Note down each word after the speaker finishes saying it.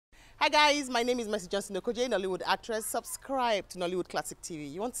Hi guys, my name is Mercy Johnson Okoje, Nollywood actress. Subscribe to Nollywood Classic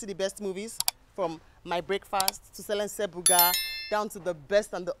TV. You want to see the best movies from My Breakfast to Selen Sebuga down to the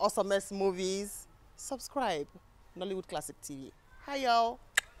best and the awesomest movies? Subscribe Nollywood Classic TV. Hi y'all.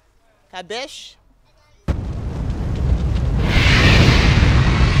 Kabesh.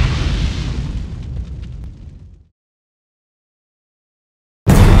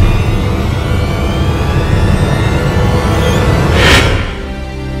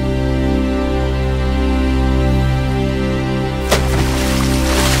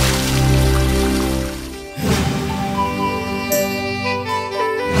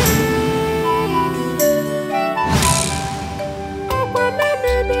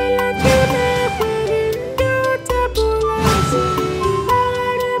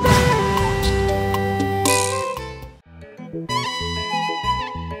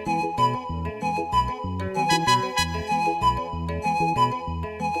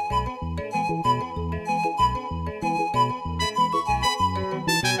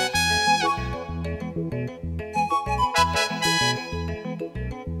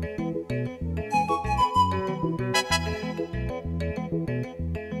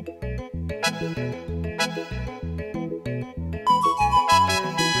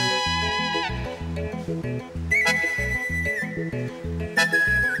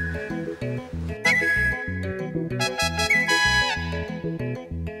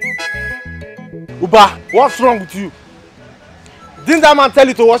 Uba, what's wrong with you? Didn't that man tell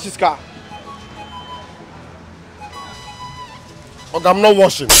you to wash his car? Okay, I'm not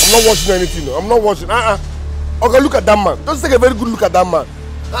washing. I'm not washing anything. No. I'm not washing. Okay, look at that man. Just take a very good look at that man.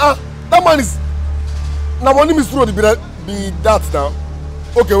 That man is... Now, my name is Furo, be that now.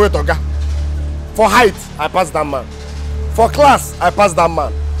 Okay, wait, okay. For height, I pass that man. For class, I pass that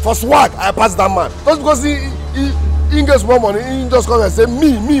man. For swag, I pass that man. Just because he gets more money, he just come and say,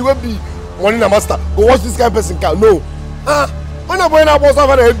 me, will be money na master. Go watch this kind of person car. No. When I'm going to bust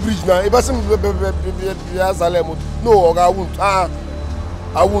over the head bridge now, if I say, no, okay, I won't.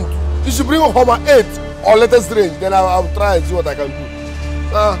 I won't. You should bring home at 8 or latest range, then I'll try and see what I can do.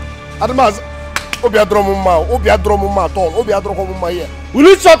 Además, Obia here. Will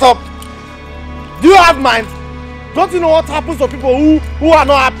you shut up? Do you have mind? Don't you know what happens to people who are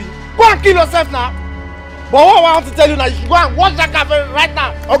not happy? Go and kill yourself now. But what I want to tell you now, you should go and wash that car right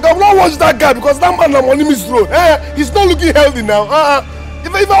now. Okay, I'm not watching that guy because that man on his road. He's not looking healthy now.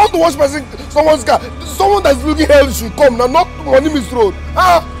 If I want to wash someone's car, someone that's looking healthy should come now, not on his road.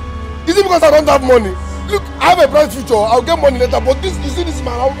 Is it because I don't have money? Look, I have a bright future. I'll get money later. But this, you see this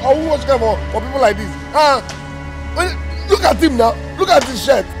man, I won't watch car for people like this. Look at him now. Look at his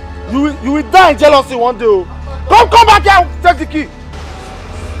shirt. You will die in jealousy one day. Come back here and take the key.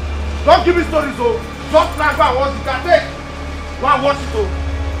 Don't give me stories, though. Just like go and watch the car. Take. Go and watch it, though.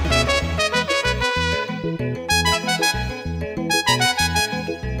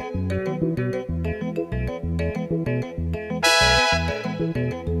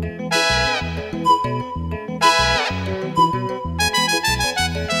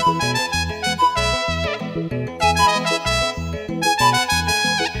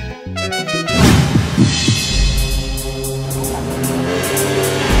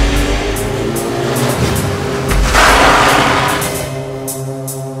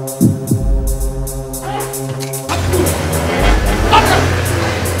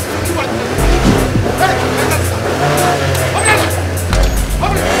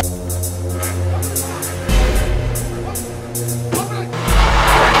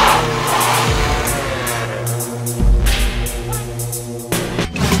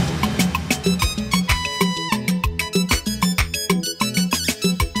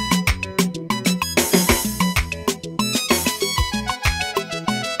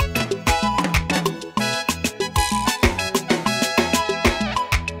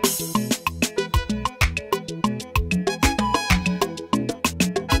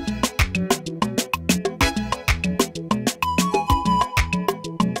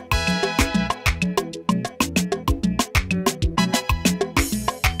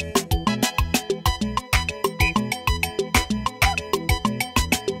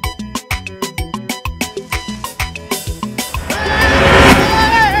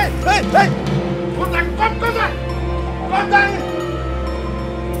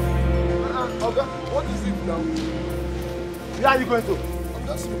 Where are you going to? I'm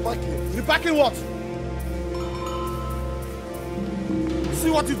just repacking. Repacking what? See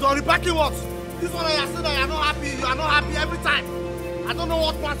what you've done? Repacking what? This one I said that you are not happy. You are not happy every time. I don't know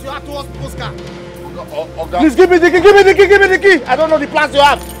what plans you have towards people's car. Please give me the key, give me the key, give me the key. I don't know the plans you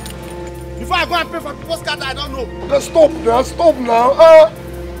have. Before I go and pay for people's car, I don't know. Okay, stop now, stop now.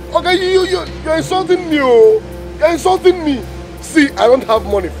 Okay, you're insulting me, oh. You're insulting me. See, I don't have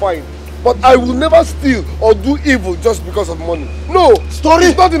money, fine. But I will never steal or do evil just because of money. No, story.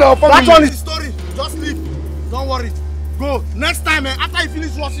 It's not in our family. That one is story. Just leave. Don't worry. Go. Next time, after you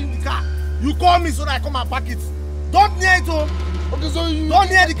finish washing the car, you call me so that I come and pack it. Don't near it, oh. Okay, so you... Don't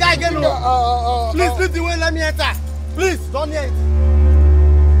near the car again, oh. Please, leave the way, let me enter. Please, don't near it.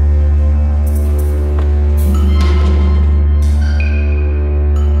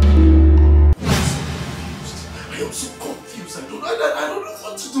 I am so confused. I don't know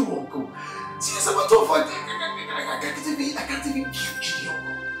what to do, Uncle. See, it's a matter of fact, I can't even kill Chidi,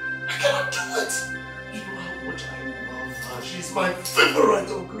 Uncle. I cannot do it. You know how much I love her. She's my favorite,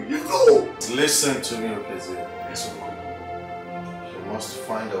 Uncle. You know. Listen to me, Okeze. Yes, Uncle. You must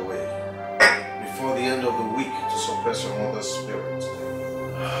find a way before the end of the week to suppress your mother's spirit.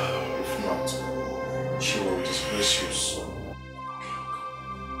 If not, she will disgrace you soon.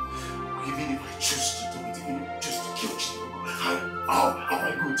 Even if I choose to do it, even if I choose to kill Chidi, how am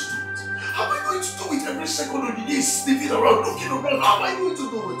I going to do it? How am I going to do it every second of the day, sniffing around, looking around? How am I going to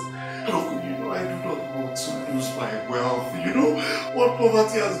do it? And Uncle, you know, I do not want to lose my wealth. You know what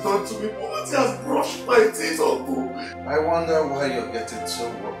poverty has done to me? Poverty has brushed my teeth, Uncle. I wonder why you're getting so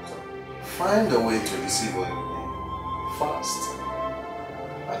worked up. Find a way to deceive Odimgbe fast.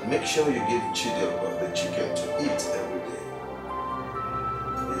 And make sure you give Chidi the chicken to eat every day.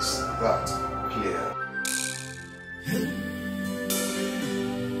 Is that clear?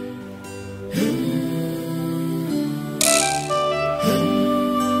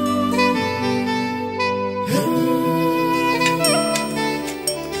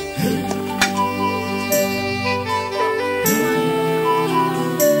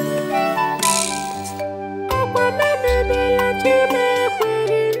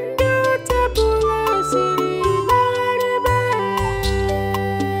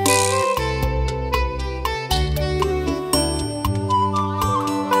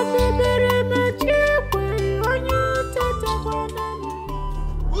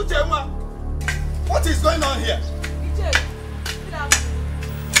 What is going on here?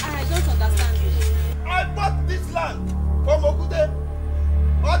 I don't understand you. I bought this land from Okude.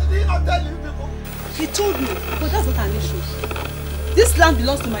 Or did he not tell you people? He told me, but that's not an issue. This land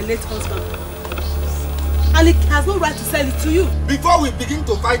belongs to my late husband. And he has no right to sell it to you. Before we begin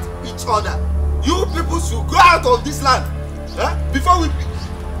to fight each other, you people should go out of this land. Before we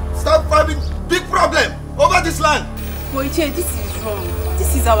start having big problem over this land. Boiche, this is wrong.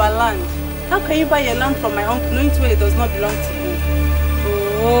 This is our land. How can you buy a land from my uncle knowing where it does not belong to you?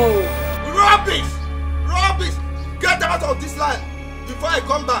 Oh. Rubbish! Rubbish! Get out of this land before I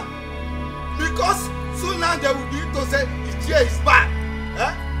come back. Because soon now they will begin to say Ichie is bad.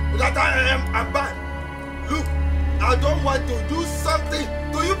 That I'm bad. Look, I don't want to do something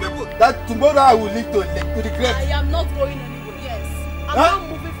to you people that tomorrow I will leave to the grave. I am not going anywhere. Yes. I'm not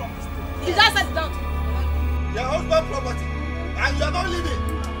moving from this place. You just set it down to me. Your husband's property. And you are not leaving.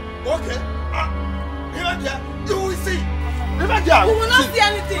 Okay. Even there, you will see. Even there, we will not see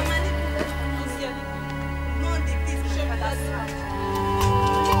anything. We will not see anything. No, please show me that side.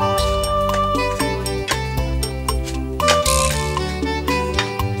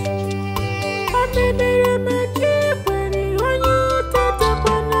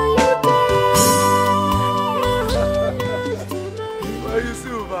 Well, you see,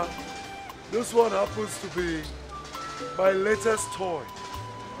 Uba, this one happens to be my latest toy.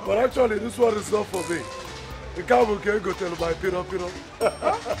 But actually, this one is not for me. The cow can go tell my pino.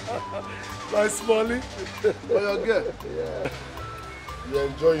 My Smalley. Oh, you're good. Yeah. You're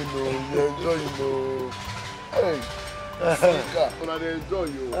enjoying, You're enjoying, Hey. When I enjoy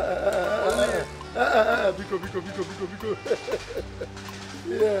you. Biko.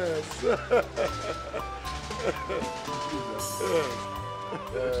 Yes.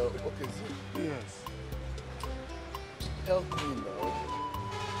 Okay, so. Yes. Help me now.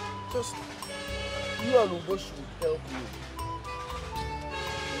 Just, you and Ugo should help me.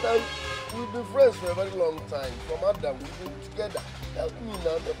 Now, we've been friends for a very long time. From Adam, we've been together. Help me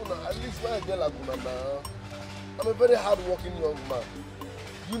now. At least my girl now. I'm a very hard-working young man.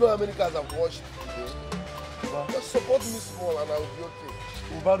 You know how many cars I've washed today? Just support me small and I'll be okay.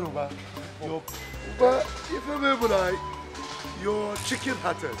 Uba. Uba, if you're able to, you're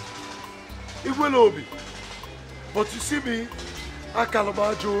chicken-hearted. It will be. But you see me, I can't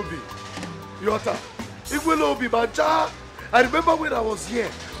Obi. Yota. It will be Manja. I remember when I was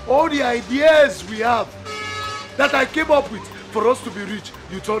here, all the ideas we have that I came up with for us to be rich,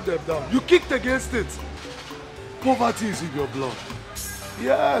 you turned them down. You kicked against it. Poverty is in your blood.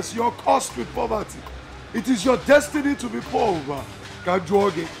 Yes, you're cursed with poverty. It is your destiny to be poor, Uba. Can't you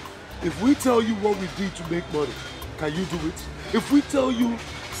again? If we tell you what we did to make money, can you do it? If we tell you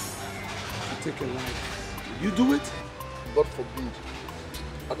to take a life, can you do it? God forbid.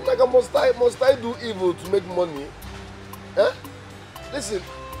 I don't like must I do evil to make money? Eh? Listen,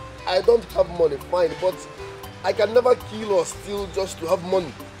 I don't have money, fine, but I can never kill or steal just to have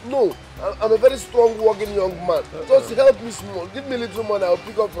money. No, I'm a very strong working young man. Just help me small. Give me a little money, I'll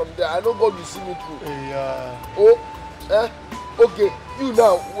pick up from there. I know God will see me through. Yeah. Oh, eh? Okay, you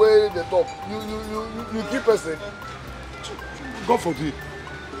now, where the talk? You keep person. God forbid.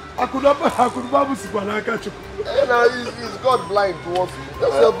 I could not catch you. Now is God blind towards you?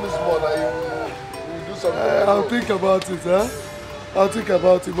 Just help me small now. You do something. I'll think about it, huh? I'll think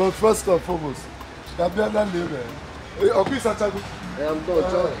about it, but first and foremost, I am done, John.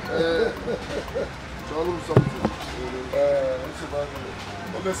 Tell him something.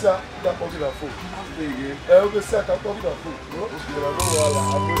 Obesia, that talking on phone. Obesia, I'm talking on phone.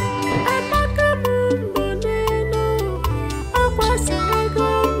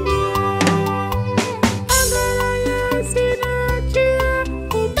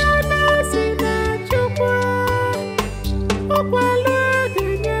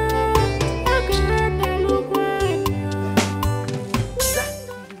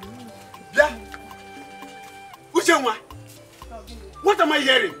 What am I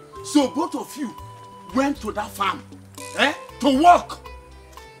hearing? So both of you went to that farm, to work.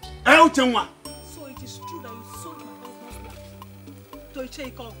 So it is true that you sold my husband's land to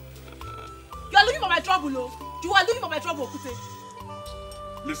Ikeduba. You are looking for my trouble, oh. You are looking for my trouble, Kute.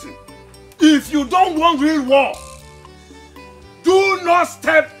 Listen, if you don't want real war, do not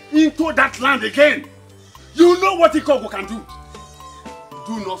step into that land again. You know what Ikeduba can do.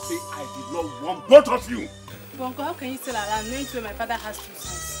 Do not say I did not want both of you. Uncle, how can you sell a land knowing where my father has 2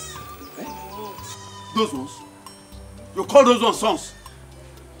 sons? Oh. Those ones? You call those ones sons?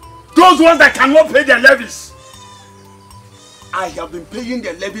 Those ones that cannot pay their levies. I have been paying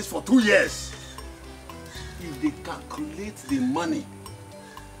their levies for 2 years. If they calculate the money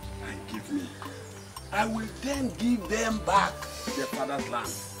and give me, I will then give them back their father's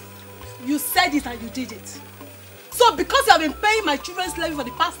land. You said it and you did it. So because you have been paying my children's levy for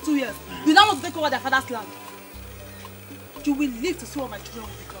the past 2 years, you now want to take over their father's land. You will live to see what my children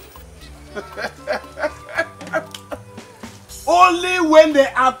will become. Only when they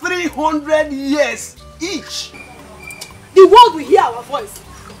are 300 years each. The world will hear our voice.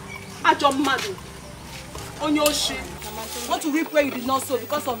 Ajomadu. Onyoshi. Want to reap where you did not sow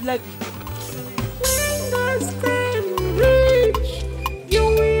because of levy. Rich, you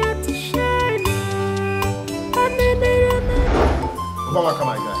will have to shine. Obama,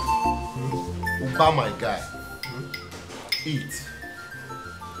 my guy. Obama, my guy. Eat,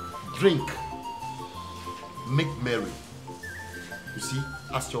 drink, make merry. You see,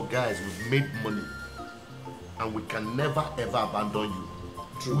 as your guys, we've made money and we can never ever abandon you.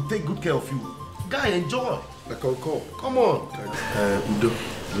 True. We'll take good care of you. Guy, enjoy. Like a call. Come on. Udo,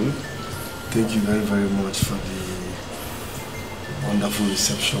 thank you very, very much for the wonderful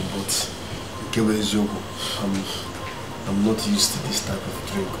reception, but I'm not used to this type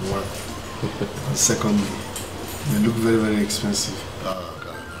of drink, one. And secondly, they look very, very expensive.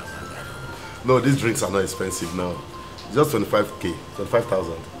 No, these drinks are not expensive now. It's just 25k,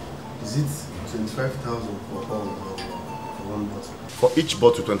 25,000. Is it 25,000 for one bottle? For each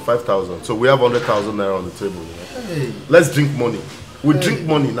bottle, 25,000. So we have 100,000 naira on the table. You know? Hey. Let's drink money. We drink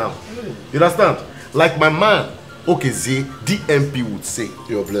money now. Hey. You understand? Like my man, Okeze, DMP would say.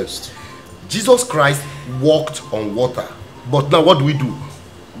 You're blessed. Jesus Christ walked on water. But now what do?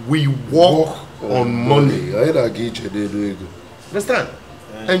 We walk on money. Understand?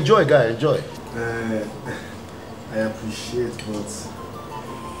 Enjoy, guy, enjoy. I appreciate, but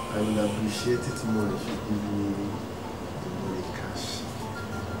I will appreciate it more if you give me the money cash.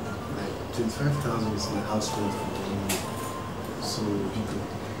 Like 25,000 is my house rent for the money. So you can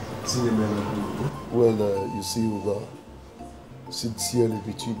Well, you see, Uga, sincerely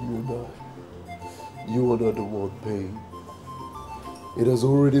between you and I, you are not the one paying. It has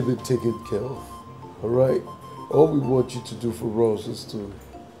already been taken care of. All right? All we want you to do for us is to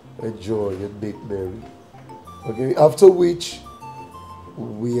enjoy and make merry. Okay? After which,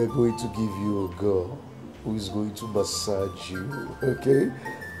 we are going to give you a girl who is going to massage you. Okay?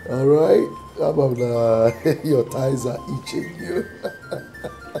 All right? Your thighs are itching you.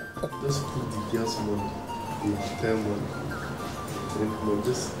 Just put the girl's money, the hotel money, and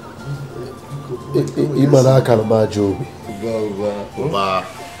just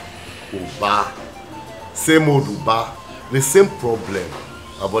Uba. Same old Uba. The same problem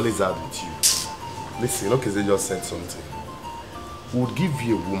I've always had with you. Listen, okay, they just said something. We would give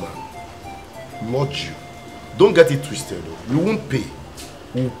you a woman not you. Don't get it twisted. We won't pay.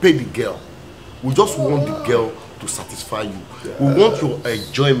 We'll pay the girl. We just want the girl to satisfy you. We want your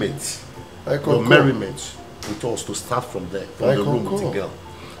enjoyment, your merriment with us to start from there, from the room with the girl.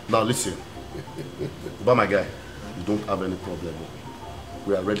 Now listen, but my guy, you don't have any problem.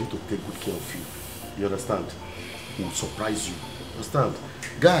 We are ready to take good care of you. You understand? We'll surprise you. Understand?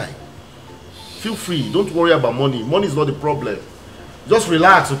 Guy, feel free. Don't worry about money. Money is not the problem. Just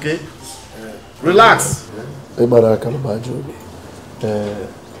relax, okay? Relax. Hey, but I can't imagine.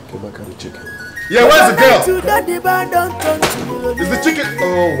 Come back and chicken. Yeah, where's the girl? Is the chicken?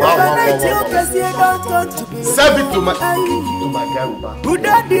 Oh, wow. Serve it to my guy.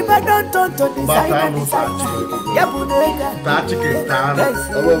 That chicken.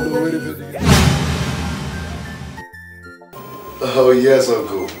 Oh, yes,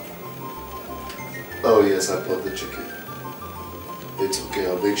 Uncle. Oh, yes, I bought the chicken. It's okay,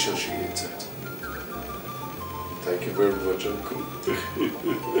 I'll make sure she eats it. Thank you very much, Uncle.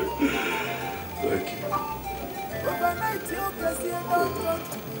 Thank you.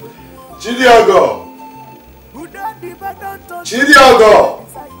 Chidiogo! Chidiogo!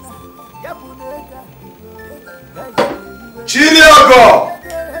 Chidiogo!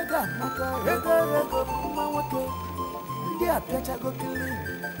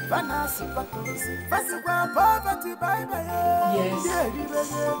 Yes.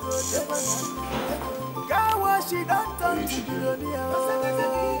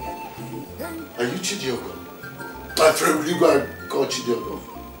 Are you Chidiogo? My friend, will you go and call Chidiogo?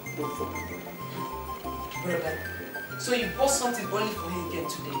 Brother, so you bought something only for him again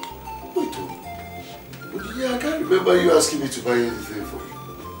today? Wait, but yeah, I can't remember you asking me to buy anything for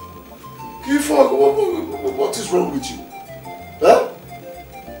you. What is wrong with you? Huh?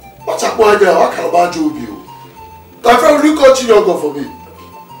 What's up, boy? What can I do with you? My friend, will you call Chidiogo for me?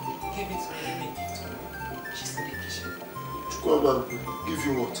 Give it to me, let me give it to her. She's in the kitchen. Come on, give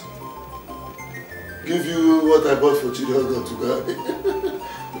you what? Give you what I bought for Chidiogo to buy.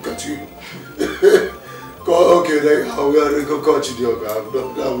 Look at you. Okay, then we are going to call Chidiogo.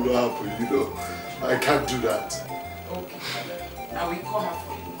 That will not happen, you know. I can't do that. Okay, I will call her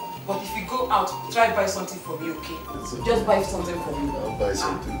for you. But if you go out, try to buy something for me, okay? Just buy something for me. I'll buy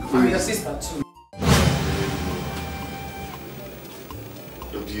something. For your sister too.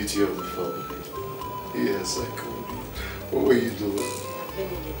 The beauty of the family. Yes, I called you. What were you doing? I've been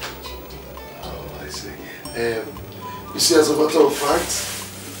in the kitchen. Oh, I see. You see, as a matter of fact,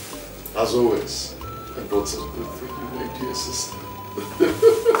 as always, I brought something for you, my dear sister.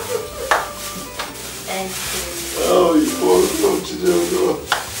 Thank you. Oh, you want to know Chidiogo?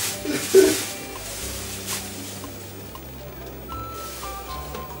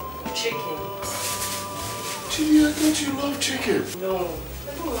 Chicken. Chidiogo, don't you love chicken? No, I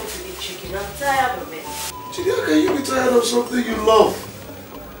don't want to eat chicken. I'm tired of it. Chidiogo, can you be tired of something you love?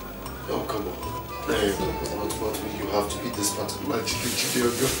 Oh, come on. What will you have to eat this particular chicken,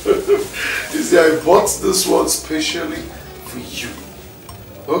 Chidiogo? You see, I bought this one specially for you.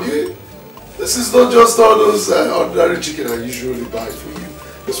 Okay? This is not just all those ordinary chicken I usually buy for you.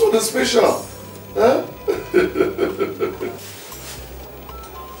 This one is special. Huh?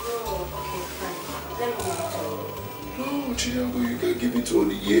 No, Chidiogo, you can't give it to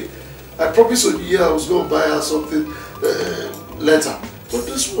Oniye. I promised Oniye I was going to buy her something later. But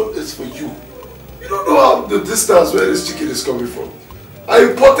this one is for you. You don't know how the distance where this chicken is coming from. I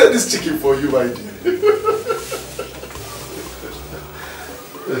imported this chicken for you, my dear.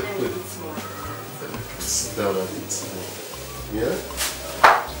 Sit down and eat some more. Yeah?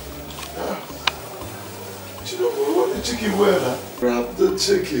 Chidiogo, what the chicken wear now? Grab the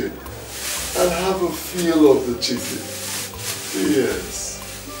chicken and have a feel of the chicken. Yes.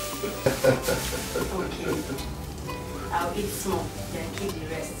 Okay. I'll eat small, then keep the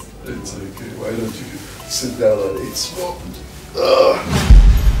rest. It's okay. Why don't you sit down and eat small?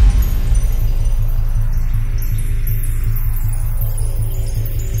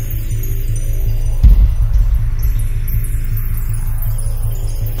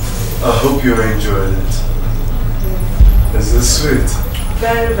 I hope you're enjoying it. Is this sweet?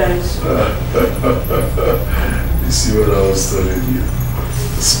 Very, very sweet. You see what I was telling you?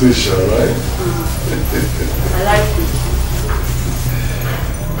 Special, right? I like it.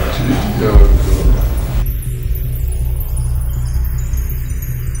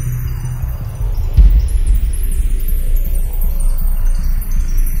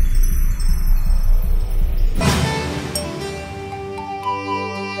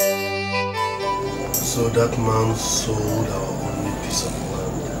 So that man sold our only piece of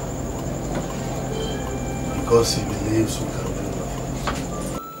land because he believes we can bring enough.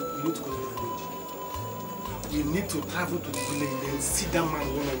 You need to go to the village. We need to travel to the village and see that man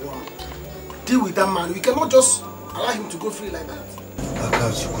one-on-one. Deal with that man. We cannot just allow him to go free like that.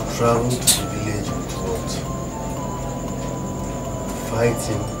 Akash, you could travel to the village with what? Fight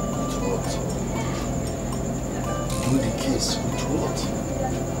him with what? Do the case with what?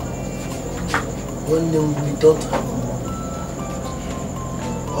 When we don't have money.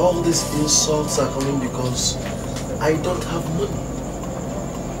 All these insults are coming because I don't have money.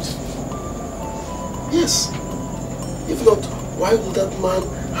 Yes. If not, why would that man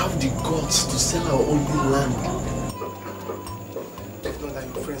have the guts to sell our only land? If not that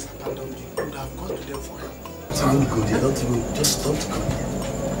your friends abandoned you, you would have gone to them for help. Don't go there, don't go there.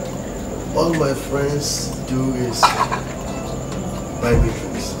 All my friends do is buy me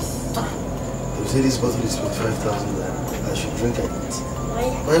drinks. They say this bottle is 25,000 naira. I should drink and eat.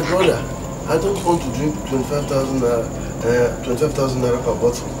 My brother, I don't want to drink 25,000 naira per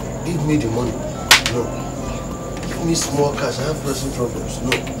bottle. Give me the money. No. Give me small cash. I have pressing problems.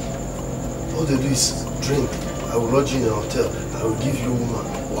 No. All they do is drink. I will lodge you in a hotel. I will give you a woman.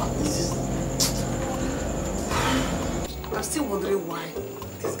 What is this? I'm still wondering why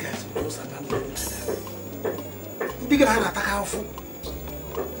these guys will just abandon you. Big and attack our food.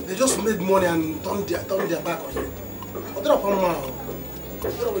 They just made money and turned their back on you. But they're upon now.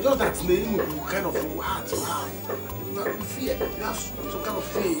 We just that they kind of heart you have. You fear. You have some kind of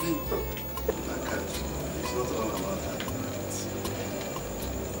fear in you. It's not all about that.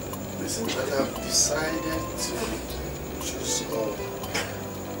 Listen, I have decided to choose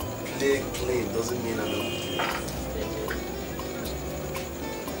play clean. Doesn't mean I don't play.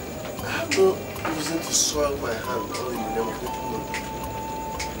 I have no reason to soil my hand all in the name of making money.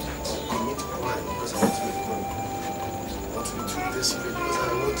 Or commit crime because I want to make money. Not to be too desperate because I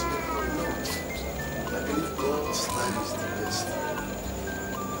want to make money. No. I believe God's time is the best.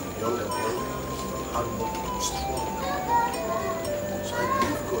 Young and young, hardworking, strong. So I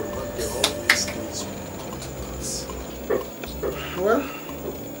believe God, but they always things will come to pass. Well,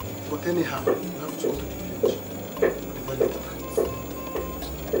 but anyhow, you have to go to the village. To the village tonight.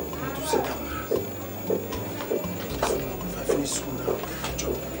 You have to sit down. If I finish school now, I'll get a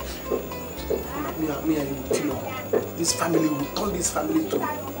job. Me and you will team up. This family will turn this family to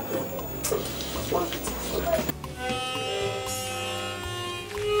one.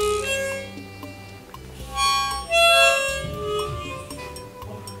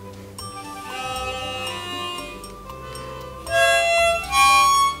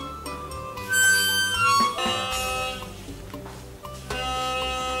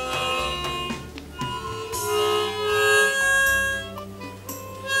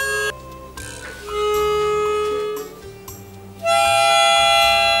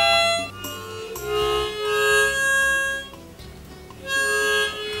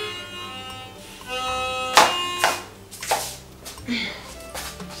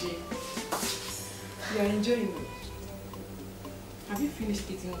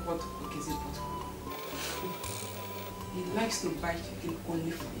 To buy chicken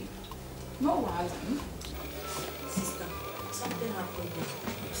only for you. No wahala. Sister, something happened.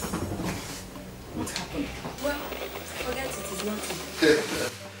 What happened? Well, forget it, it's nothing.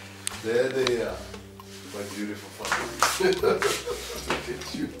 There they are, my beautiful family. Look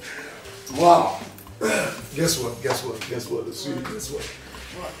at you. Wow. Guess what? Sweetie, guess what?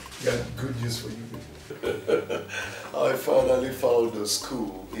 What? Got good news for you. I finally found a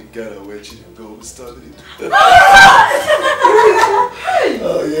school in Ghana where you can go and study.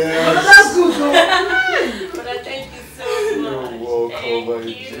 Oh yeah. But that's good though. But I thank you so much. You're welcome, my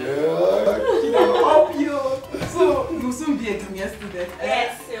dear. I hope you. So you'll soon be a Ghanaian student.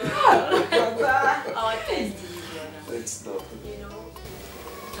 Yes, sir. Our test is Thanks, nothing. you know,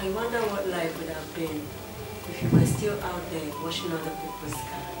 I wonder what life would have been if you were still out there washing other people's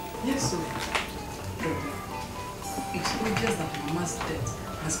car. Yes, sir. It's obvious that Mama's death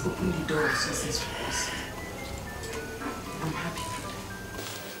has opened the door of success for us. I'm happy for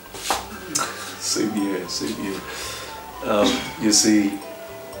that. Same here. You see,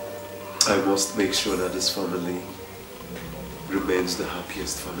 I must make sure that this family remains the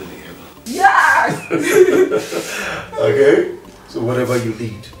happiest family ever. Yes! Okay? So whatever you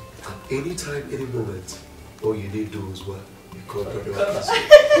need, anytime, any moment, all you need to do is what? You call me your office.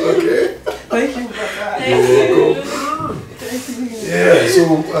 Okay? Thank you, Papa. You're welcome. Thank you. Yeah, so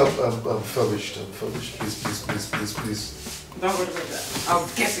I'm famished. Please. Don't worry about that. I'll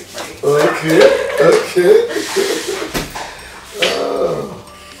get it for you. Okay.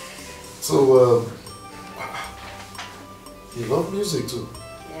 So, you love music too?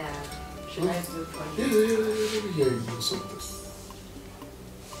 Yeah. Should I do it for you? Yeah, let me hear you do something.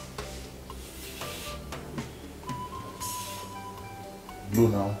 Blue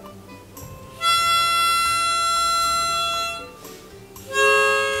now.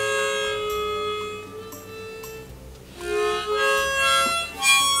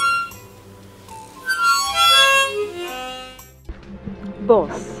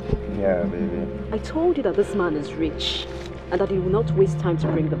 Boss. Yeah, baby. I told you that this man is rich and that he will not waste time to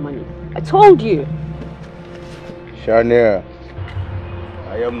bring the money. I told you. Shania,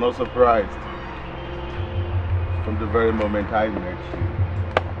 I am not surprised. From the very moment I met you,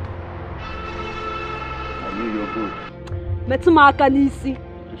 I knew you're good. Metumaka nisi.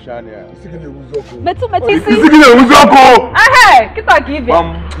 Shania. Metumeti. Hey, kita give it.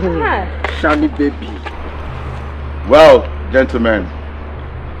 Shani baby. Well, gentlemen,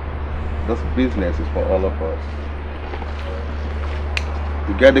 this business is for all of us.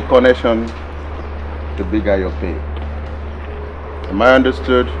 You get the connection, the bigger your pay. Am I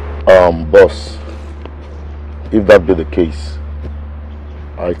understood? Boss, if that be the case,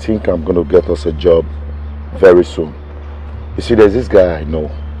 I think I'm going to get us a job very soon. You see, there's this guy I know.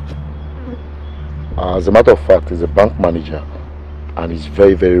 As a matter of fact, he's a bank manager and he's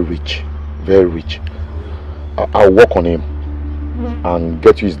very, very rich. Very rich. I'll work on him and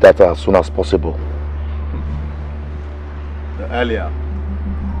get you his data as soon as possible. The earlier,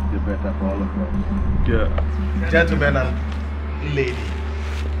 the better for all of us. Yeah. Gentlemen and lady,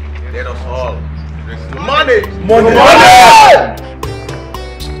 let us all. Money! Money!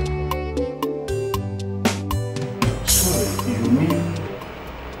 Sorry, you mean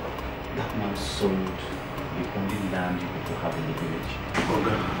that man sold the only land you people have in the village?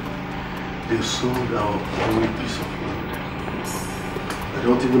 Oga, they sold our only piece of land. I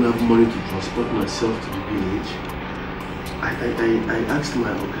don't even have money to transport myself to the village. I asked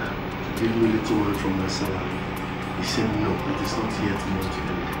my Oga to give me a little money from my salary. He said no, it is not yet month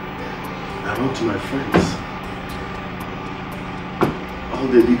end. I wrote to my friends. All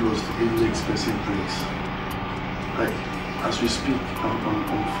they did was to give me expensive drinks. As we speak, I'm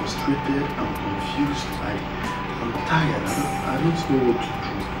frustrated, I'm confused, I'm tired, I don't know what to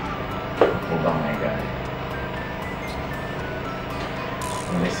do. Hold on, my guy.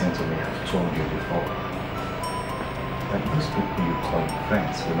 Listen to me, I've told you before that those people you call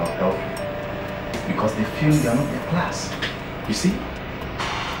friends will not help you because they feel you are not their class. You see?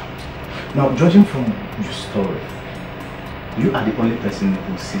 Now, judging from your story, you are the only person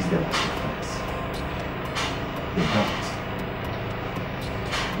who sees them as your friends. They don't.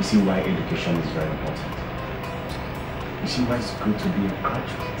 You see why education is very important. You see why it's good to be a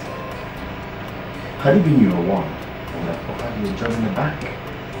graduate. Had it been your one, I would have offered you a job in the bank.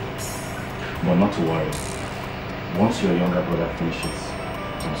 But not to worry. Once your younger brother finishes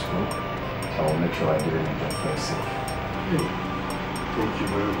from school, I will make sure I do anything for yourself. Thank you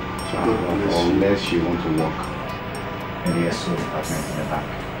very much. Unless you want to work in the SO department in the bank.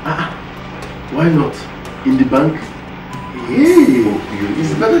 Why not? In the bank? Hey!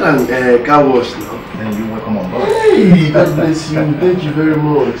 It's better than car wash now. Then you welcome on board. Hey! God bless you. Thank you very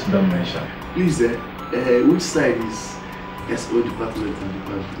much. Don't mention. Please, which side is SO department in the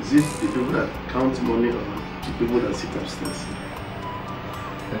bank? Is it the people that count money or the people that sit upstairs?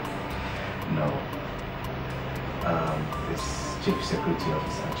 No. It's Chief Security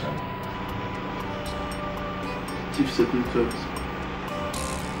Officer actually. Chief Security Officer?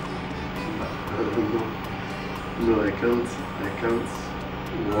 No, I can't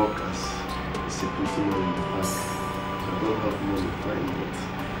work as a security man in the bank. I don't have money fine, but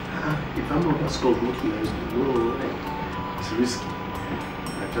if I'm not as called, what will I do? No, it's risky. I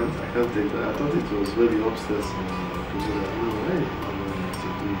can't take that. I thought it was very upstairs.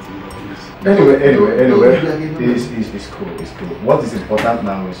 Anyway, it's cool, it's cool. What is important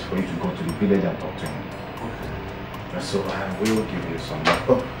now is for you to go to the village and talk to him. Okay. So I will give you some.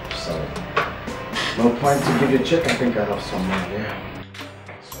 Oh, sorry. No point to give you a check. I think I have some money here.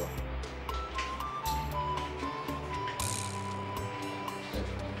 So.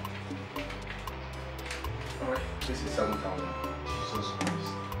 Alright, this is 7,000. Jesus Christ.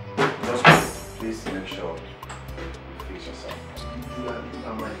 Just please make sure you fix yourself. You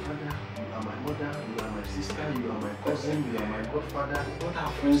are my father, you are my mother, you are my sister, you are my cousin, you are my godfather. What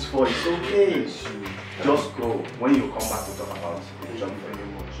are friends for? It's okay. Just go. When you come back to talk about the job for you.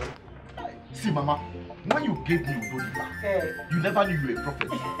 See, Mama, when you gave me Odimgbe, you never knew you were a prophet.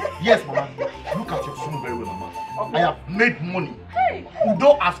 Yes, Mama. Look at your son very well, Mama. Okay. I have made money. Hey.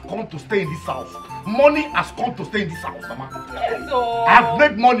 Udo has come to stay in this house. Money has come to stay in this house, Mama. Yes, so I have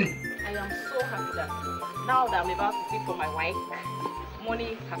made money. I am so happy that now that I'm about to speak for my wife,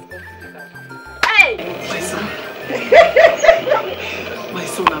 money has come to this house. Hey! My son, My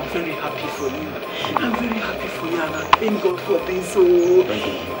son, I'm very happy for you. I'm very happy for you, and I thank God for this. So,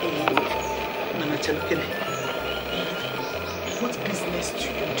 Nana Chalukele, what business do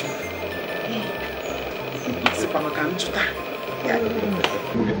you do?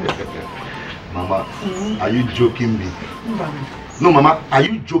 Mama, are you joking me? No, Mama, are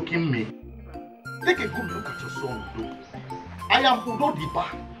you joking me? Take a good look at your son, Udo. I am Udo Dipa,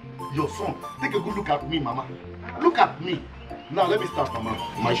 your son. Take a good look at me, Mama. Look at me. Now, let me start, Mama.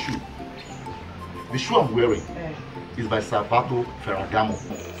 My shoe. The shoe I'm wearing is by Sabato Ferragamo,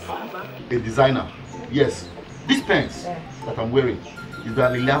 a designer. Yes, these pants that I'm wearing is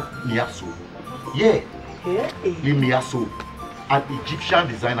by Lila Miyaso. Yeah, Miyaso, an Egyptian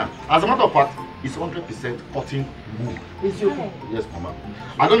designer. As a matter of fact, it's 100% cotton wool. Yes, Mama.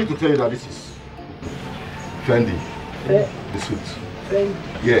 I don't need to tell you that this is Fendi, the suit.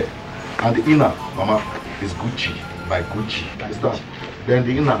 Yeah, and the inner, Mama, is Gucci by Gucci. Understand? Then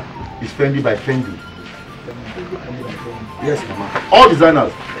the inner is Fendi by Fendi. Yes, Mama. All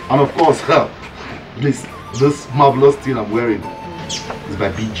designers, and of course, this marvelous thing I'm wearing is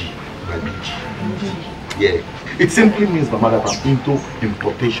by BG. By BG. Yeah. It simply means, Mama, that I'm into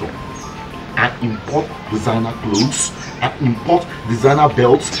importation. I import designer clothes, I import designer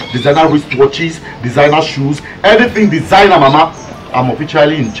belts, designer wristwatches, designer shoes, anything designer, Mama. I'm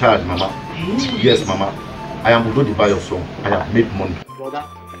officially in charge, Mama. Yes, Mama. I am Udo Dipa, your son. I have made money. Brother,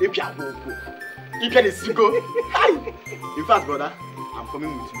 if you are single, in fact, brother, I'm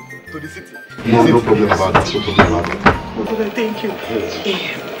coming with you to the city. No problem about it. No problem about it. Brother, thank you.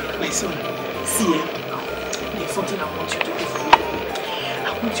 My son, see, there's something I want you to do for me.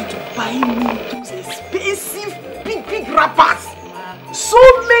 I want you to buy me those expensive big wrappers. So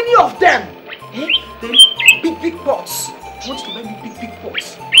many of them. Then big pots. I want you to buy me big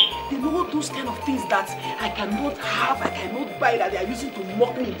pots. They know those kind of things that I cannot have, I cannot buy, that they are using to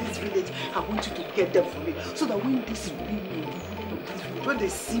mock me in this village. I want you to get them for me, so that when this women, when they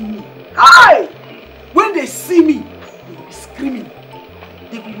see me, when they see me, they will be screaming.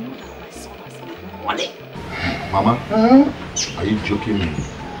 They will know that my son has made money. Mama, are you joking me?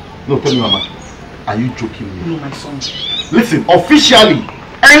 No, tell me, Mama, are you joking me? No, my son. Listen, officially,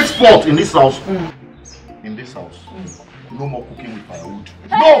 henceforth in this house, no more cooking with firewood.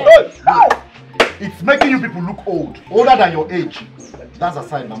 No! It's making you people look old, older than your age. That's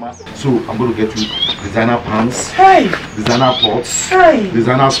aside, Mama. So I'm going to get you designer pants, designer pots,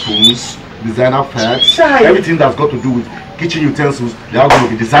 designer spoons, designer forks, everything that's got to do with kitchen utensils. They are going to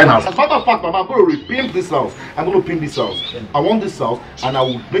be designers. As a matter of fact, Mama, I'm going to repimp this house. I'm going to pimp this house. I want this house, and I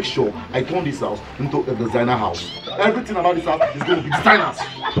will make sure I turn this house into a designer house. Everything about this house is going to be designers.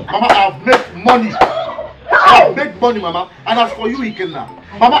 Mama, I have made money. I have made money, Mama. And as for you, Ikenna,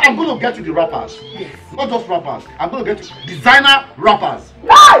 Mama, I'm going to get you the rappers. Not just rappers. I'm going to get you designer rappers.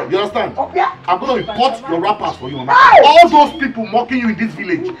 You understand? I'm going to import your rappers for you, Mama. All those people mocking you in this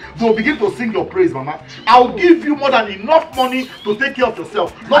village, they'll begin to sing your praise, Mama. I'll give you more than enough money to take care of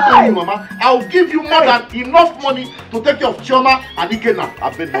yourself. Not only you, Mama. I'll give you more than enough money to take care of Chioma and Ikenna.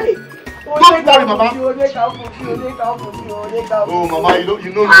 I've been there. Don't worry, Mama. Oh, Mama, you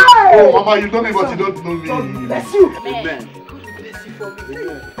know me. Oh, Mama, you know me, but you don't know me. Bless you. Amen.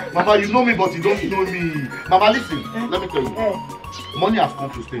 Mama, you know me, but you don't know me. Mama, listen. Let me tell you. Money has come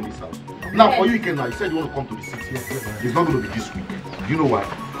to stay in this house. Now, for you, Ikenna, you said you want to come to the city. It's not going to be this week. You know why?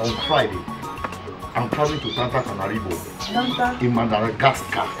 On Friday, I'm traveling to Tantananarivo in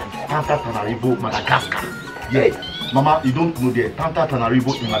Madagascar. Tantananarivo, Madagascar. Yeah. Mama, you don't know the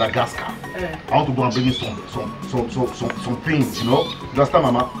Tantananarivo in Madagascar. I want to go and bring in some things, you know. You understand,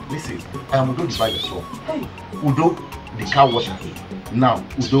 Mama? Listen, I am Udo Dipa, your son. Udo, the car washer. Now,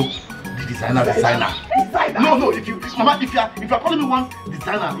 Udo, the designer. No, if you, Mama, if you are calling me one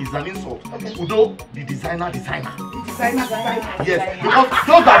designer, is an insult. Udo, the designer. Yes, because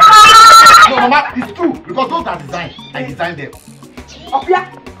those that no, Mama, it's true. Because those that design, I designed them.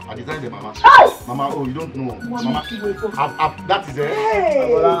 I designed them, Mama. Mama, oh, you don't know. Mama, that is it.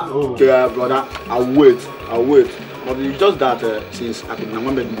 Oh. Okay, brother, I'll wait. But it's just that since I could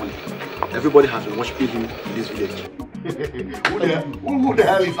not make money, everybody has been worshiping him in this village. Who the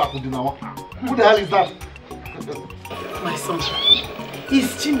hell is Akudinawa? Who the hell is that? My son,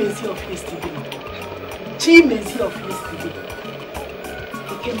 it's Chimezi of yesterday. Chimezi of yesterday.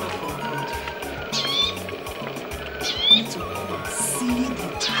 He came back from abroad. I need to come and see the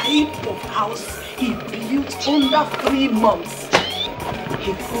type of house he built under 3 months.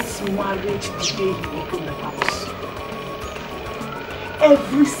 He got married the day he opened the house.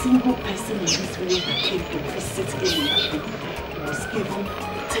 Every single person in this village that came to visit him was given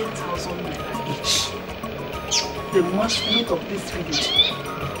 10,000 naira each. the masquerade of this village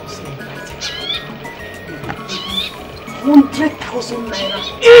was invited. 100,000 naira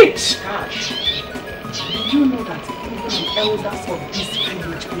each cash. Did you know that even the elders of this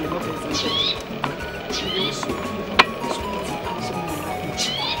village were not exempted? They also give 20,000 naira each.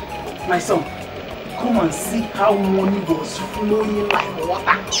 My son, come and see how money was flowing like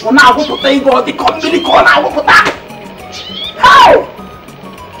water. So now I want to thank God the company call now. How?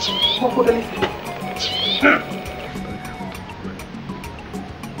 What could they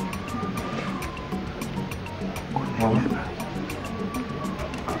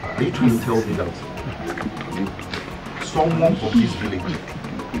Are you trying to tell me that someone from this village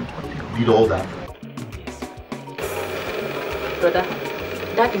did all that? Brother,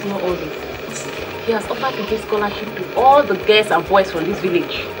 that is not all this. He has offered to give scholarship to all the girls and boys from this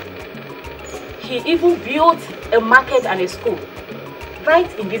village. He even built a market and a school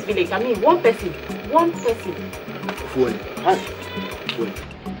right in this village. I mean, one person.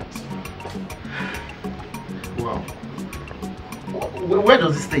 Wow. Where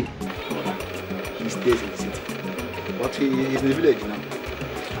does he stay? He stays in the city. But he is in the village now.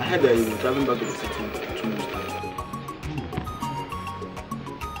 I heard that he was traveling back to the city 2 months time.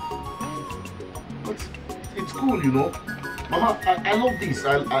 But it's cool, you know. Mama, I love this.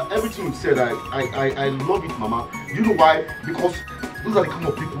 Everything you said, I love it, Mama. Do you know why? Because those are the kind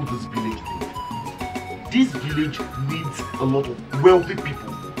of people this village needs. This village needs a lot of wealthy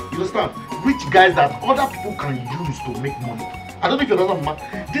people. You understand? Rich guys that other people can use to make money. I don't think you understand, Mama.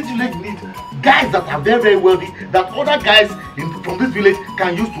 This village needs guys that are very, very wealthy, that other guys from this village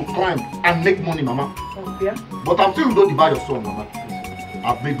can use to climb and make money, Mama. Okay. But I'm still Udodiba, your son, Mama.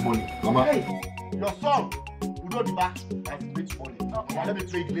 I've made money, Mama. Hey, your son, Udodiba, has made money. Now let me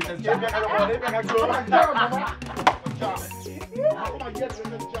play the latest jam.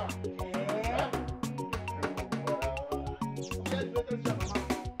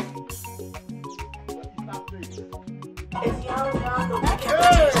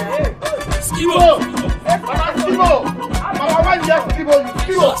 Skibo! Mama Skibo! Mama one year Skibo!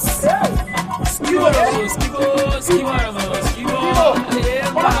 Skibo! Skibo! Skibo!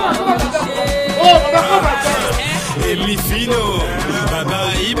 Eli fino, baba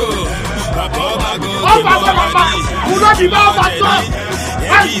ibo, baba bago,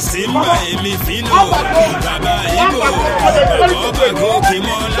 Eli simba, eli fino, baba ibo, baba bago,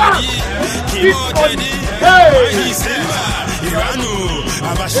 kimoladi, kimotedi, Eli simba, Iranu,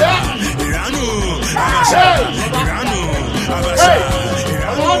 Abasha, Iranu, Abasha, Iranu, Abasha,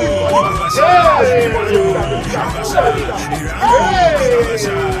 Iranu, Abasha, Iranu, Abasha,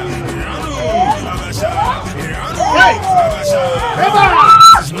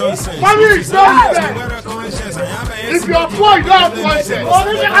 If your boy don't have conscience, I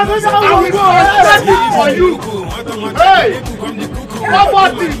will respect it for you. Hey,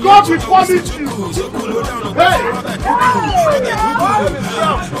 nobody, God will punish you. Hey,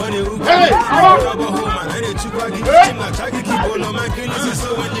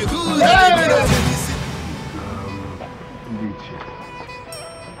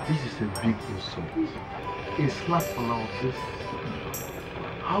 This is a big insult. A slap on our faces.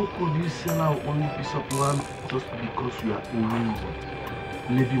 How could you sell our only piece of land just because we are owing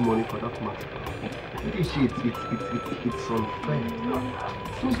levy money for that matter? It's unfair.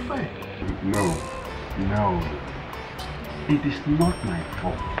 It's unfair. No. It is not my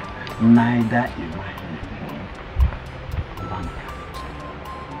fault. Neither am I.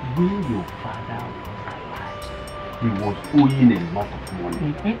 When your father was alive, he was owing a lot of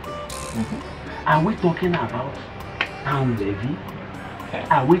money. Are we talking about town levy?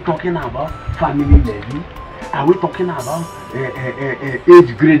 Are we talking about family levy? Are we talking about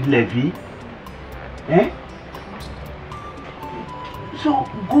age grade levy? So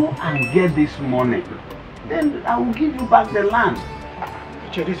go and get this money. Then I will give you back the land.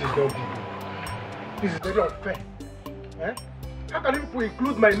 This is not big. This is very unfair. How can people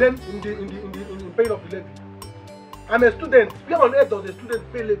include my name in paying of the levy? I'm a student. Where on earth does a student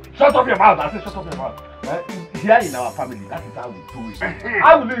pay levy? Shut up your mouth! I said shut up your mouth. Here in our family, that is how we do it.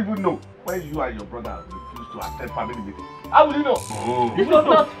 How will you even know when you and your brother refuse to attend family meetings? How will you know? Oh. This is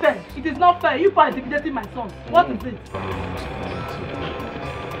not fair. It is not fair. You are intimidating my son. What is it?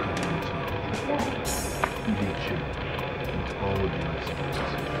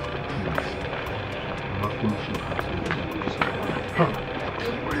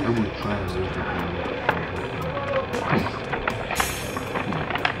 I will try and raise the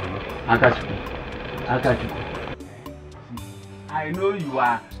I know you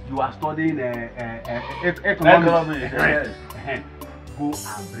are studying economics. go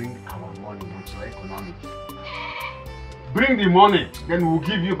and bring our money with your economics. Bring the money, then we'll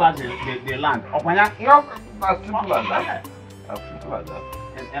give you back the land. Yep, as simple as that. As simple as that.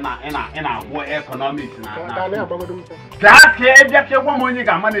 And our economics now. That money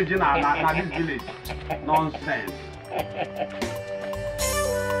can manage in this village. Nonsense.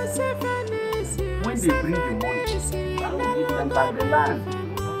 When they bring the money, I will give them back the land.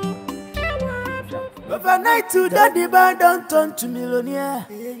 Overnight to daddy bar don't turn to millionaire.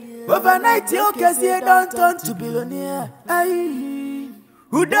 Overnight you can see don't turn to billionaire. Aye.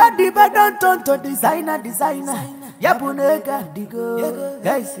 Who daddy bar don't turn to designer. Yabunega digo.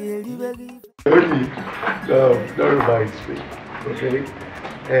 Guys, that reminds me, okay?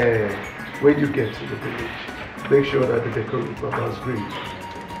 When you get to the village, make sure that the decorative mama is green.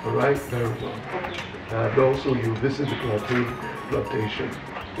 Alright? Very well. And also you visit the plantation.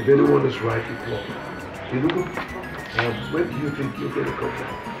 If anyone is right, you call. You know, when do you think you're going to come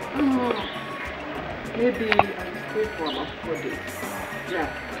back? Maybe I'll stay for about 4 days. Yeah,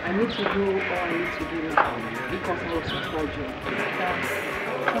 I need to do all I need to do because I was with my job.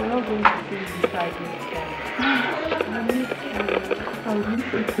 I'm not going to stay beside you.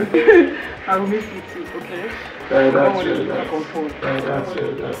 I will miss you too, okay? That's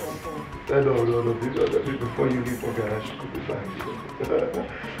it. No, before you leave, okay, I should be back.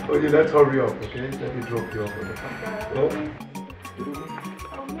 Okay, let's hurry up, okay? Let me drop you off on the car.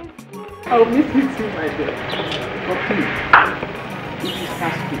 I'll miss you too, my dear. But please, if you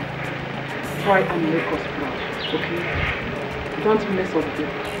start to try and make us proud, okay? Don't mess up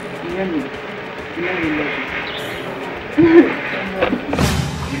there. You hear me? You know we love you.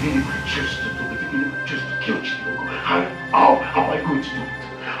 Even if I choose to do it, even if I choose to kill Chidogo, how am I going to do it?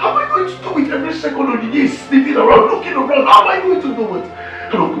 How am I going to do it every second of the day, sniffing around, looking around? How am I going to do it?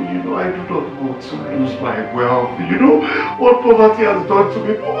 Look, you know, I do not want to lose my wealth. You know what poverty has done to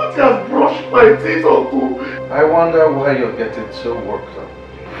me? Poverty has brushed my teeth, Uncle. I wonder why you're getting so worked up.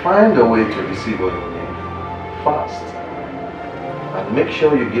 Find a way to receive what you need fast. And make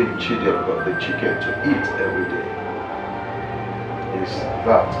sure you give Chidogo the chicken to eat every day. Is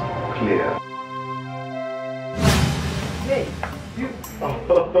that clear? Hey, you.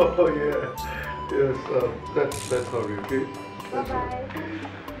 Oh, yeah. Yes, let's hurry, okay? Bye-bye.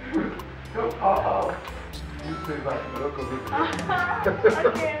 You stay back. Okay.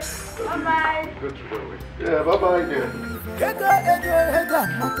 Bye-bye. Good to know. Yeah, bye-bye again.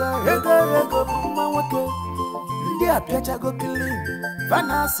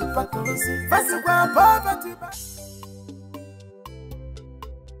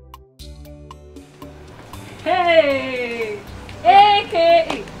 Hey!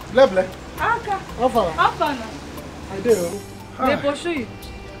 AKA! Leble. Aka. How far? How far now? I do. They pursue you?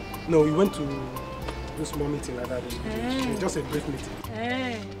 No, we went to do small meeting like that. Just a brief meeting.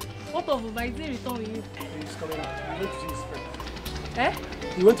 What of my day return with you? He's coming out. He went to see his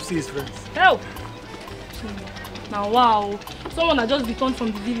friends. He went to see his friends. Help! Now wow, someone that just returned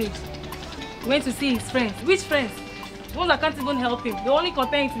from the village. He went to see his friends. Which friends? The ones that can't even help him. They only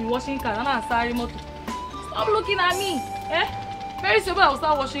compare him to be washing cars. I'm not sorry, motor. Stop looking at me. Very soon I will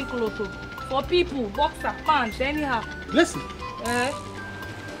start washing clothes. For people, boxer, pants, anyhow. Listen.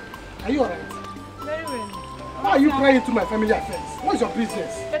 Are you alright? Very well. Why are you prying into my family affairs? What's your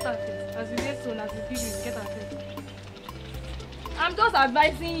business? Get at it. As you get soon, as you give you, get at it. I'm just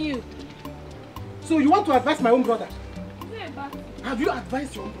advising you. So you want to advise my own brother? Yeah, have you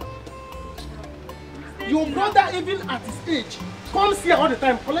advised your own brother? Your brother, even at his age, comes here all the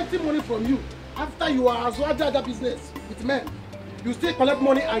time collecting money from you. After you are as well other business with men, you still collect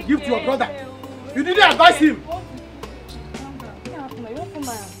money and give to your brother. You didn't advise him.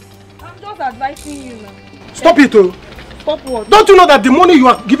 I'm just advising you now. Stop it, oh. Stop what? Don't you know that the money you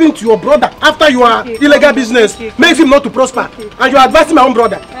are giving to your brother after your illegal business makes him not to prosper? And you are advising my own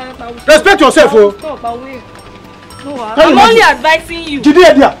brother. Respect yourself, oh. Stop, I'll wait. No, I'm only advising you.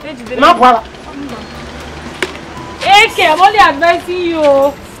 AK, I'm only advising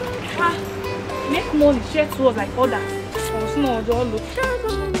you. Make money, share to us like others. No, don't look.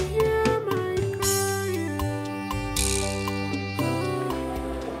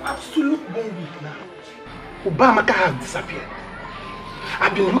 Absolute 1 week now. Obamaka has disappeared.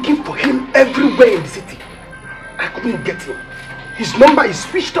 I've been looking for him everywhere in the city. I couldn't get him. His number is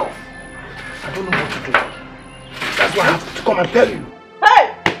switched off. I don't know what to do. That's why I have to come and tell you.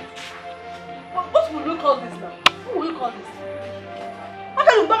 Hey! What will you call this now? Who will you call this? How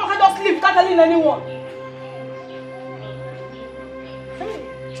can Obamaka just leave without telling anyone?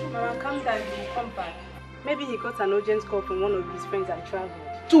 Mama, calm down, he will come back. Maybe he got an urgent call from one of his friends and traveled.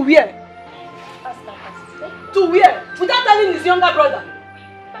 To where? To where? Without telling his younger brother.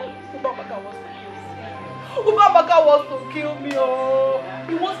 Ubamaka wants to kill me. Oh,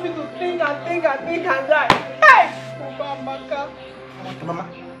 he wants me to think and die. Hey, Ubamaka. Mama,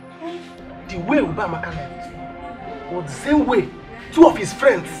 the way Ubamaka left was the same way two of his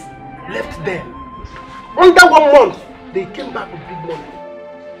friends left there. Under 1 month, they came back with big money.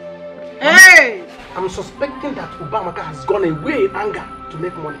 Hey! I'm suspecting that Ubamaka has gone away in anger to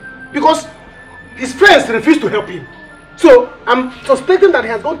make money because his friends refused to help him. So I'm suspecting that he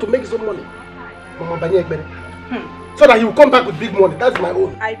has gone to make his own money. So that he will come back with big money. That's my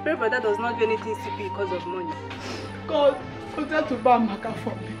own. I pray Brother does not do anything stupid because of money. God, protect Ubamaka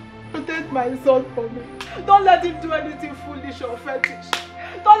for me. Protect my son for me. Don't let him do anything foolish or fetish.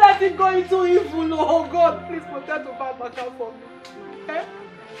 Don't let him go into evil. Oh God, please protect Ubamaka for me. Eh?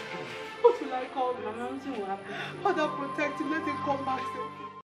 What will I call him? Mama, nothing will happen. Father, protect him. Let him come back safely.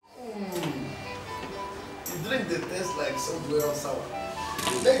 You drink the taste like somewhere on sour.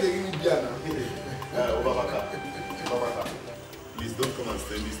 Then they give me beer now. Ubamaka, please don't come and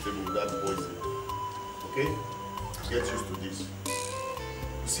stay in this table with that poison. Okay? Get used to this.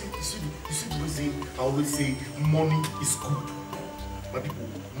 You see the reason I always say money is good. My people,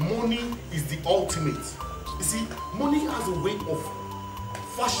 money is the ultimate. You see, money has a way of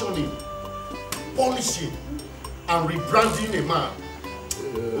fashioning, polishing, and rebranding a man.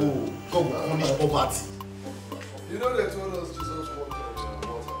 Oh, God will punish poverty. You know they told us Jesus walked on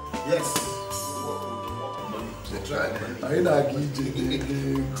water. Yes. They tried. I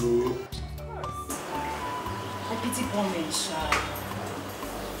go. I pity poor man, child.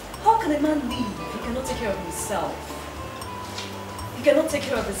 How can a man live if he cannot take care of himself? He cannot take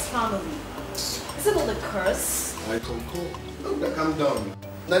care of his family. Is it not a curse? I concur. Don't calm down.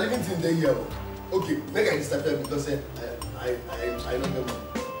 Now living in the here. Okay, make I disappear because I don't know.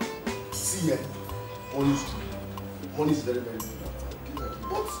 See here, money is very, very good.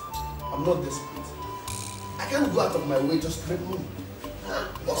 But I'm not desperate. I can't go out of my way just to make money.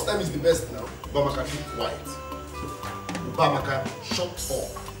 Next time is the best now. Ubamaka, keep quiet. Ubamaka, shut up.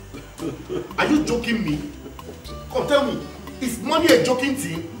 Are you joking me? Come tell me, is money a joking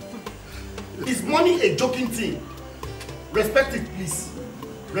thing? Is money a joking thing? Respect it, please.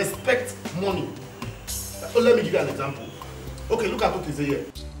 Respect money. So let me give you an example. Okay, look at Okeze here.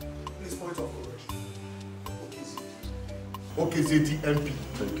 Please point of correction. Okeze DMP.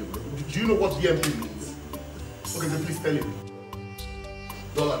 Thank you, bro. Do you know what DMP means? Okeze, please tell him.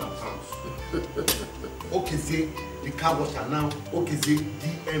 Dollar and pounds. Okeze, the car washer now. Okeze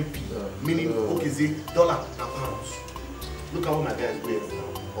DMP. Meaning Okeze, dollar and pounds. Look at what my guy is wearing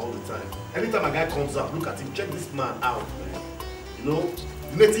now, all the time. Anytime a guy comes up, look at him, check this man out, man. You know,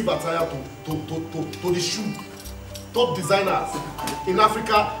 native attire to the shoe. Top designers in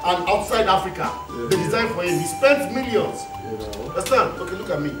Africa and outside Africa. They design for him. He spends millions. Understand? Okay, look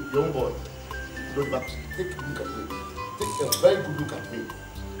at me, your own boy. Udodiba, take a look at me. Take a very good look at me.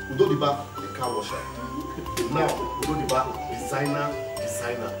 Udodiba, the car washer. Now, Udodiba, designer.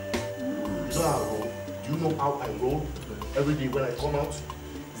 You know how I roll? Do you know how I roll? Every day when I come out,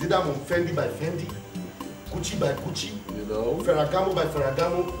 is it I'm on Fendi by Fendi, Gucci by Gucci, you know, Ferragamo by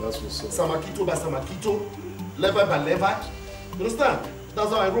Ferragamo, that's what's up. Samakito by Samakito, Levi by Levi. You understand? That's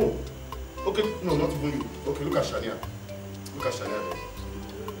how I roll. Okay, no, not even you. Okay, look at Shania. Look at Shania there.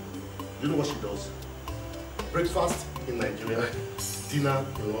 You know what she does? Breakfast in Nigeria, dinner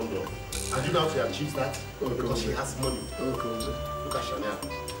in London. And you know how she achieves that? Because she has money. Look at Shania.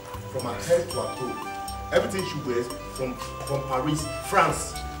 From her head to her toe. Everything she wears from Paris,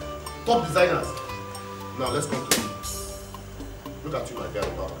 France. Top designers. Now let's come to you. Look at you, my girl,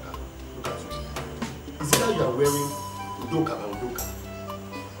 Ubamaka. Look at you. Is it that you are wearing Udoka by Udoka?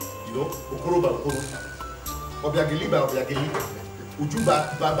 You know, Okoro by Okoro. Obiageli by Obiageli. Uju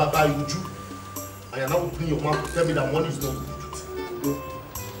by Uju. And you're now opening your mouth to tell me that money is not good.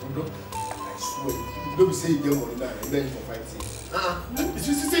 Udo, I swear. You don't say you get money now and then you for fighting. You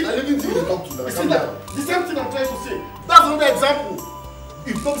see, I living thing they talk to now. You see that? The same thing I'm trying to say. That's another example.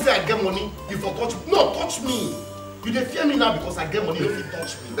 If you don't say I get money, you for touch me. No, touch me. You dey fear me now because I get money, you don't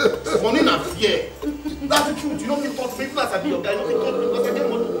touch me. Money na fear. That's the truth. You don't feel touch me. Even as I be your guy, you don't feel touch me because I get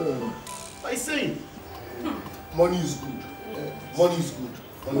money. What are you saying? Money is good. Money is good.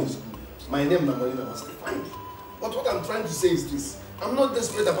 Money is good. My name na money na must find. But what I'm trying to say is this. I'm not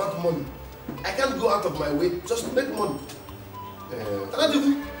desperate about money. I can't go out of my way just to make money. I don't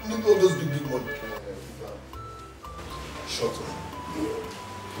even need all those big money. Shut up.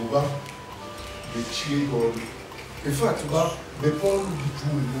 Uba, the chill God. In fact, Uba, the Paul will do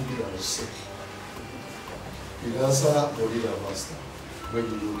a movie that was sick. The answer body the master when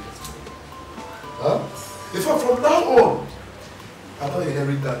you look at me. Huh? In fact, from now on, I don't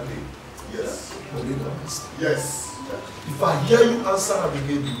inherit that name. Yes. Yes. If I hear you answer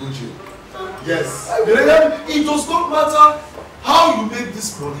Abigail, you go jail. Yes. It does not matter how you make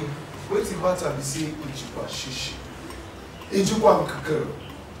this money. Wait till matter be say Ijikwa shishi. Ijikwa nkakere.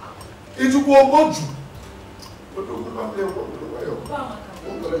 Ijikwa omoju.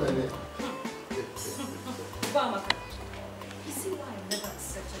 Bamaka, you see why I never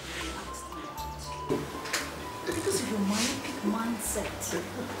accepted when you asked me out? Because of your myopic mindset.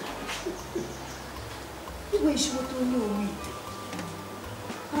 Anyway, she will tell you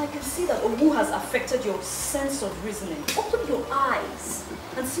and I can see that Owu has affected your sense of reasoning. Open your eyes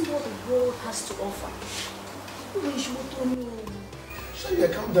and see what the world has to offer. Anyway, she will tell you. Shania,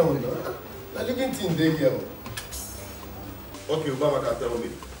 calm down, you know. I'm living in day here. Okay, Bamaka, tell me.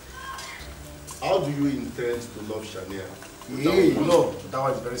 How do you intend to love Shania? Hey, no, that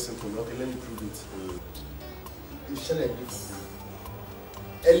one is very simple. Okay, let me prove it. If Shania did for me,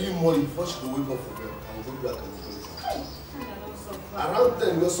 early morning before she will wake up for them, I will go back and go. Around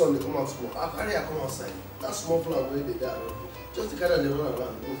 10, your son they come out school. I carry her come outside. That small flower where they die. Just the kind of they run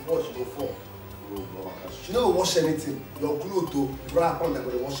around. Go fall, she go fall. She never wash anything. Your clothes to wrap on that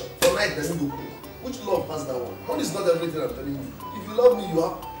go wash up. For night, then you go cool. Which love pass that one? Money is not everything I'm telling you. If you love me, you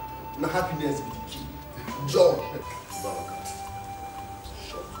have na happiness with the key. Joy.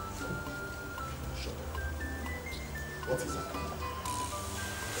 Shut. What is that?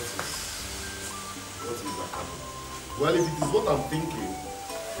 What is that? Well, if it is what I'm thinking,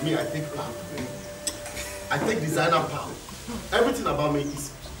 me, I take designer power. Everything about me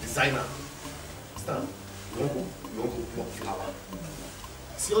is designer. Stand. You want to pluck flower.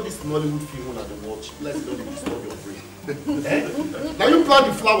 See all this Nollywood film that they watch. Let's not disturb your brain. Eh? Now you plant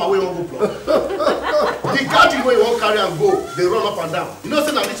the flower where you want to pluck. The garden where you want to carry and go, they run up and down. You know,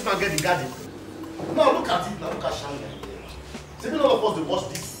 say now rich man get the garden. Now look at it. Now look at Shania. See, none of us they watch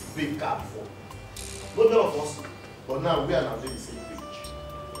this big car before. Not none of us. But now we are now doing the same page.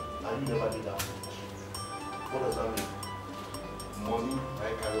 And you never did that page. What does that mean? Money, I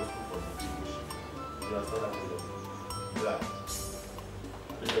carry us for the village. You understand that? Yeah.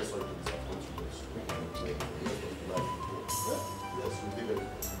 I think that's why you disappoint you guys. Yes, we did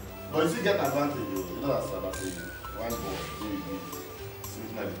everything. But you still get advantage, you know that's advantage. One ball,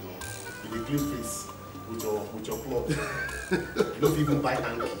 sitting at the door. You dey clean face with your cloth. You don't even buy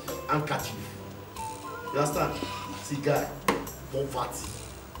handkerchief. You understand? See guy, poverty,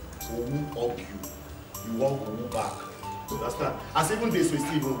 Owu hug you want Owu back. You understand? As even days we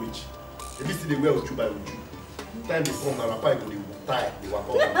still even rich. If you see the way Oju by Oju, time they come now, Papa go tie, they walk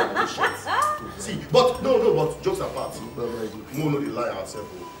out and the shirts. See, but but jokes apart. No, they lie ourselves.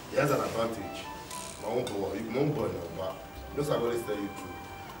 He has an advantage. My own boy, you won't boy now, but just I always tell you true.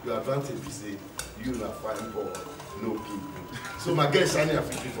 Your advantage is say you na fine boy, no people. So my girl Shania are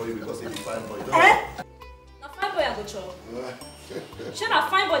fishing for you because he's a fine boy. Na fine boy I go chop. Shey na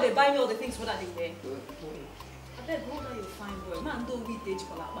fine boy they buy me all the things what I dey wear. Abeg hold on your fine boy. Man don't read age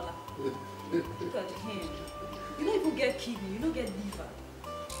pala. Look at him. You don't even get kidney, you don't get liver.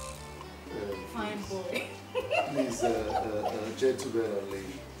 Fine boy. Please, gentlemen and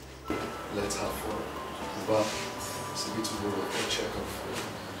lady, let's have fun. But it's a bit to go and check up for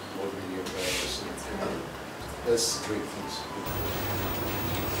what really embarrassing. That's great things.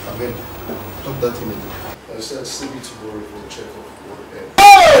 I mean, talk that in again. I said, still be tomorrow for a check up for what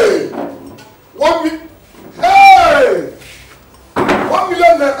Hey! 1 million. Hey! 1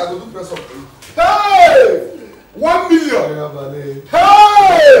 million net. I go do press up for you. Hey! 1 million.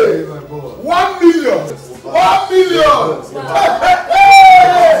 Hey! 1 million. 1 million. Hey!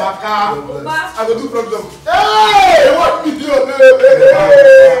 I go do problem. Hey! 1 million. Hey!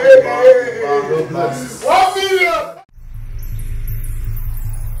 1 million.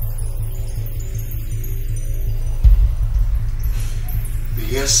 The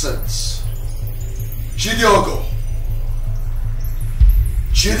essence. Chidiogo.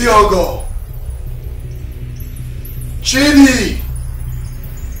 Chidi!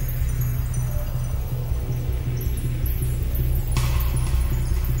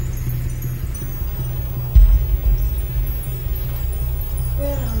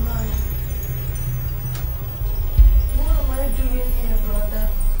 Where am I? What am I doing here, brother?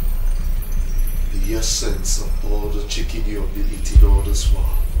 The essence of all the chicken you have been eating all this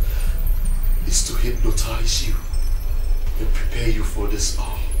while is to hypnotize you and prepare you for this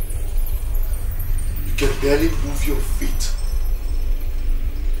hour. You can barely move your feet.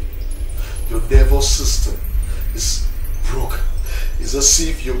 Your nervous system is broken. It's as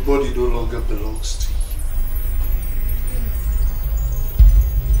if your body no longer belongs to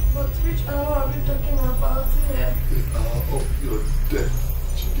you. But which hour are we talking about here? The hour of your death,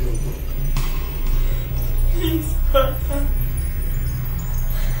 Chidiogo. Please, brother.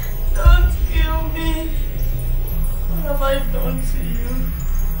 Don't kill me. What have I done to you?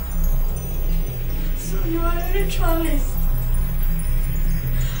 So you are a ritualist.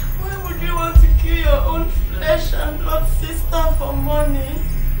 Why would you want to kill your own flesh and blood sister for money?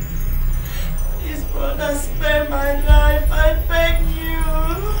 Please, brother, spare my life. I beg you.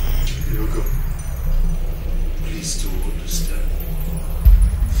 Chidiogo, please do understand.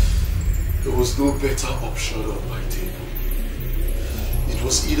 There was no better option on my table. It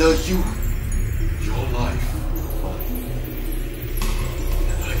was either you, your life, or mine.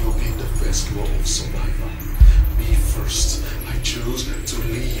 And I obeyed the first law of survival. Me first. I chose to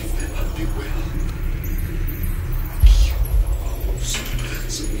live and be well. You also,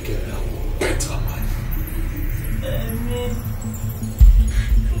 so we can have a better life.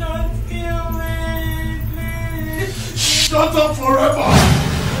 Don't kill me, please. Shut up forever!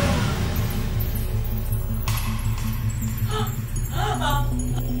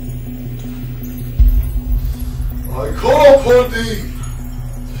 I call upon thee,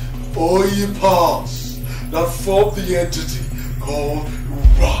 O ye powers that form the entity called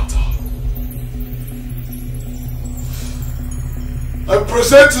Rata. I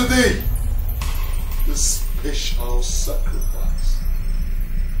present to thee the special sacrifice.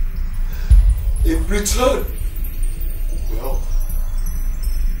 In return, wealth,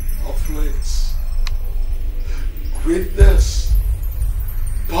 affluence, greatness,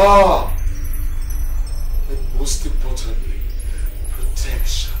 power, and most importantly,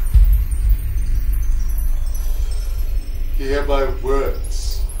 protection. Hear my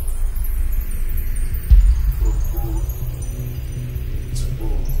words. From moon to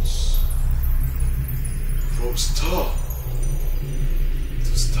moons. From star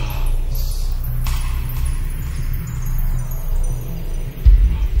to stars.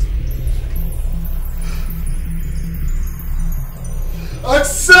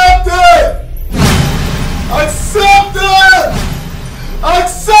 Accept it! Accept it!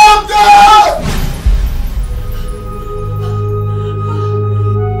 Accept it!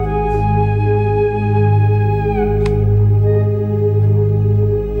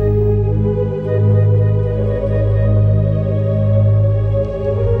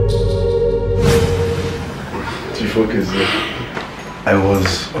 I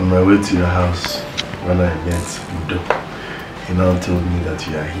was on my way to your house when I met Udo. He now told me that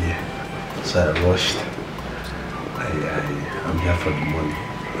you are here. So I rushed. I'm here for the money,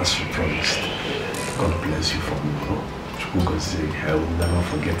 as you promised. God bless you for me, bro. I will never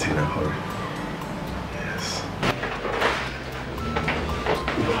forget in a hurry. Yes.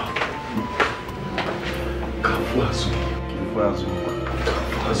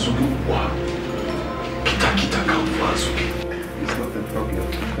 It's not a problem.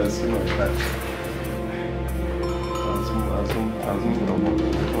 That's not that.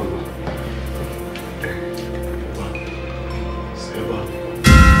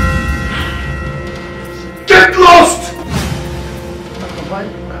 Get lost! Have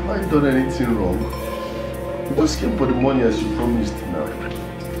I done anything wrong? You just came for the money as you promised now.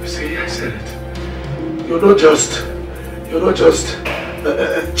 See, I said it. You're not just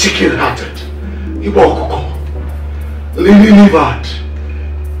chicken-hearted. Lily-livered.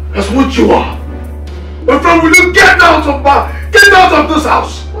 That's what you are. My friend, will you get out of this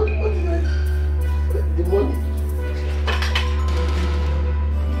house? What did I... The money?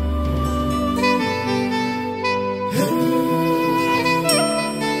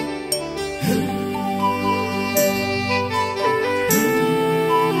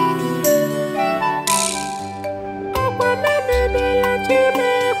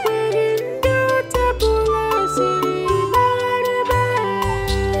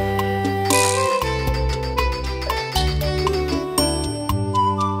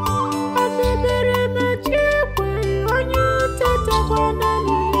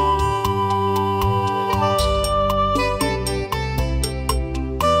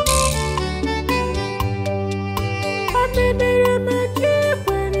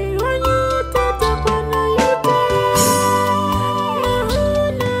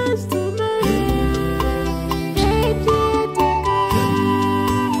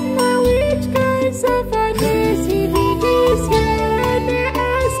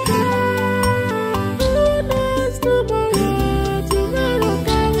 Tomorrow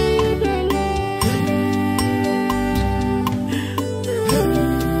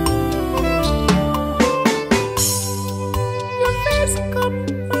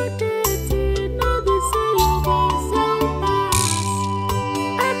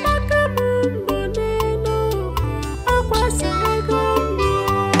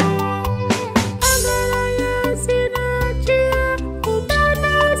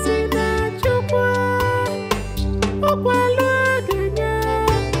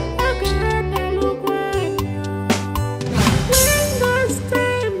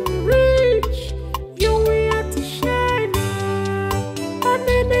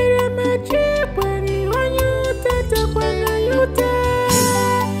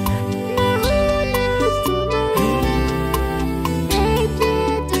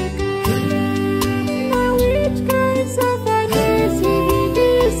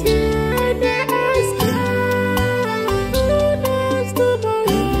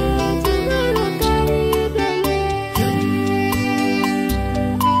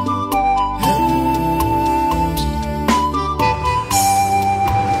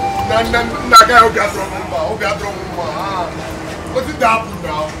What did that happen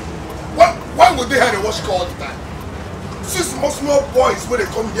now? Why would they have a wash car all the time? See small boys when they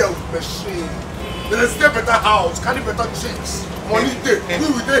come here with machine. They stay better house, carry better chicks. Money day.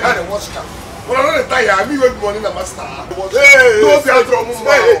 We will they have a wash car. When I don't tire, I mean with money in the master. Hey, no be a drum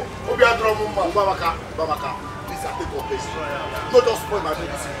mumma. Obi a drum mumma. Babaka, please I take your place. No just spoil my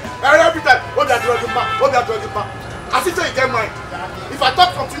business. Every time, what they are doing back. As if you get mine. If I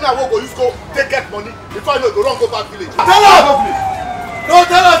talk something I will go, you go take get money. Before I know, go run go back village. Tell her! No,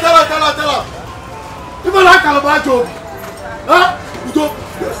 tell her. Even like Calabar job. Huh? You don't.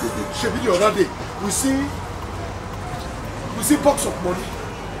 She video the other day. We see box of money.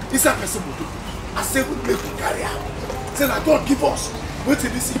 It's a person will do. I say we make we carry out. Say that God give us. Wait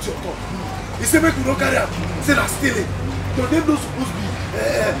till this is your turn. He say make we don't carry out. Say that stealing. Your name not supposed to be.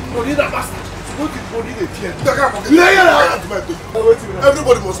 No need a master. Supposed to be money they fear.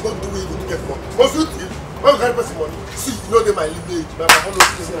 Everybody must not do evil to get money. Must you think? When we carry person money, see, you know they might lineage. My mama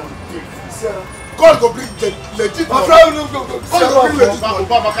knows this one. God go bring legit money. God go bring legit money.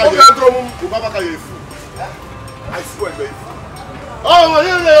 Obama you're a fool. I swear you're a fool. Oh,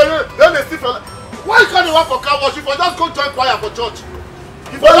 then they still. Why can't you work for car wash? If I just go join choir for church.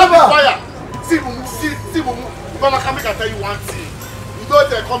 If I don't be choir, see, Obama can make I tell you one thing. You don't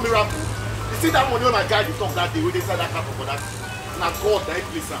call miracle. You see that money on my guy you talk that day when they sell that car for that. Now God, that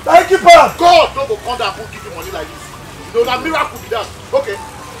place. Thank you, Pam. God, don't go come down and give you money like this. You know that miracle be that. Okay.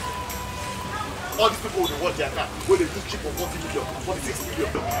 All these people will watch their car. When they do cheap for 40 million, 46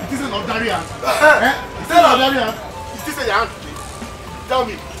 million. It isn't ordinary hand. It's not ordinary hand. It isn't your hand today. Tell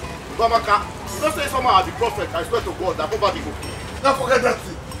me, Obamaka, you don't say someone as the prophet, I swear to God, that nobody go. Now forget that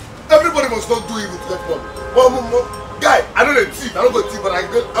thing. Everybody must not do evil to get money. Guy, I don't get thief, I don't go thief, but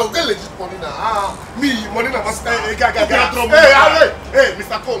I'll get legit money now. Me, money now must Hey,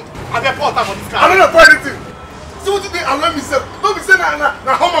 Mr. Cole, I get pot for this car. I don't know for anything. See what you think, I'll let me say. Don't be saying now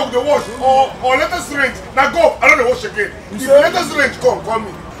how much with the wash or let us range. Now go, I don't know wash again. If let us range, come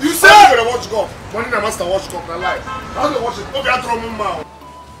me. You say I'm gonna watch come. Money now must watch come, na life. I don't know wash it. Okay, I throw my mouth.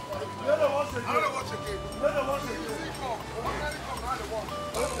 I don't know wash again.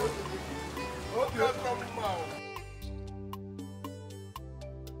 Okay, I throw my mouth.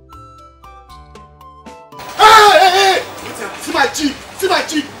 Hey! See my Jeep!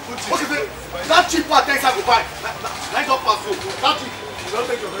 What is it? That cheap part takes I go buy. Line up pass you. That cheap. You don't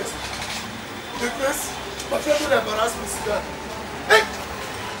take your rest. The rest? My friend don't embarrass me, see that. Hey!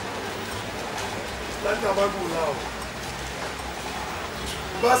 Let me have a go now.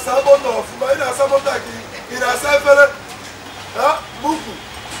 But someone off. But in a someone like in a seven. Huh? Muku.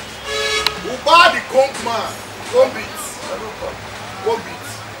 Who buy the conk man? One beat.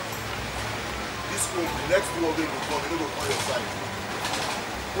 This one, the next two of them will come. They don't go on your side.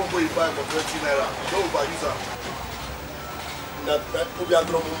 One boy you buy for 20 naira. Don't overuse them. Obi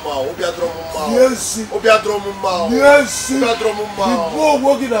adromuma. Yes. Obi adromuma. Yes. Obi adromuma. The boy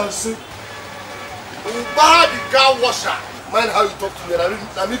walking and say, who buy the car washer? Mind how you talk to me. I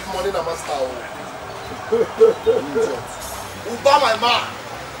need money na master. Who buy my man?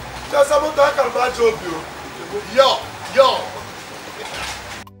 Just about that can buy job you. Yo.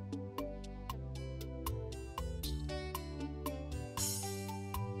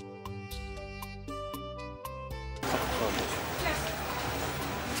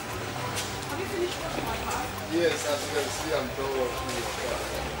 Yes, as you can see, I'm done working your car.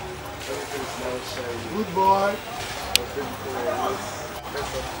 Everything is now shiny. Good boy.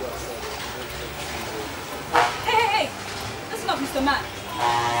 Hey! Listen up, Mr. Man.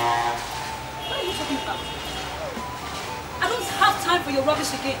 What are you talking about? I don't have time for your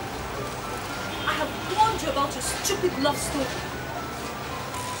rubbish again. I have warned you about your stupid love story.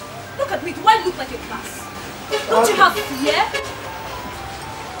 Look at me. Do I look like a class? Don't you have fear?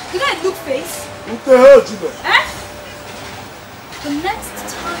 Did I look face? What the hell, Jimmy? Eh? The next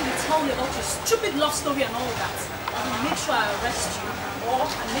time you tell me about your stupid love story and all that, I will make sure I arrest you, or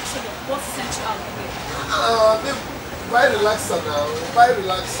I make sure your boss sends you out of here. Babe, why relax now?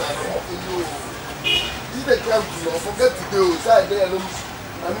 You did the crime to know. Forget today. Say I did I need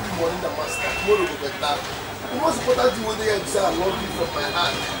the money that master. Tomorrow will get that. The most important thing when they say I love you from my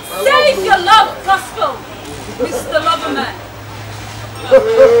heart. Save your love gospel, Mr. Loverman.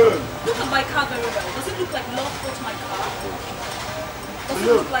 Look at my car very well. Does it look like love bought my car? Does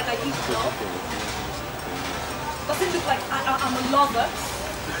it look like I eat love? Does it look like I'm a lover?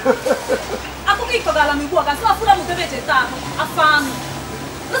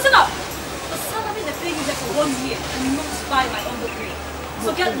 Listen up! The salary they pay you there for 1 year and not buy my underwear. So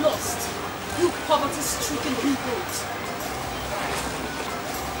get lost, you poverty-stricken people.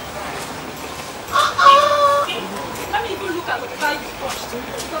 look at the car you washed.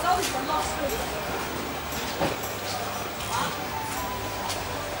 Because all this is not straight.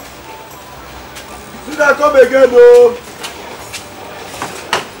 See that come again, though.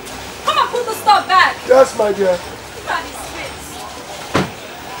 Come and put the stuff back. Yes, my dear. Look at his face.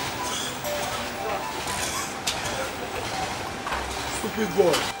 Stupid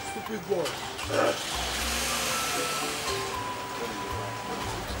boy. Stupid boy.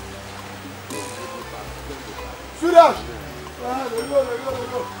 Sweetheart! Ah, let go.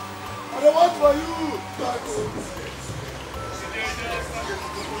 I don't want for you.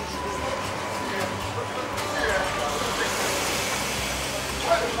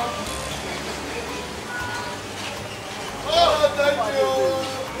 Oh, thank you.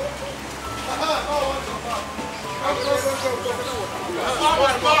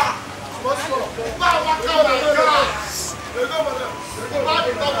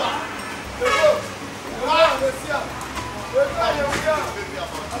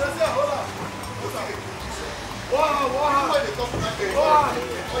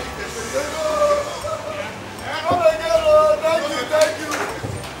 Thank you.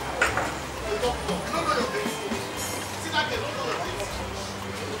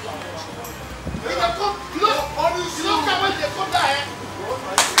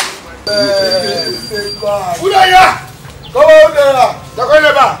 Who are you? Come on there. Come on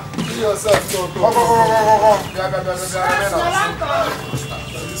there. Give yourself. Come.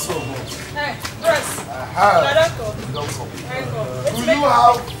 Hey, Bros. Do you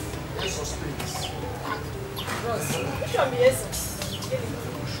have a suspense? Bros, which one be yes?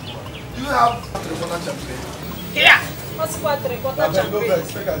 Do you have a champagne? Here. What's what three-quarter champagne? I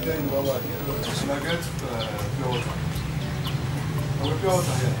tell you one. Should I get pure water? I will pure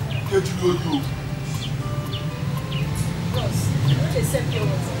water here. Get you know you. Bros, when they say pure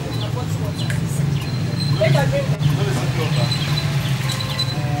water, I want water. Make a drink. When they say pure water,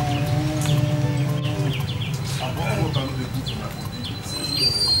 I want water not be good for my body.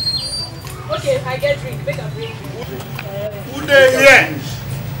 Okay, I get drink. Make a drink. Who they here?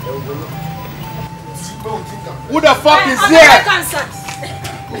 Who the fuck is here?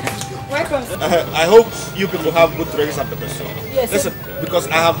 I hope you people have good drinks at the person. Yes. Listen, because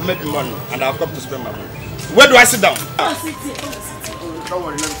I have made money and I've come to spend my money. Where do I sit down? Don't sit here. Don't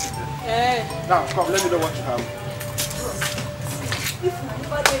worry, let me sit there. Now, come, let me know what you have. If my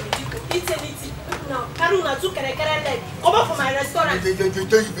father eat anything, now, Karuna took a leg. Come up from my restaurant.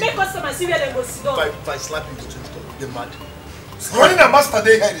 Make customers see where they go sit down. If I slap you, they're mad. Running a master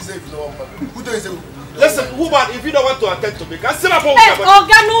day here, they say if you know one. Who do you say? Listen, Hubert, if you don't want to attend to me, can sit up on Hey,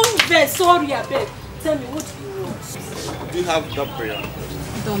 Organo, sorry, I beg. Tell me, what do you want? Do you have dumb prayer?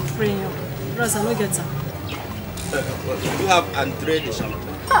 Don't pray. Bros, I don't get her. Do you have Andre de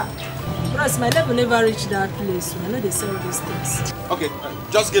Champagne? Bros, my level never reached that place. I know they sell those things. Okay,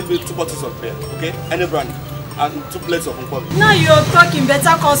 just give me 2 bottles of beer, okay? Any brand. And 2 plates of Nkwobi. Now you're talking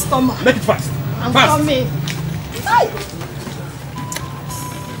better customer. Make it fast. I'm fast. coming.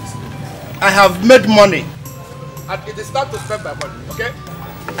 I have made money. And it is time to spend my money, okay?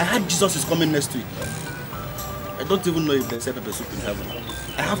 I heard Jesus is coming next week. I don't even know if they say pepper soup in heaven.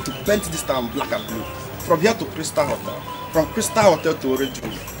 I have to paint this town black and blue. From here to Crystal Hotel. From Crystal Hotel to Orange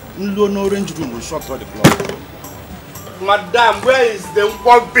Room. No Orange Room will shut all the club. Madam, where is the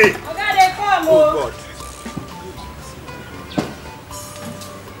Nkwobi? Okay, they come. Oh God.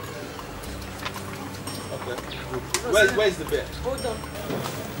 Okay, good. Where is the beer? Hold on.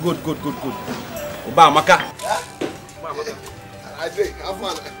 Good. Obamaka. I think I'm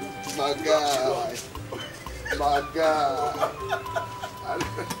on my God.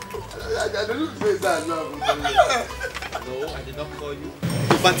 I don't look face that love. No, I did not call you.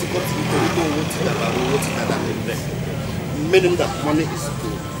 Meaning that money is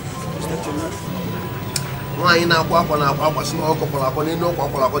good. Is that your name?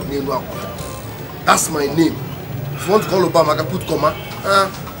 That's my name. If you want to call Obama, put comma.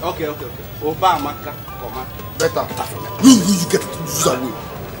 Okay. Obamaka, comma. Better. You get it use away.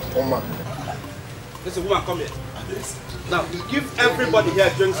 Comma. Listen, woman, come here. Now, give everybody here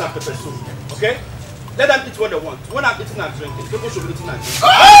drinks and pepper soup. Okay? Let them eat what they want. When I'm eating and drinking, people should be eating and drinking.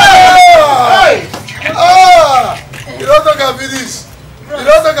 Hey! You don't talk and finish.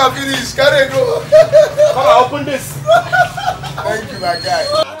 Carry go. Come on, open this. Thank you, my guy.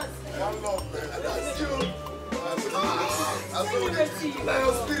 My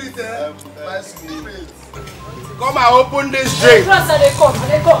spirit, my spirit. Come and open this drink. They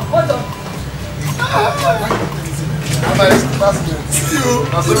come. Hold on. I'm a classmate. You.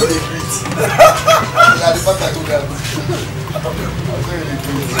 I'm sorry they greet. Yeah, the fact I told them. I'm sorry they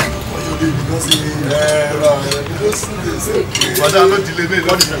greet. today because but I'm not delaying.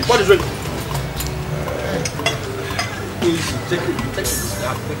 What is ready? Take it.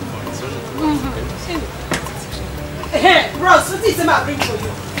 Hey, bros, what is it I bring for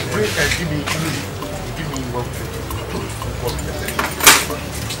you? Give me one thing.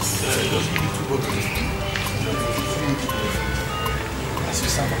 Just give me 2 bottles. As you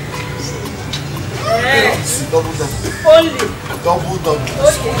serve. Double. Only. Double.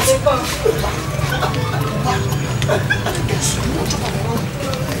 Okay, take on.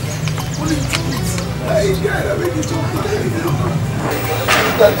 Hey, guy, I make it two.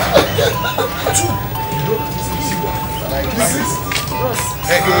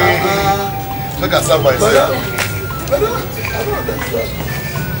 Hey, look at somebody. I don't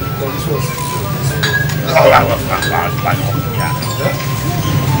understand.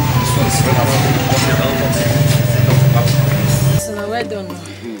 So now well done.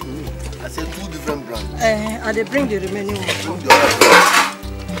 I said 2 different brands. And they bring the remaining one.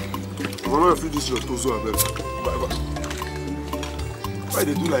 I'm not feed this your tozo. Why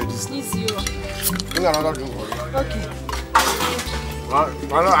they do like this? Easy. Bring another drink for you. Okay. I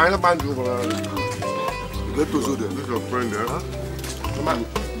ain't buying drink for you. You get tozo there. This is your friend there. Huh? Come on,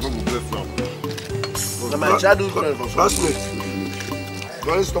 bless you. My childhood friend from classmate.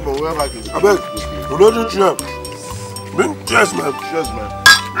 Don't stop on wherever I can. I beg. We don't do cheers. Bring cheers, man. Cheers, man.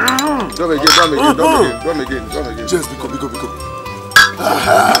 Drum again. Cheers, because.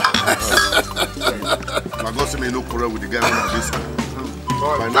 My God, say me no quarrel with the guy on this one.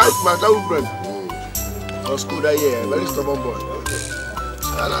 My childhood friend. On school that year, very stubborn boy.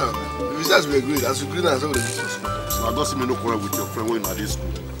 The results were great. As you green as all the results. My God, say me no quarrel with your friend when at this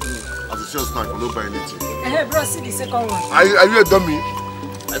school. As a sales snack, I don't buy anything. Hey, bro, see the second one. Are you a dummy?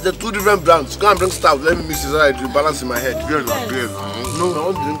 I said 2 different brands. Go and bring stuff. Let me mix it so I do balance in my head. Beer. No, I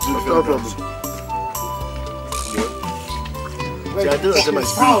want to drink 2 different brands. I don't say my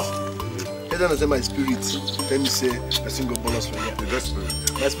spirit. I don't say my spirit. Let me say a single bonus for you. The best spirit.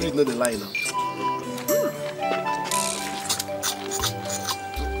 My spirit not the lie now.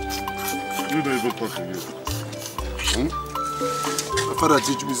 You don't even talk to you. My father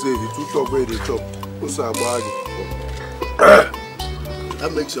teach me say if you talk where they talk, what's a bag?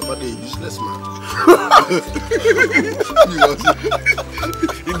 That makes your father a useless man.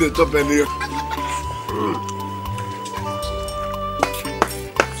 In the top end here.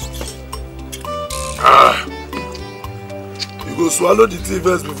 You go swallow the tea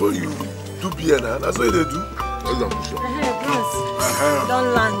first before you do beer now. That's what they do. Hey, bros. Don't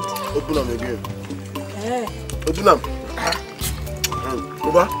land. Open them again. Hey. Open them.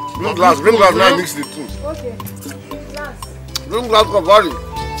 Over. Bring glass now mix the two. Okay. Glass. Bring glass for body.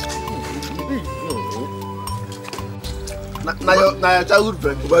 Now your childhood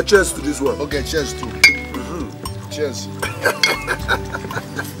friend. Over, cheers to this one. Okay, cheers too. Cheers.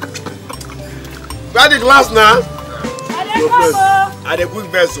 Grab the glass now. I dey quick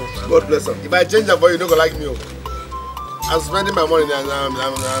vessel. God bless her. If I change her for you, you don't go like me. I'm spending my money and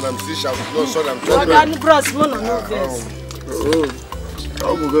I'm still shouting. No, sorry, I'm trying to. Bros, no verse.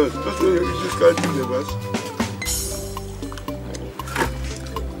 Oh my God. That's why you just can't do the verse.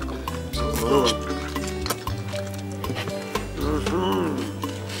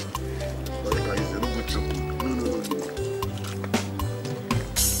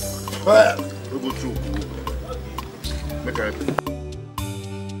 No go through. Make her happy.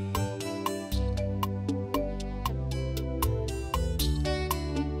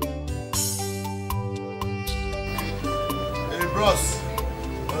 Hey, bros.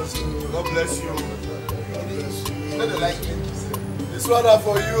 God bless you. God bless you. Let the light in. This one are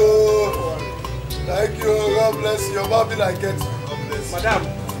for you. Thank you. God bless you. Your mom be like it. God bless you. Madam.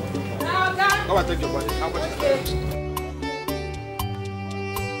 Come and take your body. How much is that?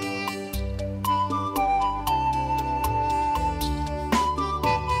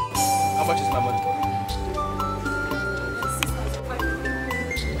 How much is my money?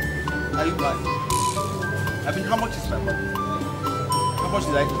 Are you blind? I mean, how much is my money? How much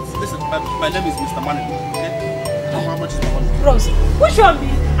did I get? Listen, my name is Mr. Manager, okay? How much is my money? Bros, which one be?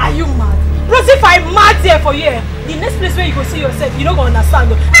 Are you mad? Bros, if I'm mad here for you, the next place where you go see yourself, you don't go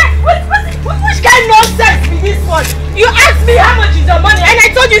understand. Hey, which kind of nonsense be this one? You asked me how much is your money, and I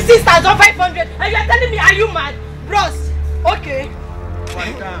told you 6,500, and you're telling me, are you mad? Bros, okay.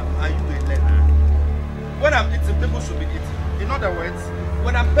 Madam, are you a learner? When I'm eating, people should be eating. In other words,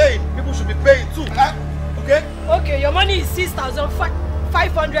 when I'm paying, people should be paying too. Okay? Okay, your money is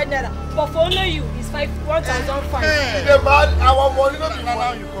 6,500 naira, but for only you, it's 1,500. Hey, the man, our money not be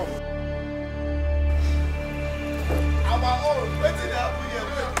now you come. Our own, waiting happen here.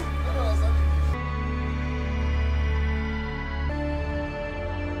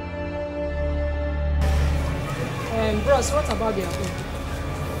 Bros, what about their own?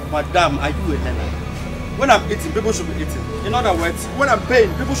 Madam, are you a learner? When I'm eating, people should be eating. In other words, when I'm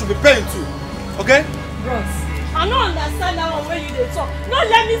paying, people should be paying too. Okay? Bros, I don't understand that one when you dey talk. No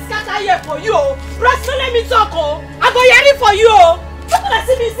let me scatter here for you. Bros, no let me talk. I go yelling for you. People that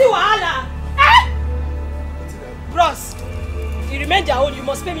see me see wahala. Eh? Bros, you remain their own. You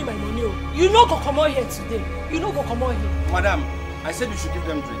must pay me my money. You no go come out here today. You no go come out here. Madam, I said you should give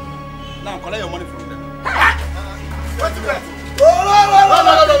them drink. Now collect your money from them. What's that? No.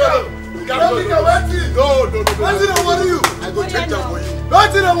 You can't go. No. What's it over you? I go change them for you.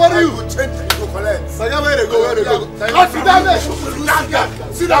 What's it over you? I go change them. You go collect. Saya, where they go? Where they go? Oh, sit down there.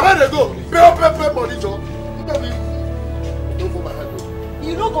 Sit down. Where they go? Pay money, Joe. Don't for my hand.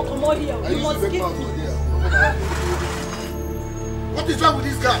 You no go come out here. You must give me. What is wrong with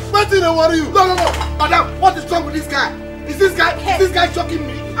this guy? What's it over you? No. Madam, what is wrong with this guy? Is this guy joking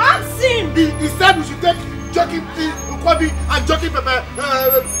me? Ask him. He said we should take joking Kwabi and joking pepper,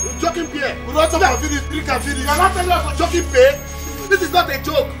 joking beer. We don't talk about finish, drink and finish. You're not telling us joking pay. This is not a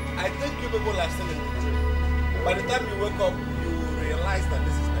joke. I think you people are still in the dream. By the time you wake up, you will realize that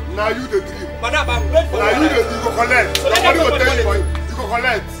this is not. Now you the dream. Madam, I'm paid for now you the dream. You go collect. So nobody will tell you. You go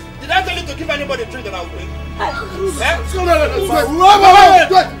collect. Did I tell you to give anybody a drink that I will pay? No.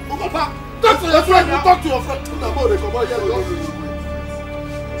 Wait. Talk to your friend. Talk to your friend. Come on here.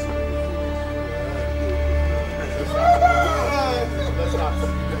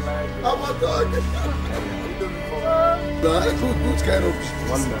 I'm a dog. What kind of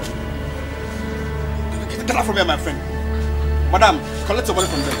one man? Get that from here, my friend. Madam, collect your money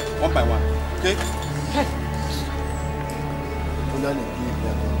from them, one by one. Okay?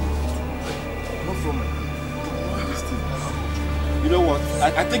 Not from you know what?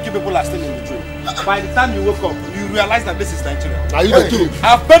 I think you people are still in the dream. By the time you wake up, you realize that this is Nigeria. Now you the truth.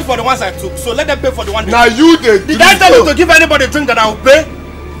 I've paid for the ones I took, so let them pay for the one they now took. You the Did I tell you to give anybody a drink that I will pay?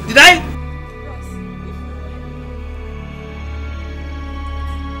 Did I?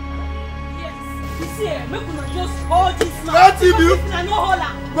 Yes. You see, make una just hold this man. What if you?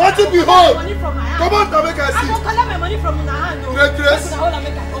 What if you hold? Come on, make I see. I don't collect my money from una hand. Great grace.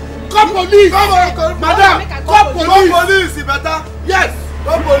 Come police! Madam! Come police! It's better. Yes!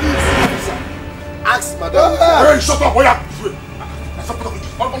 Come police! Ask madam. Hey, shut up! Oya!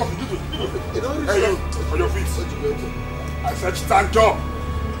 Hey, you! On your feet. I said stand up!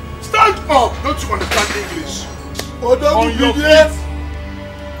 Stand up! Don't you understand English? On your feet!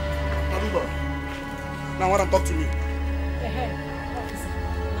 Aduba. Now want to talk to me?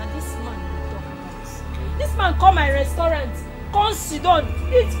 Now this man you talk about. This man come my restaurant. Come sit down,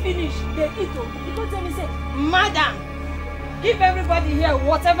 eat finish, they eat. You go tell me say, madam, give everybody here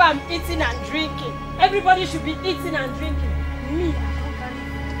whatever I'm eating and drinking. Everybody should be eating and drinking. Me, I can't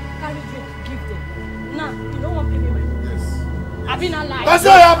carry drink, give them. Nah, you don't want to pay me my money. Yes. I've been alive. That's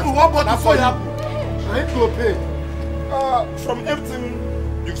what happened. What bottle for you? I ain't going to pay. From everything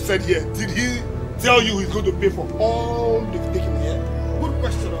you've said here, did he tell you he's going to pay for all they've taken here? Good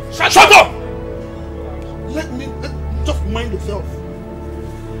question, officer. Shut up! Just mind yourself.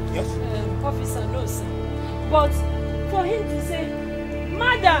 Yes? Officer, no, sir. But for him to say,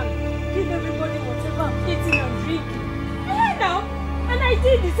 madam, give everybody whatever I'm eating and drinking. Yeah, now. And I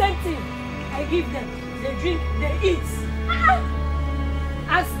did the same thing. I give them. They drink, they eat.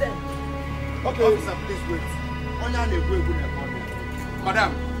 Ask them. Okay, officer, please wait.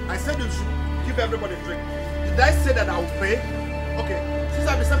 Madam, I said you should give everybody a drink. Did I say that I will pay? Okay, since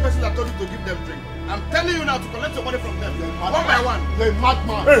I'm the same person that told you to give them drink, I'm telling you now to collect your money from them, one by one. You're a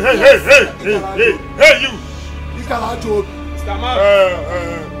madman. Hey, you! You cannot joke. Mr. Man.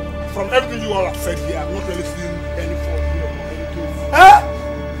 From everything you all have said here, I've not really seen any fault here or any case. I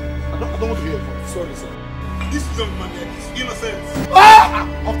don't want to hear it. Sorry, sir. This young man here is innocent.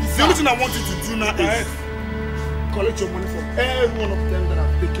 The only thing I want you to do now is collect your money from every one of them that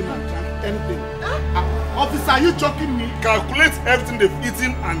have taken and drank anything. Officer, are you joking me? Calculate everything they've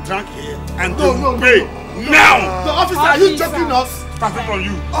eaten and drank here and they will pay now. The officer, are you joking us? Starting from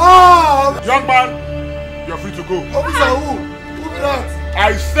you. Oh! Young man, you're free to go. Officer, who? Who be that?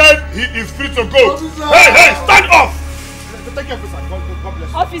 I said he is free to go. Officer. Hey, stand off! Thank you, officer. God bless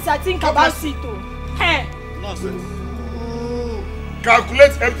you. Officer, think about it too. Hey! Nonsense.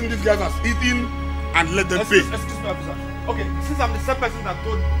 Calculate everything these guys have eaten and let them pay. Excuse me, officer. Okay, since I'm the same person that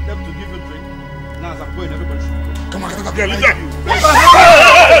told them to give you a drink, now as I'm going, everybody should go. Come on, leave that.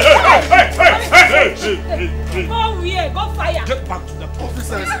 Hey. Go here, go fire. Get back to the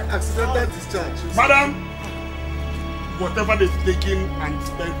officer. Accidental discharge. Madam, whatever they've taken and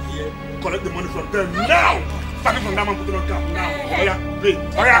spent here, collect the money from them now. Starting from that man, put it on cap now. The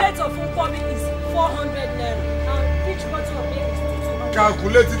plate of food coming is 400 naira. And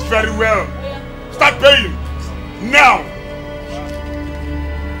Calculate it very well. Start paying. Now.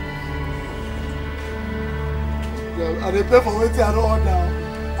 I dey pay for wetin I don't order.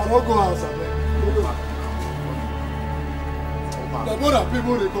 I don't go house, abeg. The more that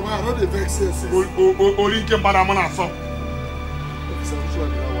people dey come, I don't dey vex sense. Only came by the money so.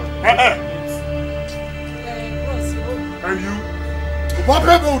 And you? What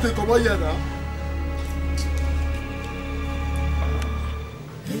people dey come here now?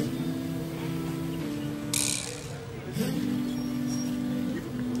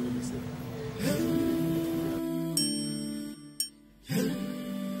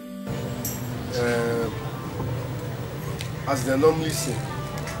 As they normally say,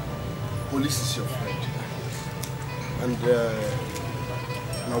 police is your friend. And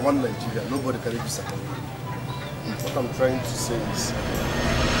now one Nigeria, nobody can be second. What I'm trying to say is...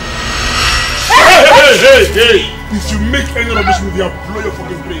 Hey! If you make any rubbish with your blow your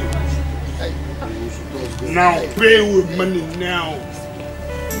fucking brain. Now pay with money now.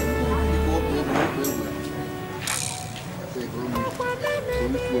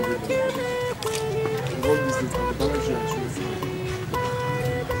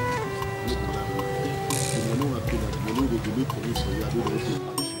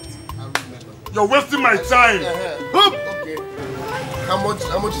 You're wasting my time. Okay. How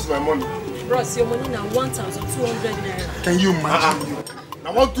much is my money? Bros, your money now 1,200 naira. Can you imagine?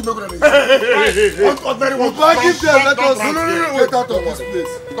 I want to know what it is. We'll give them, let us get out of this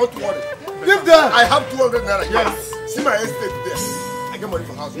place. Don't worry. Give them. I have 200 naira. Yes. See my estate there. I get money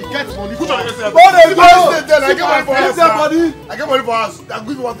for house. He gets money. Put on your estate. I get money for house. I get money for house. I'll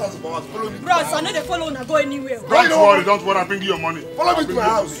give you 1,000 for house. Follow me. Bros, I know they follow and go anywhere. Don't worry. I'll bring you your money. Follow me to my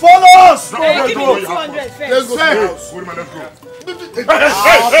house. Follow us. Hey, give me 200 first. Let's go to my house. Wait a minute, let's go. You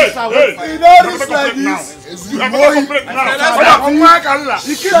know this like this. You have to complain now.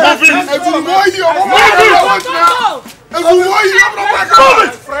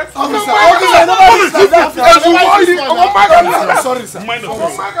 Sorry, sir. We don't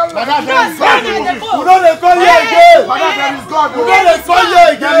call you again. We don't call you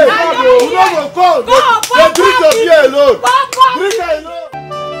again. We don't call. They drink your beer alone. Drink it alone.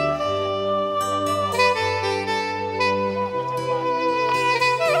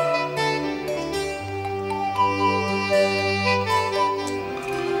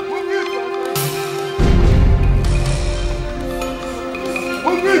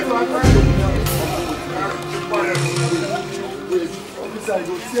 I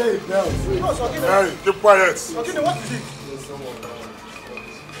go tear it down. Hey, keep quiet. What is it?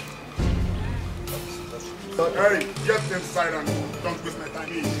 Hey, get inside and don't waste my time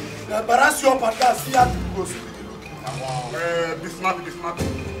here. Embarrass your partner, see how people go see Be snappy.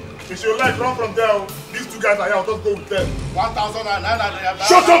 If you like, run from there. These two guys are here, I'll just go with them. 1,900.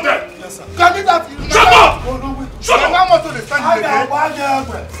 Shut up there! Yes, sir. Can you that? Shut up! Oh, no, wait. Shut up! How much do they stand in the I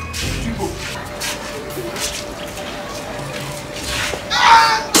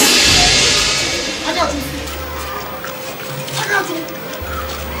got you.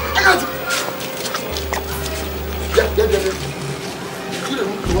 Yeah. You don't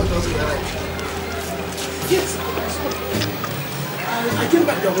know what else I like. Yes, I came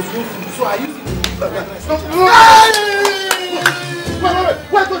back, there was no food, so I used it.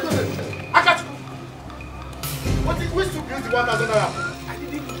 Wait. I got you. Which soup used the 1,000 naira? I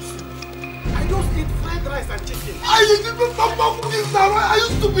didn't use soup. I just ate fried rice and chicken. I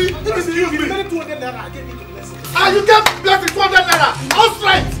used to be. Excuse me. 200 naira, I gave it to Blessing. You gave Blessing 200 naira.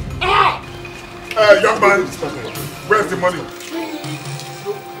 Outright. Young man, where's the money?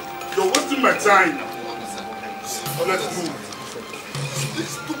 You're wasting my time. Let's move. This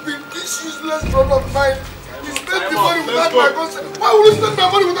stupid, this useless brother of mine. He spent the money without my consent. Why would you spend my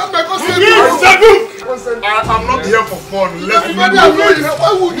money without my consent? I'm not here for fun. Let's move.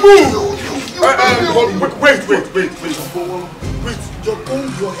 Why would you? Wait. Just comb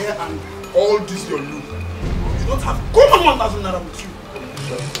your hair and all this your look. You don't have common 1,000 naira with you.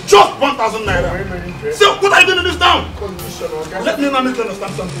 Just 1,000 naira. So what are you doing in this town? Let me now make you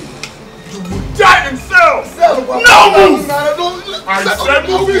understand something. You will die in cell. Now move. I said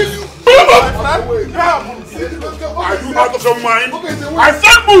move. Are you out of your mind? I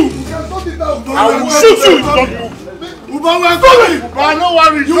said move. I will shoot you if you don't move. Uba, we are coming. Uba, no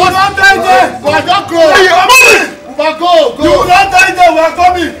worry. You will not die there. Uba, don't go. Uba, go. You will not die there. We are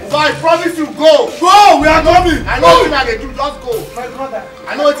coming. Uba, I promise you, go. Go. We are coming. I know what I do. Just go. My brother.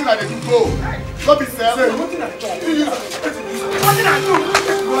 I know what I do. Go. Go be self. What did I do? What did I do?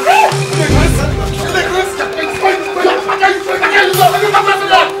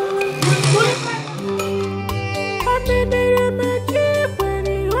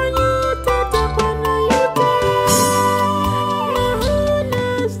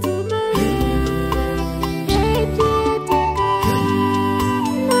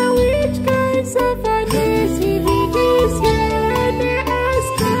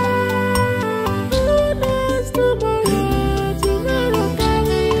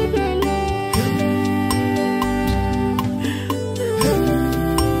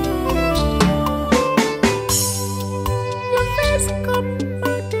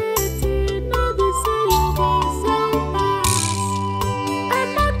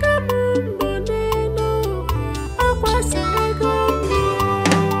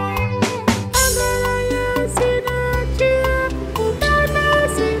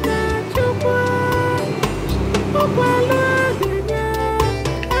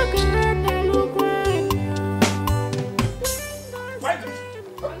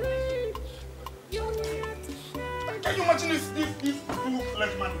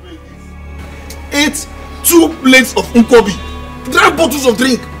 plates of unkobi, drank bottles of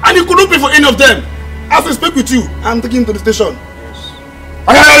drink, and you couldn't pay for any of them. As I speak with you, I'm taking him to the station.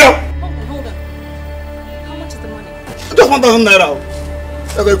 Hold on. How much is the money? Just 1,000 naira.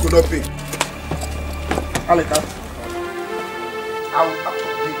 That's why you could not pay. Aleka, I will have to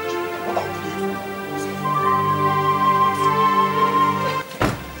pay you. What I'll do?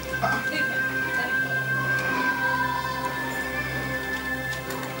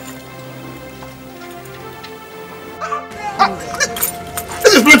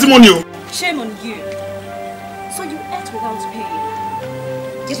 This is plenty money. Shame on you. So you ate without paying.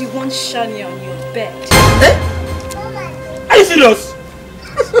 Yet you want Shani on your bed. Eh? Are you serious?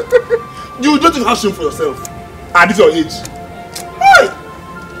 You don't even have shame for yourself. At this your age. Hey!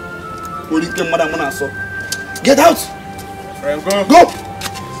 Get out! Go!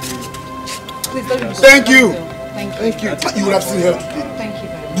 Please don't do Thank you. Thank you. You would have seen hell today. Thank you.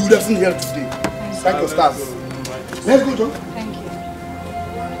 You would have seen hell today. Thank your stars. Let's go, John. Thank you.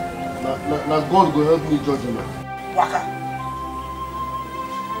 Now God will help me judge you, man. Waka.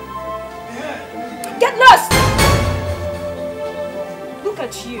 Get lost! Look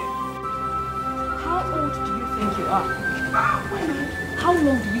at you. How old do you think you are? How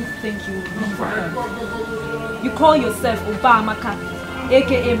long do you think you will be for her? You call yourself Obamaka,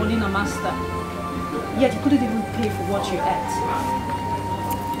 aka Molina Master. Yet you couldn't even pay for what you ate.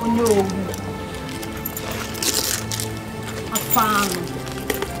 Oh no. A farm.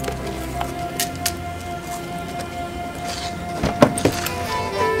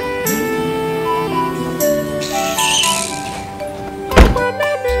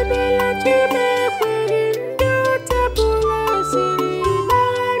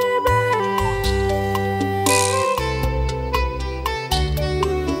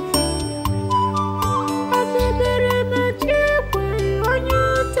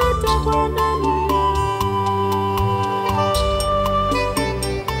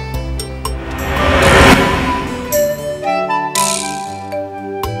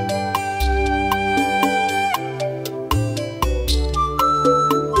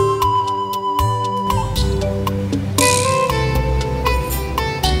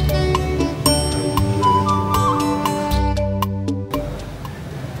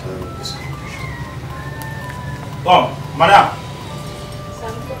 Oh, madam.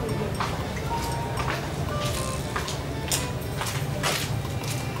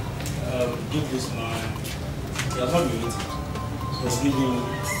 Give this man. He has not been eating. Let's give him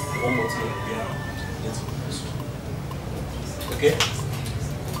one more thing. Yeah. Let's go. Okay?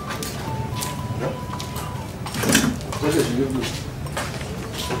 Yeah? What did you give me?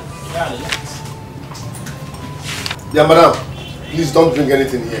 Yeah, madam. Please don't drink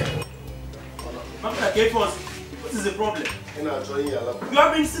anything here. What is the problem? You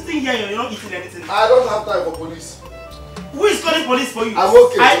have been sitting here and you're not eating anything. I don't have time for police. Who is calling police for you? I'm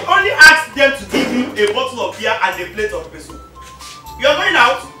okay. I only asked them to give you a bottle of beer and a plate of peso. You are going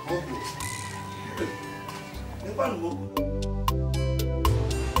out?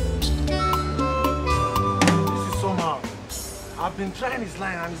 This is somehow. I've been trying his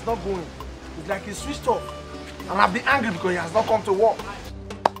line and it's not going. It's like he's switched off. And I've been angry because he has not come to work.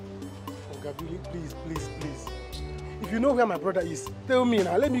 Oh, Gabili, please. If you know where my brother is, tell me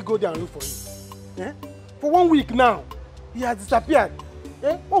now. Let me go there and look for him. Eh? For 1 week now, he has disappeared.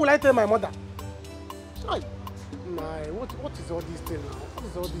 Eh? What will I tell my mother? What is all this thing now? What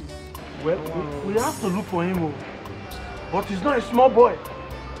is all this? Well, we have to look for him. But he's not a small boy.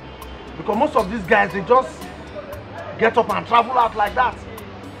 Because most of these guys, they just get up and travel out like that.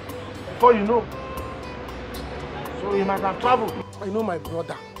 Before you know. So he might have traveled. I know my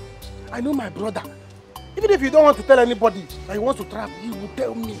brother. Even if you don't want to tell anybody that he wants to travel, he will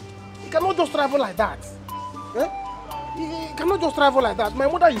tell me. He cannot just travel like that. Eh? He cannot just travel like that. My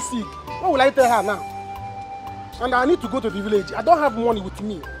mother is sick. What will I tell her now? And I need to go to the village. I don't have money with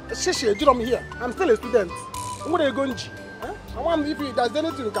me. Sheshe, I'm here. I'm still a student. Where are you going? I want if there's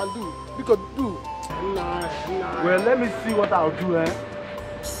anything you can do, we could do. Nah. Well, let me see what I'll do, eh?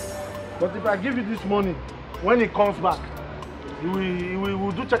 But if I give you this money, when he comes back, we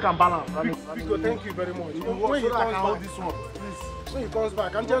will do check and balance. Biko, thank you very much. When he comes back, this one, please. When he comes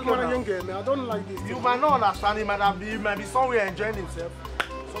back, I'm just going to I don't like this. You might not understand. He might be somewhere enjoying himself,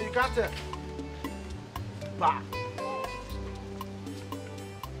 so you can't tell. Back.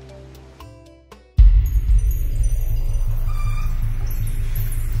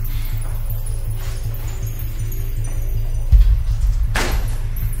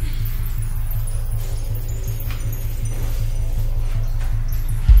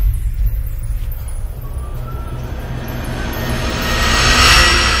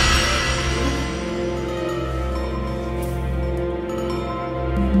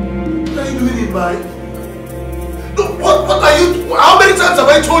 you doing in mine? No, what are you? How many times have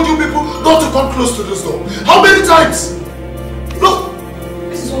I told you people not to come close to this door? How many times? Look!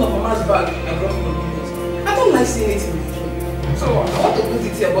 This is one of Mama's bag I brought from the business. I don't like seeing it in the room. So I want to put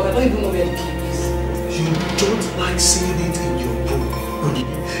it here, but I don't even know where the key is. You don't like seeing it in your room.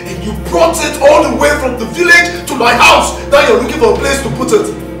 And you brought it all the way from the village to my house. Now you're looking for a place to put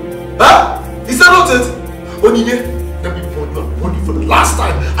it. Huh? Is that not it? Onyenze, let me warn you for the last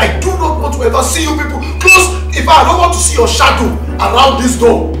time. I do not want to ever see you people close. If I don't want to see your shadow around this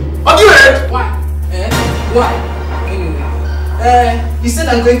door. Have you heard? Why? Why? Anyway. You said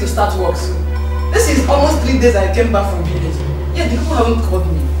I'm going to start work soon. This is almost 3 days I came back from village. Yeah, the people haven't called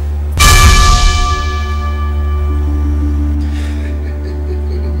me.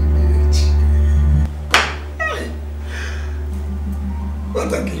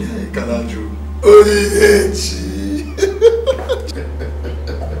 What a killer, Kalaju. Onyenze.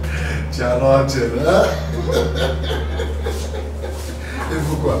 Chanoche, huh?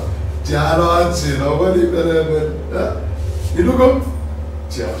 Ifukwa. Chanoche, nobody better. You look up?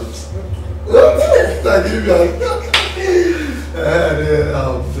 Chanoche. Thank you guys.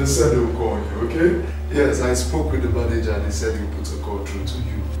 They said they will call you, okay? Yes, I spoke with the manager and he said he'll put a call through to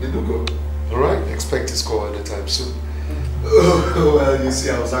you. You look up. Alright? Expect his call anytime soon. Well, you see,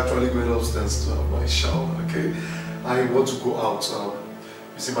 I was actually going upstairs to have my shower, okay? I want to go out.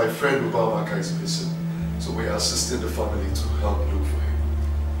 You see, my friend Ubawaka is missing. So we are assisting the family to help look for him.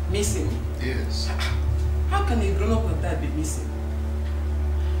 Missing? Yes. How can a grown-up like that be missing?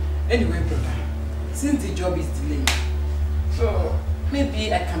 Anyway, brother, since the job is delayed, so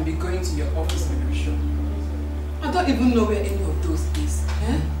maybe I can be going to your office and be sure. I don't even know where any of those is.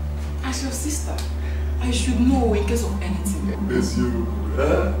 As your sister, I should know in case of anything. Miss you,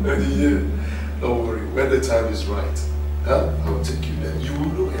 don't worry, when the time is right, I will take you there. You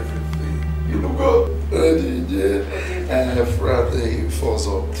will know everything. You know God. Friday falls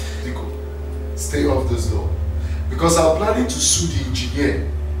up. Stay off this door. Because I'm planning to sue the engineer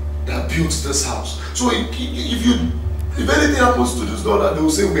that built this house. So if anything happens to this door, they will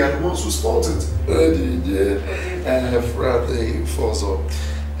say we are the ones who spawned it. Friday falls up.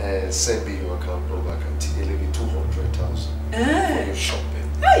 Send me your account number. I can tell you 200,000 for your shopping.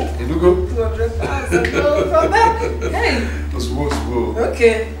 Hey! You go? 200,000. No problem. Hey!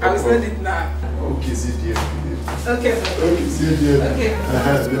 Okay, I will send it now. Okay, see dear. Okay. Okay, see dear. Okay.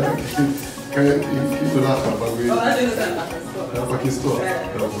 Can you keep the last one? Oh, I didn't know that. Pakistan.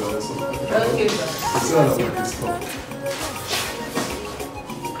 Okay. It's not Pakistan.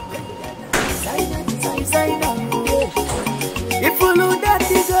 If you look at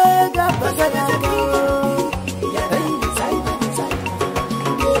the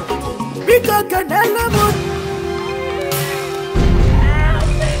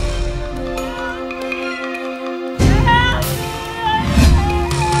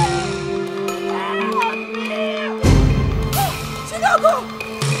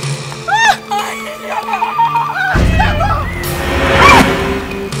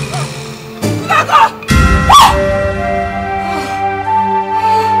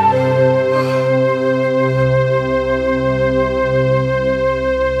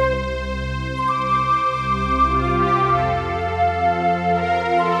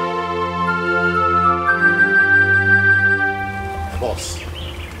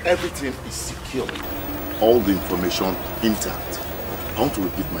Everything is secure. All the information intact. I want to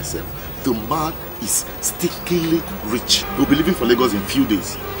repeat myself. The man is stickingly rich. He'll be leaving for Lagos in a few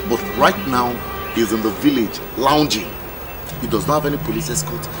days. But right now, he's in the village, lounging. He does not have any police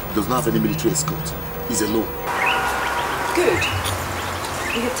escort. He does not have any military escort. He's alone. Good.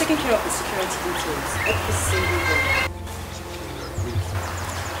 We have taken care of the security details. Every single one.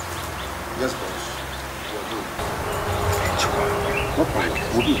 Yes, boss. Not right.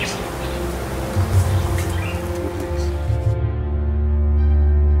 We'll do it.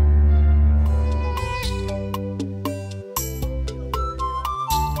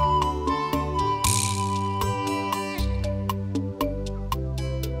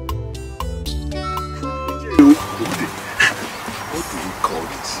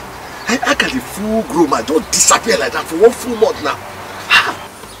 How can the full grown man don't disappear like that for 1 full month now?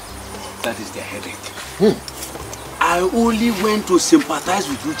 That is their headache. I only went to sympathize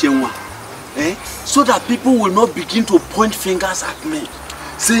with Uchenwa, so that people will not begin to point fingers at me,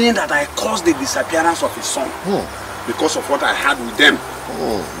 saying that I caused the disappearance of his son because of what I had with them.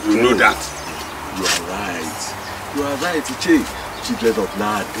 You know that. You are right. You are right, Iche. Children of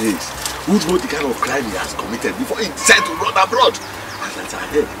nowadays who know the kind of crime he has committed before he decided to run abroad. And that's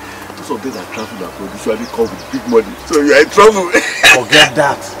ahead. Those of them that travel abroad usually come with big money. So you are in trouble. Forget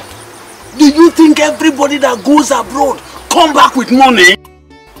that. Do you think everybody that goes abroad come back with money?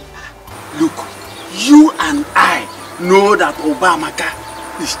 Look, you and I know that Obamaka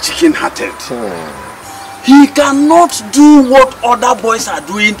is chicken-hearted. He cannot do what other boys are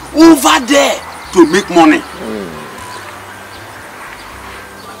doing over there to make money.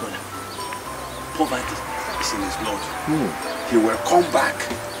 My brother, poverty is in his blood. He will come back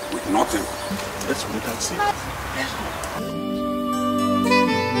with nothing. Let's wait and see.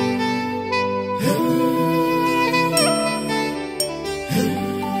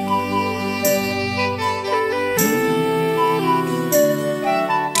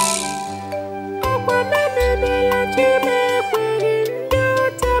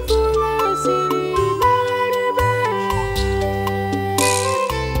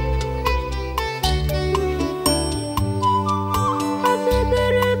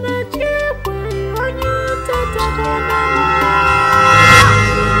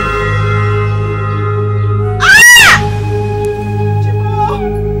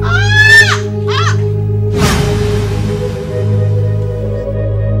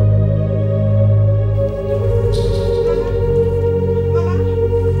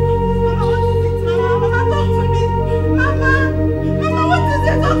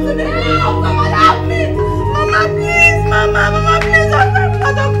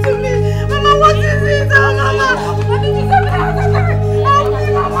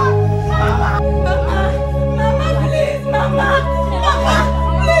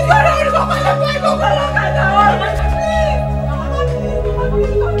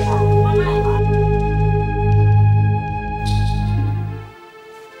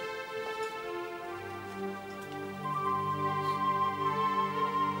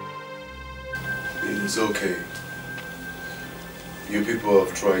 It's okay. You people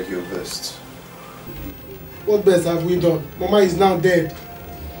have tried your best. What best have we done? Mama is now dead.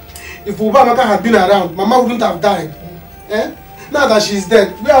 If Obamaka had been around, Mama wouldn't have died. Eh? Now that she's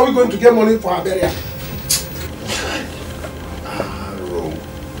dead, where are we going to get money for her burial?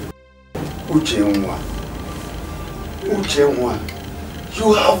 Uchenwa,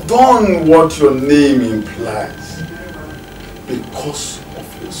 you have done what your name implies. Because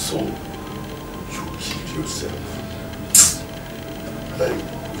of your soul, you killed yourself.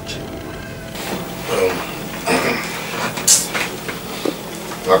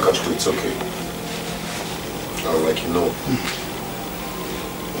 Akachu, it's okay. Like you know,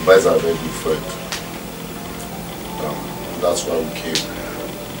 Oba are a very good friend. That's why we came.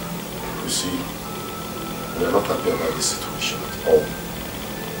 You see, we are not happy about this situation at all.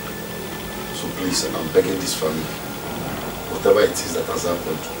 So please, I'm begging this family, whatever it is that has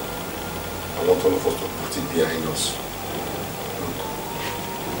happened, I want all of us to put it behind us. Look,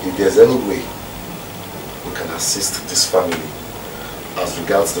 if there's any way we can assist this family as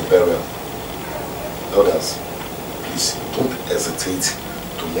regards the burial, others, please don't hesitate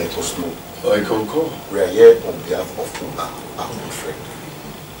to let us know. I concur. We are here on behalf of Uba, our good friend.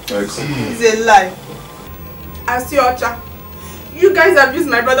 It's a lie. Asiocha, you guys have used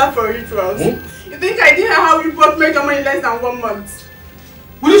my brother for rituals. You think I didn't know how we both made your money in less than 1 month?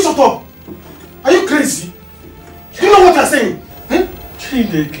 Will you shut up? Are you crazy? Do you know what you're saying?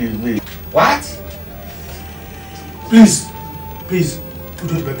 What? Please, please,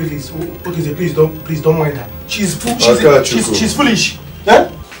 please, okay, please don't mind her. She's foolish. She's foolish. Yeah?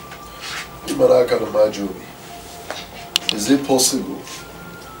 Is it possible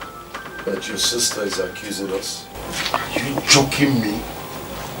that your sister is accusing us? Are you joking me?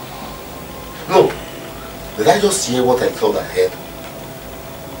 No. Did I just hear what I thought I heard?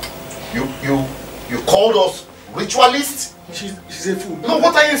 You called us ritualists? She's a fool. No,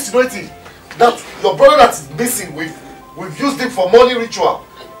 what are you insinuating? That your brother that is missing, we've used him for money ritual.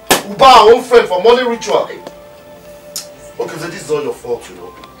 Uba, our own friend, for money ritual. Okay, so this is all your fault, you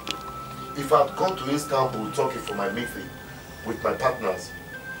know. If I had gone to Istanbul talking for my meeting with my partners,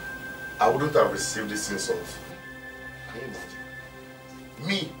 I wouldn't have received this insult. Can you imagine?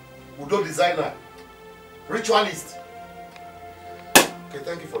 Me, Udo designer, ritualist. Okay,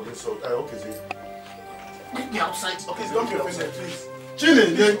 thank you for the insult. Okay, Zee. Get me outside. Okay, don't be offended, please.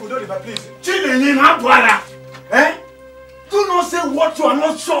 Chinenye, Udo, please. Chinenye, Nabwara. Eh? Do not say what you are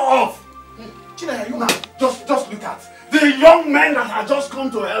not sure of. Chinenye, you now, just look at the young men that have just come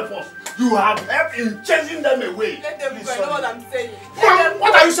to help us. You have helped in chasing them away. Let them go. I know what I'm saying.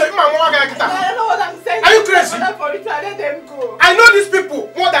 What are you saying? I know what I'm saying. Are you crazy? Let them go. I know these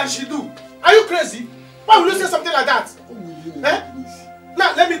people more than she do. Are you crazy? Why would you say something like that? Eh?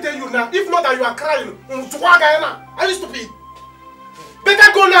 Now, let me tell you now. If not that you are crying, are you stupid?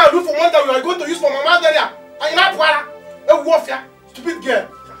 Better go now and look for one that you are going to use for Mama's area. And you're not a warfare. Stupid girl.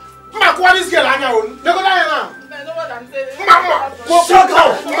 Ma, what is girl on your own? They go down now. I know what I'm saying. Mama, shut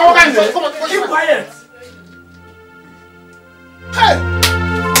up. Come on, keep quiet. Hey.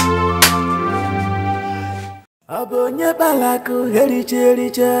 Abonye balaku heriche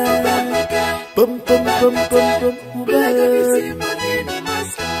pum pum pum pum pum.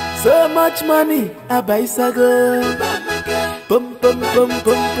 So much money abaisago pum pum pum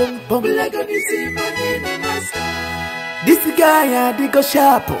pum pum pum. This guy di go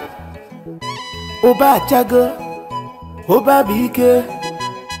sharp. Oba chago, oba bike,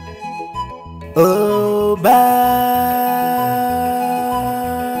 oba.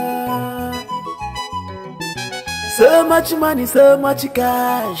 So much money, so much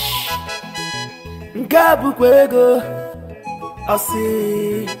cash. Ngabu kwego. I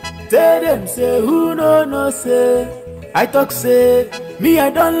say, tell them say who no say. I talk say me I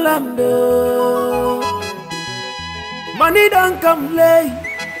don't land. Money don't come late.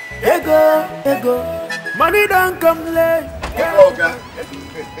 Ego. Money don't come late. Okay.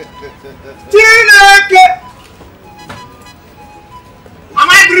 Am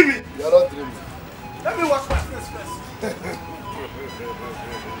I dreaming? You're not dreaming. Let me wash my face first.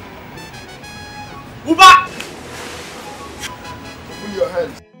 Uba! Open your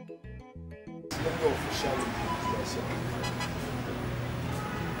hands. Let me officially introduce yourself.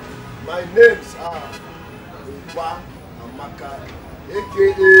 My names are Uba Amaka,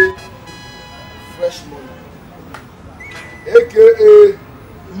 aka Fresh Money, aka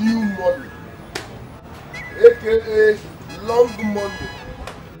New Money, aka Long Money,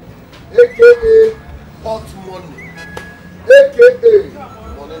 aka Hot Money, aka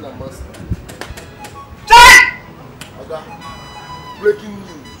Money na Master. Oga, breaking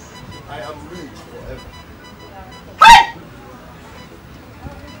news. I am rich forever. Hey!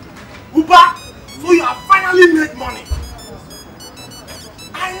 Uba, so you have finally made money.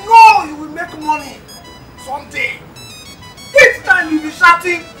 I know you will make money someday. Each time you be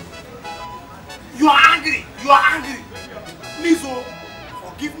shouting, you are angry. Please, oh,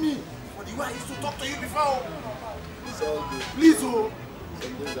 forgive me for the way I used to talk to you before. Please, oh.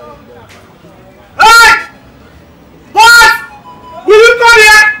 Hey! Boss! Will you come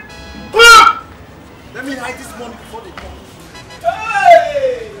here? Come! Let me hide this money before they come.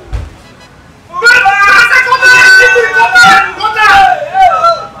 Hey!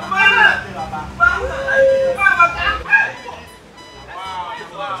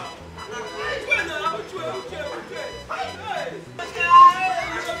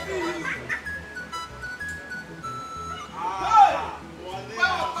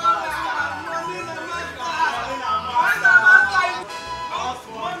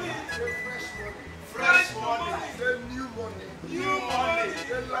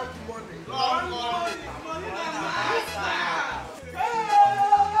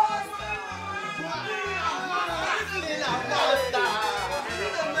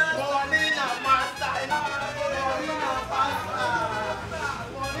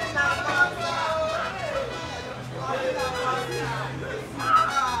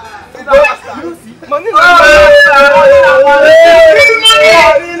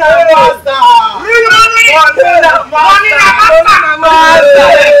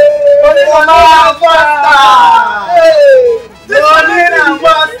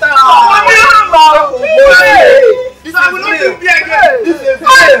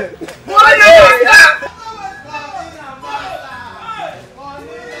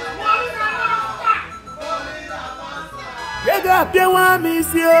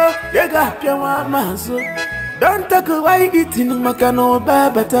 Don't talk why eating makano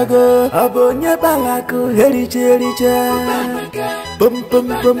babatago. Abonye balaku heriche. Pum pum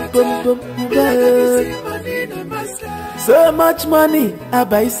pum pum pum. So much money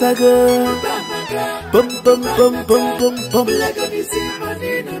abaisago. Pum pum pum pum pum pum.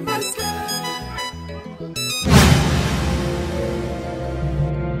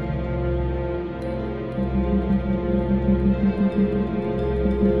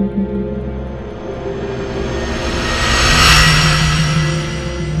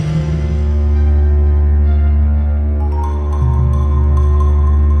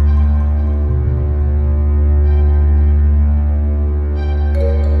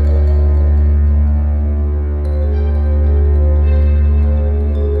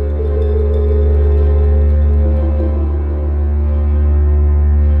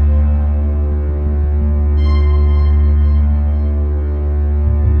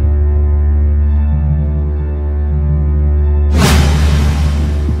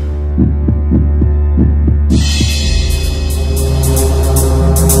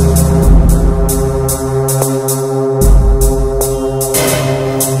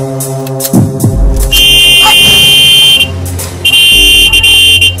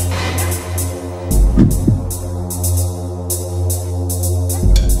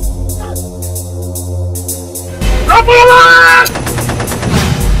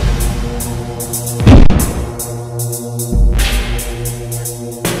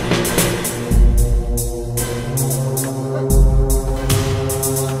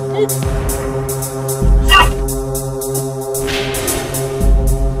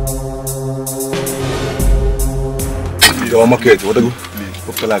 Your market, what do you?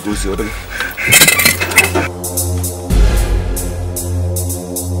 What can I go see? What do you?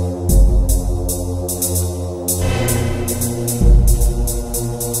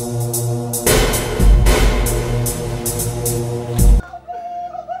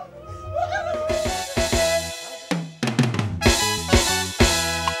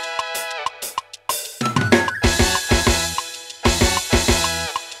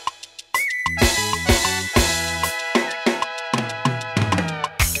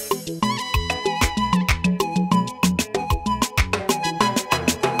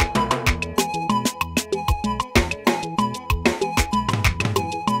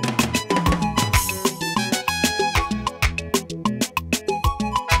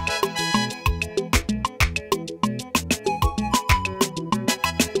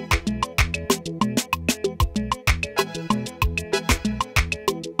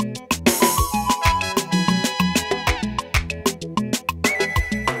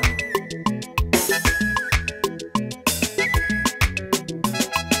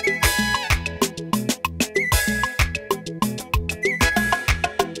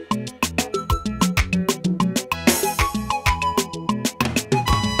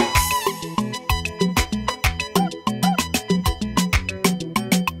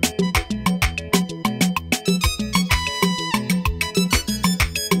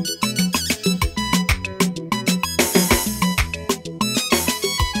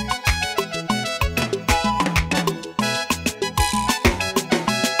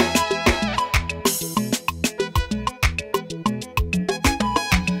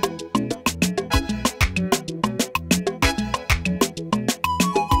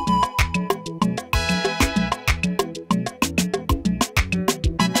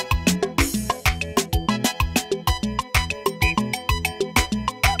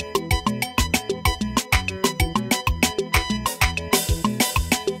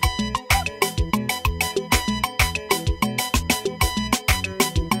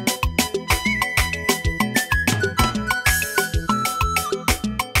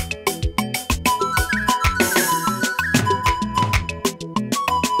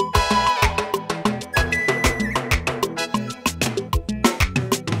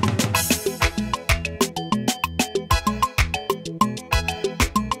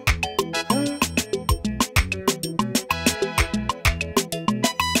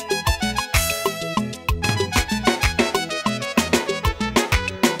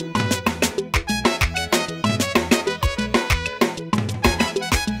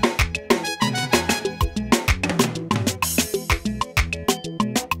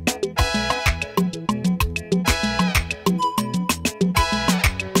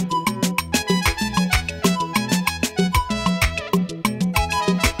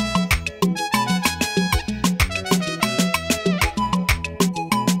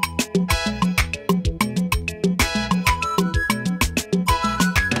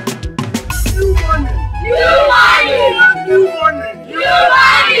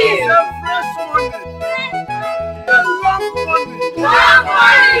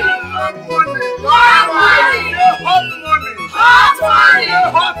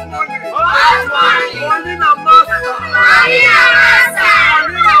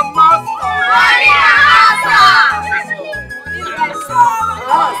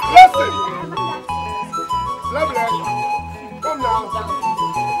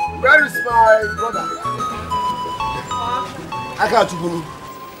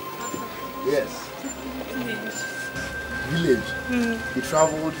 Yes. Village. He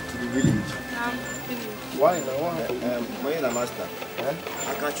traveled to the village. Why now? What happened? When you're a master,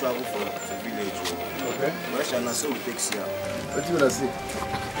 I can't travel from the village. Okay. Where shall I say we take here? What do you want to say?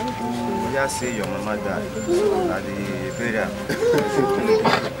 We just say your mama died at the burial.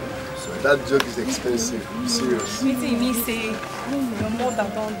 So that joke is expensive. I'm serious. Meeting me say your mother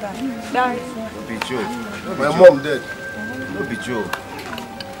don't die. No be joke. My mom dead. No be joke.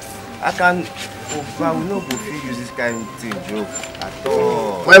 I can. I will not go feel use this kind of thing joke at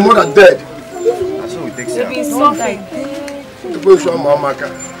all. My mother dead. That's what we take care. Been suffering. It's in Mamaka.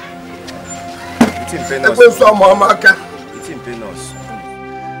 It's in Penos. It's in Mamaka. It's in Penos.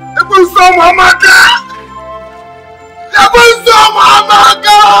 It's in Mamaka. It's in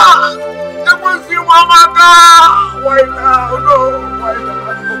Mamaka. It's in Mamaka. Why now? No.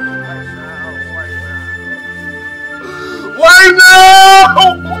 Why now?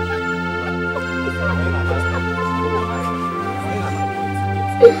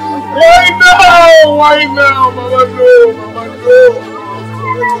 Why now? Why now? Why now? Mama no, Mama no.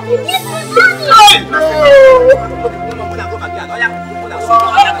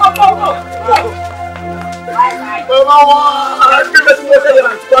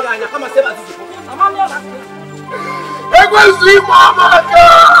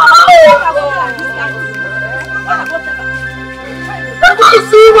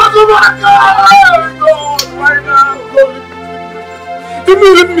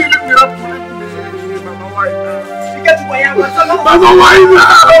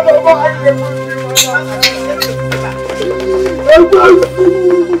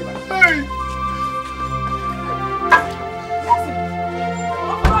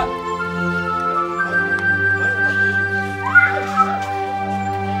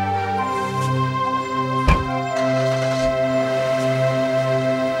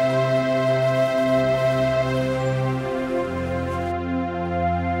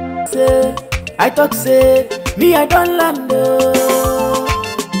 I talk say, me I don't land.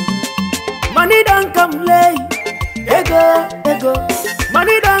 Money don't come late. Ego.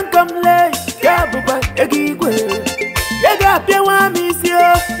 Money don't come late. Kabuba, egigwe. Ega piawa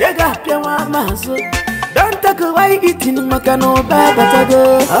misio. Ega piawa maso. Don't talk away eating makano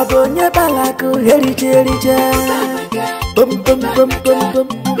babatago. Abonye balako herije. Bum.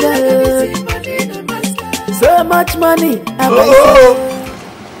 So much money.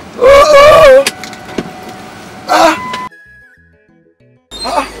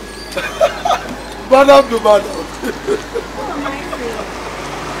 Madam to madam.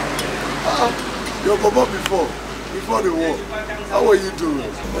 Your mama before the war. How are you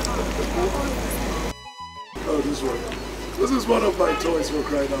doing? Oh, this one. This is one of my toys for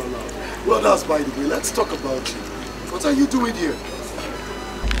crying out loud. Well, that's by the way. Let's talk about you. What are you doing here?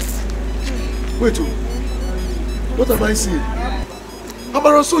 Wait, what am I seeing?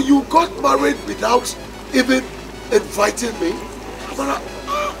 Amara, so you got married without even inviting me? Amara,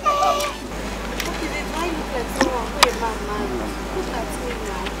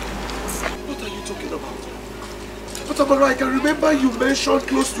 what are you talking about? But Amara, I can remember you mentioned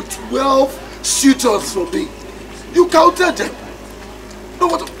close to 12 suitors for me. You counted them. No,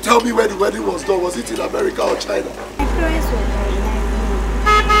 what? Tell me where the wedding was done. Was it in America or China? My parents were very nice.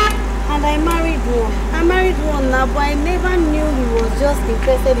 And I married one. I married one now, but I never knew he was just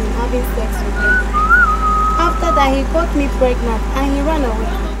interested in having sex with me. After that, he got me pregnant and he ran away.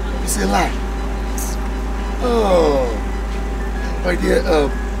 It's a lie. Oh, my dear,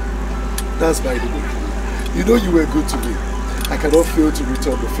 that's by the way. You know you were good to me. I cannot fail to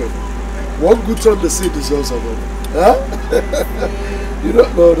return the favor. One good turn the sea deserves another. Huh? You know,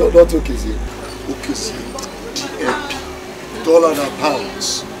 no, not OKC. OKC, GMP, dollar and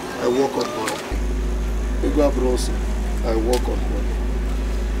pounds. I work on money. Ego also, I work on money.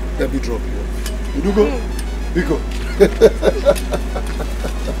 Let me drop you off. You do go? We go.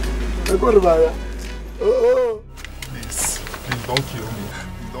 Please don't kill me.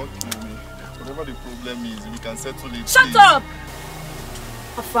 Don't kill me. Whatever the problem is, we can settle it. Shut up!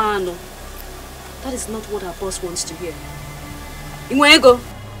 Afano. That is not what our boss wants to hear. Inwego.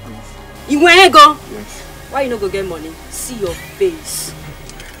 Inwego. Yes. Why you not go get money? See your face.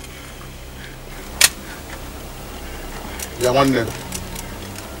 Yeah, one name.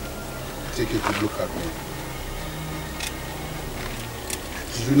 Take a good look at me.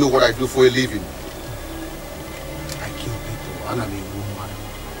 Do you know what I do for a living? I kill people and I'm a woman.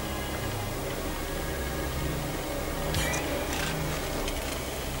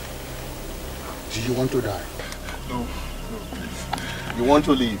 Do you want to die? No, please. You want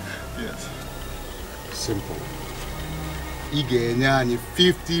to live? Yes. Simple. Igenya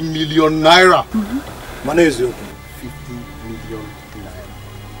 50 million naira. Money is open. 50 million naira.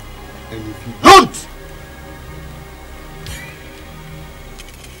 And if you don't,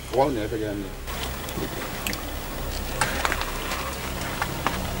 you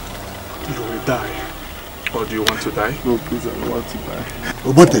will die. Or do you want to die? No, please, I don't want to die.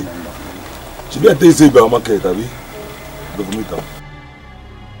 Obote, should I tell you say you are market, Abi? Government.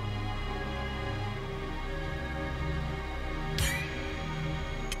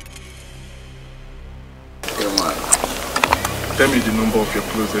 Tell me the number of your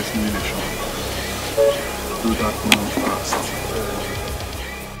closest relation. Do that now fast.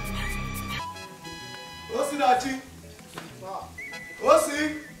 Osinachi! Osi!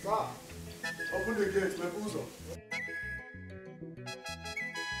 Open the gate, Mebuzo.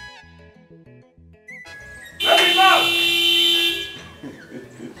 Let me go!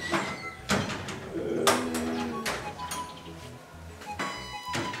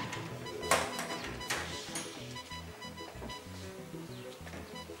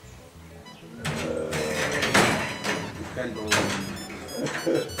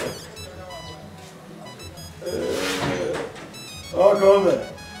 Oh, come on.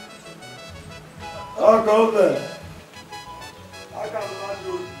 I'll go there. I can't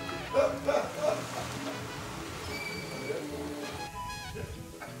imagine.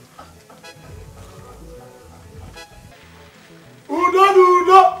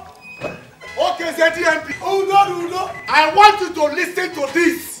 Udo. Okay, ZDMP. Udo. I want you to listen to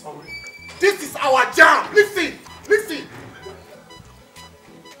this. This is our jam. Listen.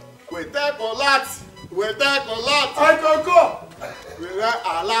 We take a lot. I can go. We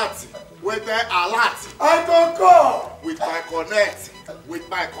take a lot. I can go. With my connect.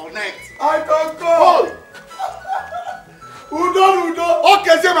 I can go. Udo.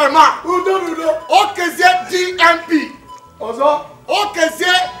 Okay, say my man. Udo. Okay, say DMP. Also. Okay,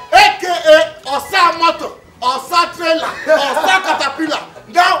 say AKA Osa Moto, Osa Trailer, Osa Caterpillar.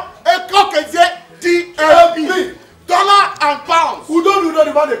 Now, okay, say DMP. Dollar and pounds. Udo,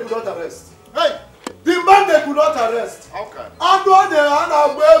 the man they could not arrest. Hey. The man they could not arrest. Okay. And when they are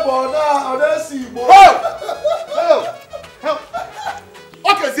Help.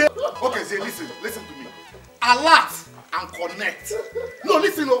 Okay, say, listen to me. Alert and connect. No,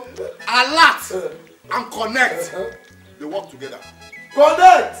 listen, no. Alert and connect. They work together.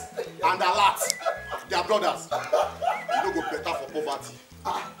 Connect and alert. They are brothers. You don't go better for poverty.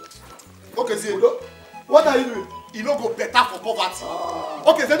 Okay, say, what are you doing? You don't go better for poverty.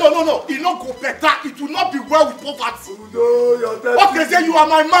 Okay, say no. You don't go better. It will not be well with poverty. Okay, say you are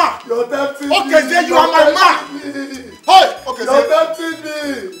my man. You're tempting me. Okay, say you are my man. Hey, okay, say. You're tempting me.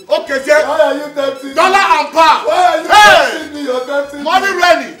 Okay, say. Why are you tempting me? Dollar and pound. Why are you tempting me? You're tempting me. Money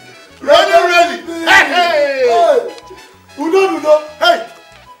ready. Hey. Udo. Hey.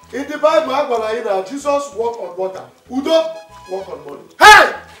 In the Bible, Jesus walked on water. Udo walk on money.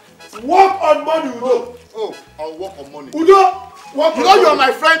 Hey. Walk on money, Udo. Oh, I'll walk on money. Udo, walk on money. You are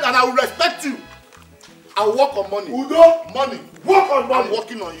my friend and I will respect you. I'll walk on money. Udo, money. Walk on money. I'm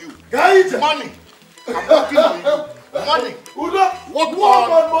working on you. Guys, money. I'm working on you. Money. Udo, walk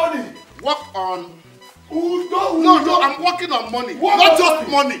on money. Walk on. Udo. No, I'm working on money. Not just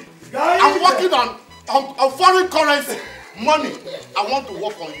money. I'm working on foreign currency. Money. I want to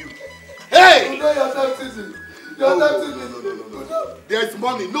work on you. Hey! Udo, you're tempting me. No. There is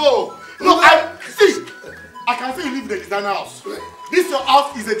money. No, I can see you live in a designer house. This your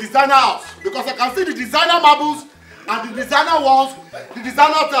house is a designer house because I can see the designer marbles and the designer walls, the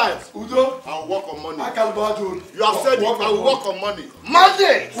designer tiles. Udo, I will work on money. I can buy you. You have said it. I will work on money.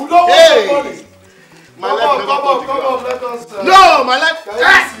 Money. Udo, hey. Work on money. My life never touched the ground. Let us. No, my life.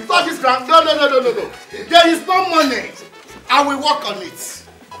 Touch this ground. No. There is no money. I will work on it.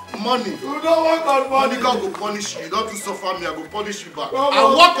 Money. You don't work on money. Money God will punish you. You don't suffer me. I will punish you back. I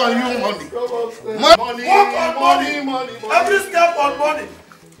work on you, money. Money. Work on money. Every step on money.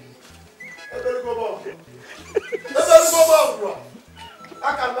 Let them go back, bro. I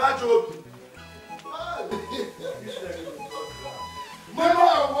can match you. Money I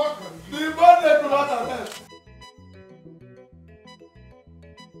work on. The money do not arrest.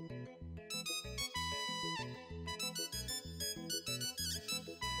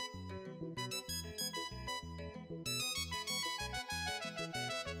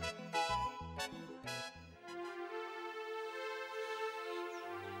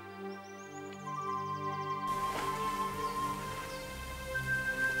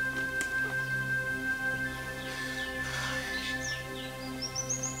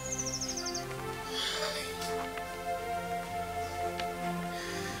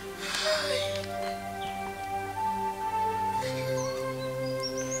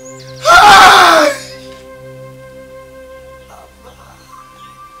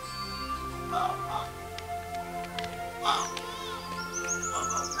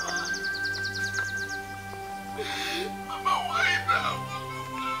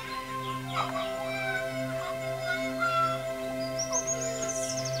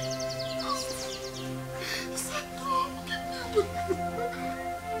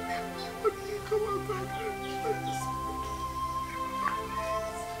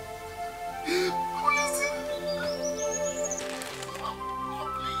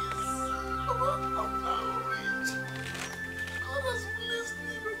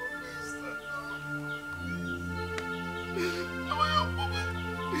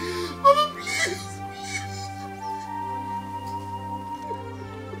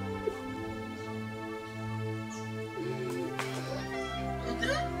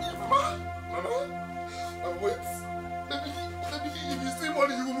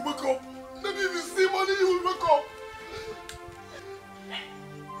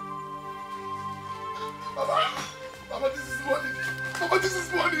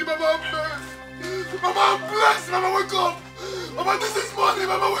 Mama, I'm blessed. Mama, wake up. Mama, this is money.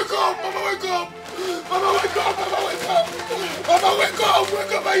 Mama, wake up. Mama, wake up. Mama, wake up! Mama, wake up! Mama, wake up!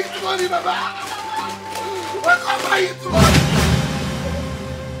 Wake up! I eat money, Mama! Wake up! I eat money!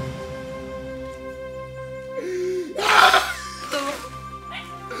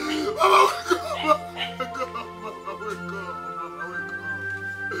 Mama, wake up!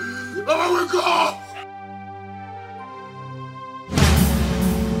 Mama, wake up!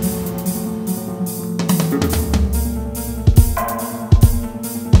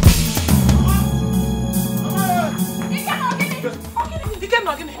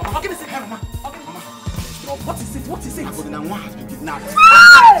 What is it? What is it? Odinanwa has been kidnapped.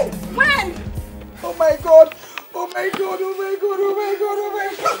 Hey! When? Oh my God! Oh my God! Oh my God! Oh my God! Oh my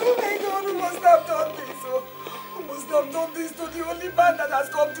God! Oh my God! Who must have done this? Who must have done this to the only man that has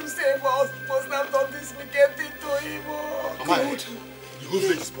come to save us? Who must have done this wicked thing to him? Oh God! The whole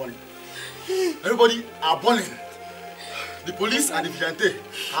village is burning. Everybody are burning. The police and the vigilante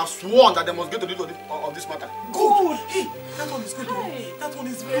have sworn that they must get to the root of this matter. Good! Hey, that one is good. That one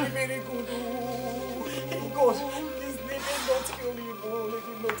is very, very good. God, please let him not kill him. Let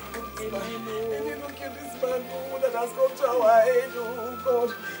him not kill this man. Let him not kill this man that has come to our aid. Oh God.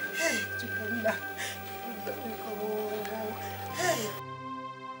 Hey, Chukuna. Hey.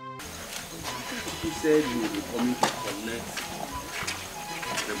 He said he will be coming to collect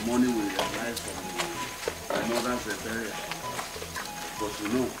the money we realized from my mother's burial. But you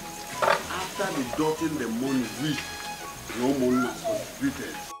know, after deducting the money no money was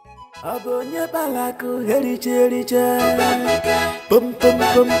contributed. Abonye balaku heriche riche pum pum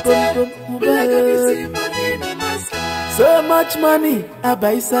pum pum pum so much money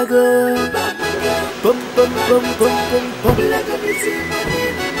abaisago pum pum pum pum pum pum.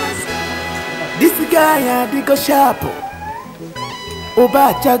 This guy had go sharp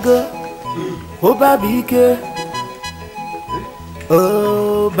oba chago oba bike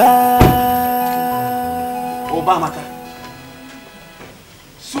oba maka.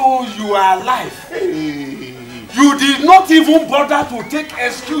 So you are alive. You did not even bother to take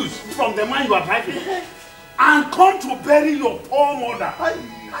excuse from the man you are driving and come to bury your poor mother.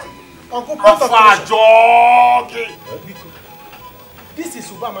 Uncle this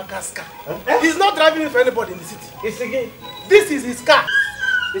is Ubamaka's car. He's not driving it for anybody in the city. It's again. This is his car.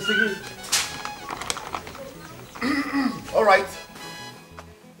 It's again. All right.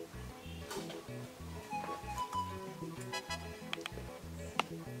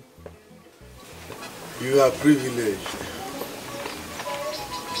 You are privileged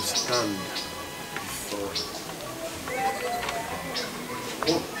to stand before.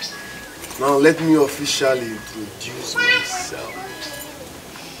 Oh. Now let me officially introduce myself.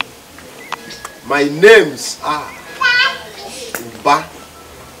 My names are Uba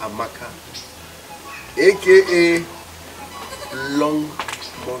Amaka, aka Long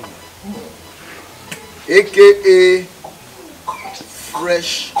Money, aka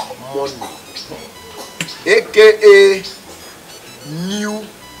Fresh Money, aka New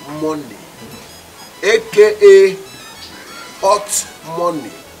Money, aka Hot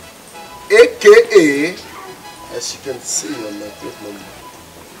Money, aka, as you can see on my plate number,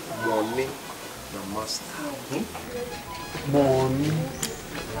 Money na Master. Money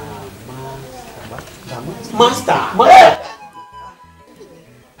Master. Master.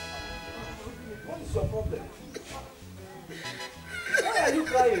 What is your problem? Why are you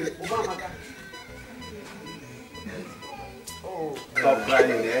crying, Obama? Oh, stop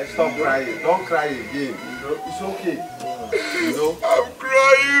crying, eh? Stop crying. Don't cry again. You know, it's okay. You know? I'm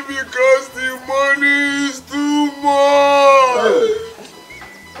crying because the money is too much.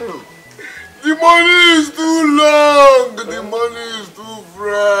 The money is too long. The money is too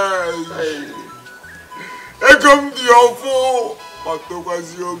fresh. I come to your phone.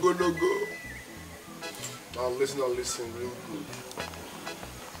 Now listen real good.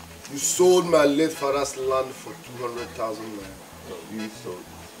 You sold my late father's land for 200,000 naira. You sold.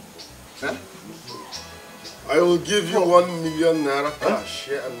 Huh? I will give you 1 million naira cash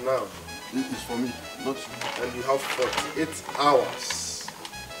here and now. It's for me, not you. And you have 48 hours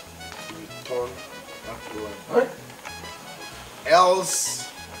to return that land. Else,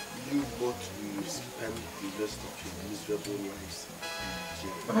 you both will spend the rest of your miserable lives in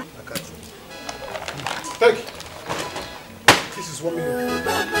jail. I can't. Thank you. This is 1 million.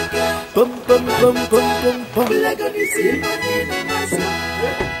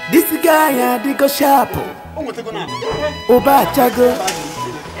 This guy had to go sharp. Oba chago,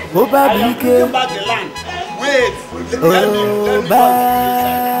 Oba bike. Wait. Oba.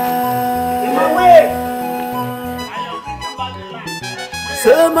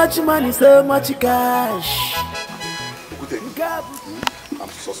 So much money, so much cash. I'm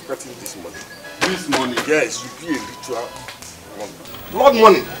suspect. expecting this money. This money? Yes, you be a ritual money. Blood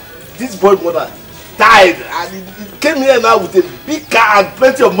money. This boy mother died and he came here now with a big car and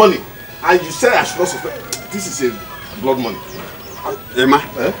plenty of money. And you said I should not suspect. This is a blood money. Emma,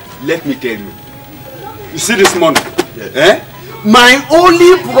 let me tell you. You see this money? Yes. My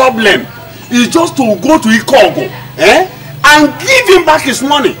only problem is just to go to Ikeduba and give him back his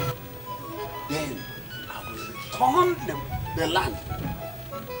money. Then I will return the land.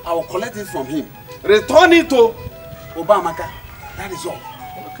 I will collect it from him. Return it to Obamaka. That is all.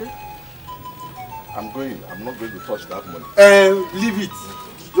 Okay. I'm going. I'm not going to touch that money. Leave it.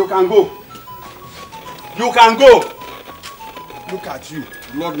 You can go. You can go. Look at you.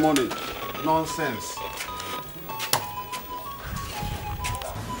 Blood money. Nonsense.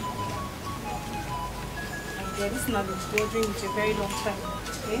 Yeah, this man is bothering with a very long time.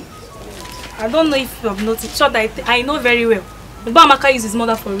 Okay? I don't know if you have noticed. Sure that I know very well. Obamaka uses his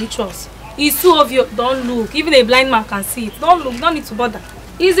mother for rituals. It's too obvious. Don't look. Even a blind man can see it. Don't look. Don't need to bother.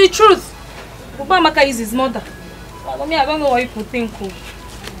 It's the truth. Obamaka uses his mother. I don't know what people think.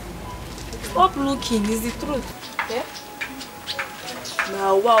 Stop looking. It's the truth. Yeah?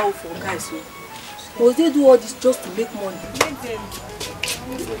 Now, wow, for guys. Must they do all this just to make money?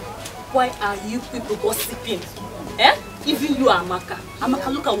 Why are you people gossiping? Even you, Amaka.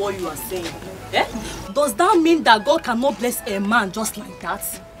 Amaka, look at what you are saying. Does that mean that God cannot bless a man just like that?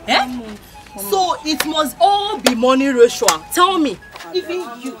 So it must all be money ritual. Tell me. Even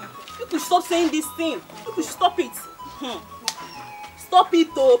you. You could stop saying this thing. You could stop it. Stop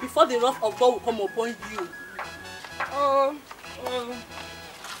it though, before the wrath of God will come upon you.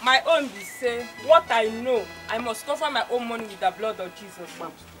 My own be say, what I know, I must cover my own money with the blood of Jesus.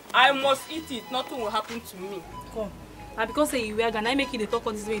 I must eat it, nothing will happen to me. Come. And because say you wear, can I make you the talk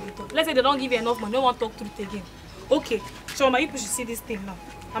on this way they talk? Let's say they don't give you enough money, no one talk truth again. Okay, so my people should see this thing now.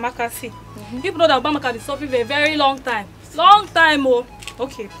 Amaka see. People know that Obamaka is suffering for a very long time. Long time, oh.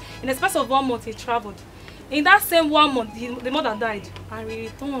 Okay. In the space of 1 month, he traveled. In that same 1 month, the mother died and he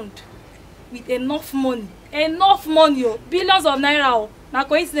returned with enough money. Enough money, oh. Billions of naira, oh. Now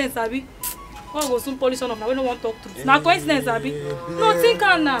coincidence, Abi. God will soon polish on off. Now we don't want to talk truth. Now coincidence, Abi. No, think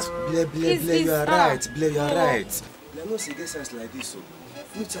on now. Bleh, you are right. Bleh, you are right. There are no cigar sense like this, so.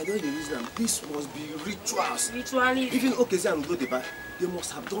 Which I don't use them. This must be rituals. Ritually. Even Okezi and Odimgbe, they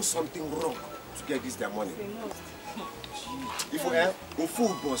must have done something wrong to get this their money. They must. If we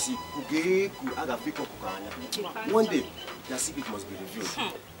food bossy, one day their secret must be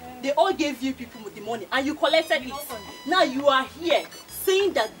revealed. They all gave you people the money and you collected it. Now you are here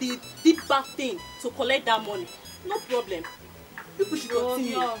saying that they did bad thing to collect that money. No problem. People should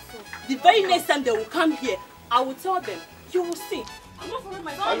continue. The very next time they will come here, I will tell them, you will see. I'm not following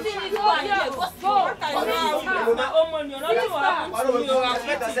my family. Something is going here. What's wrong? My own money, nothing will happen to me.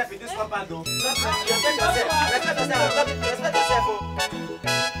 Respect yourself in this compound, though. Respect yourself. Respect yourself. Respect yourself.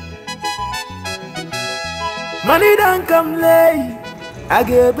 Money don't come late. I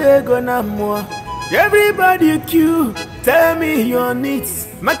get big on a more. Everybody queue. Tell me your needs.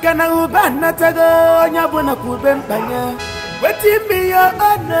 Makana ubana tago nyabona kubempanya. Waiting me your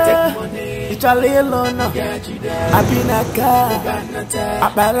honor. It's a little no. Abinaka.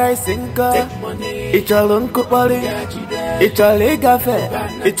 Abarai sinko. It's a lunko poli. It's a legafe.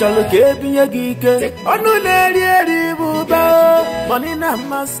 It's a lokebi yagike. Onu neri buba. Money na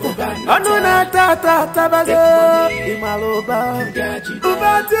master. Onu na tata tabago. Imaloba.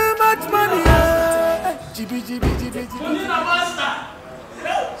 Uba too much money. Jibi jibi jibi jibi. Money na master.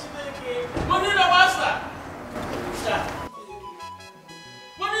 Money na master.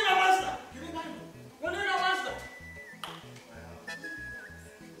 Money na master. Money na master.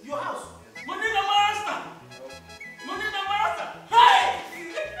 Your house. Money na master. Money na master. Hey!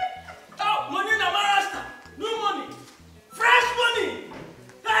 Oh, money na master. New money. Fresh money.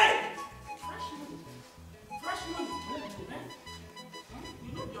 Hey! Fresh money. Fresh money.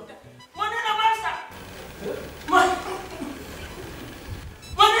 You know your guy. Money na master.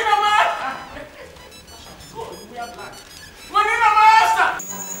 Money na master. Go, we are black. Money na master.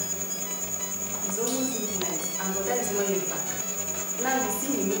 It's almost midnight, and but that is not yet back. Now we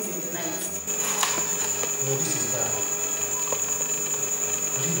see him meet in the night. No, this is bad.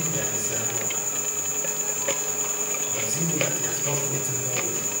 What do you mean that is wrong? Does he know that he has not written down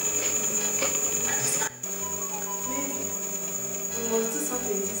with him? Maybe. We must do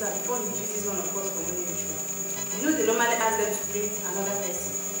something with this before he uses one of us for money ritual. You know they normally ask them to bring another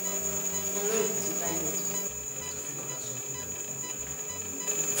person. I know it's to die with.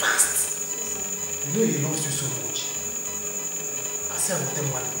 Fast! You know he loves you so much. I said, I'm not the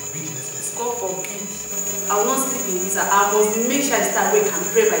one to be this person. God forbid, I will not sleep in this. I must make sure I stay awake and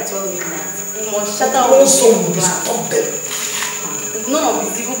pray by 12 midnight. We must shatter all the evil plans. Stop them. None of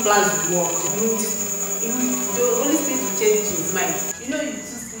his evil plans will work. The Holy Spirit will change his mind. You know you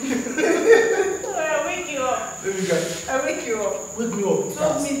too sleep. I'll wake you up. I'll wake you up. Wake me up.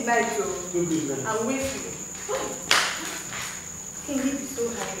 12 midnight, though. 12 midnight. I'll wake you. Can he be so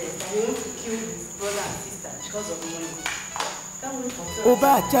heartless that he wants to kill his brother and sister because of money? Can't wait for 12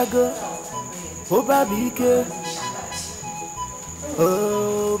 Oba Chago, Oba Bike,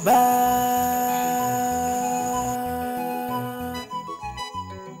 Oba.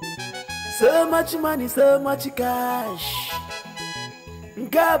 So much money, so much cash.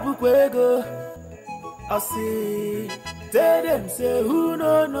 Gabu Kwego, I see. Tell them say who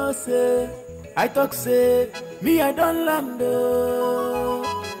no say. I talk say me I don't land.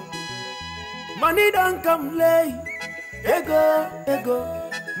 Money don't come late. Ego.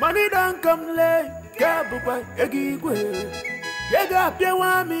 Money don't come late. Gabu Kwa Egigwe. Yega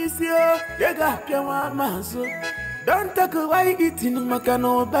Piawa Misio. Yega Piawa Maso. Don't talk away eating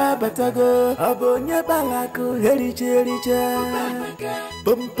Makano Babatago. Abonya Balako, Heriche.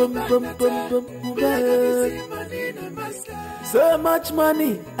 Bum. So much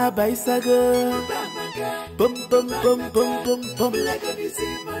money, I buy sago. Bum.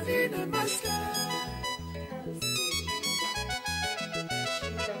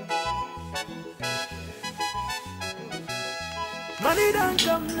 Money don't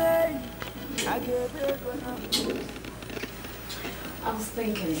come late. I was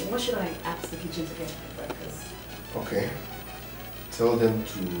thinking, what should I ask the kitchen to get for breakfast? Okay. Tell them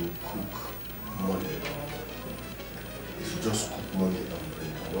to cook money. If you just cook money and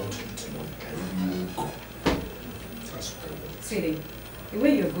bring, I want you to know Caribbean go. That's what I want. Sweetie, the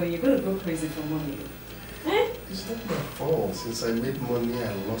way you're going to go crazy for money. Eh? It's not my fault. Since I made money,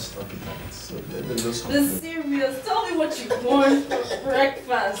 I lost appetite. So let them just cook. The serious. Tell me what you want for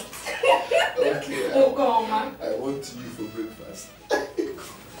breakfast. Okay. Oh, come on. I want you for breakfast.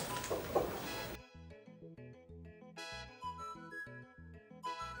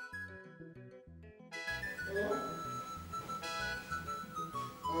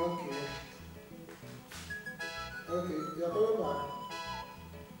 Okay, you're coming back.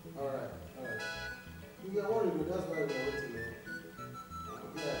 Alright. You get worried, but that's why we're waiting.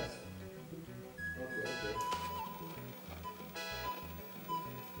 Yes. Okay.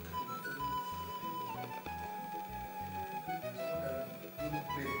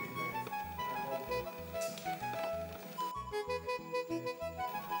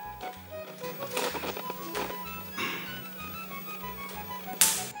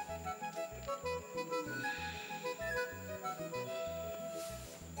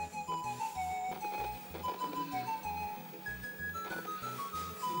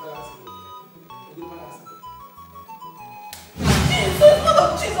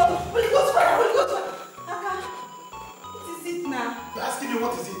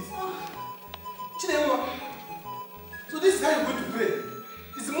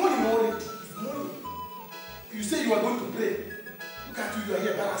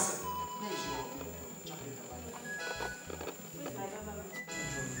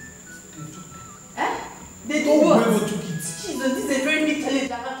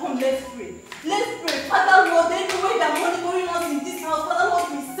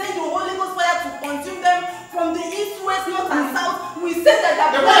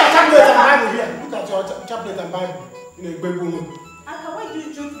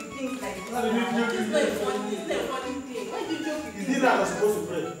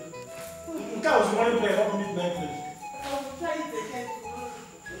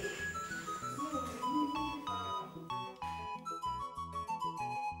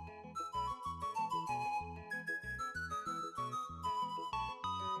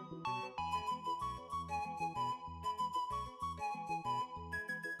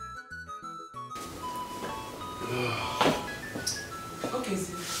 Okay,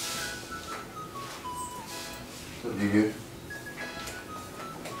 sir. What did you get?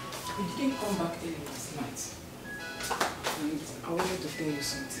 You didn't come back early last night. And I wanted to tell you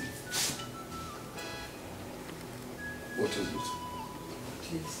something. What is it?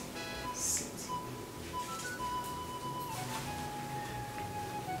 Please, sit.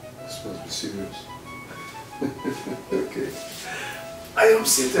 This must be serious. Okay. I am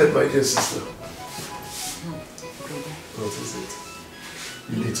seated, my dear sister. What is it?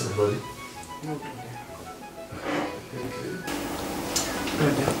 You need somebody? No, brother. Okay.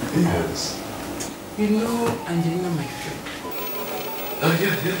 Brother. Yes. You know Angelina, my friend? Oh,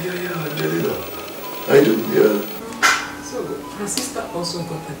 yeah, Angelina. I do, yeah. So So, her sister also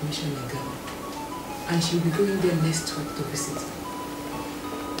got admission in Ghana. And she'll be going there next week to visit.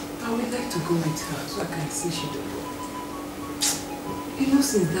 I would like to go with her so I can see she does well. You know,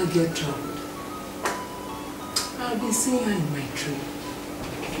 since that girl traveled, I've been seeing her in my dream.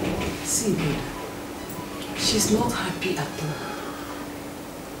 See, brother, she's not happy at all.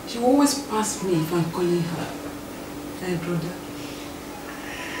 She will always pass me if I'm calling her. Hey, brother,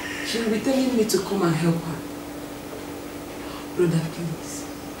 she will be telling me to come and help her. Brother, please,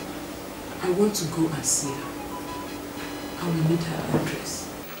 I want to go and see her. I will need her address.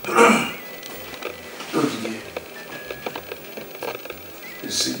 Odimgbe, you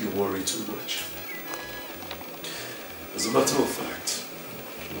see you worry too much. As a matter of fact,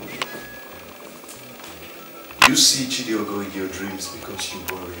 you see Chidiogo in your dreams because you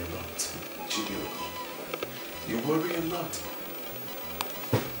worry a lot. Chidiogo, you worry a lot.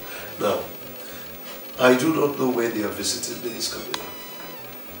 Now, I do not know when their visiting day is coming up.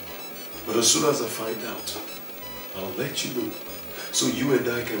 But as soon as I find out, I'll let you know. So you and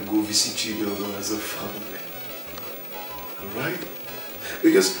I can go visit Chidiogo as a family. Alright?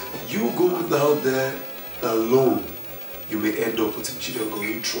 Because you go down there alone, you may end up putting Chidiogo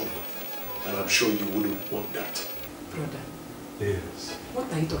in trouble. And I'm sure you wouldn't want that. Brother. Yes.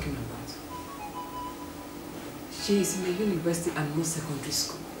 What are you talking about? She is in a university and no secondary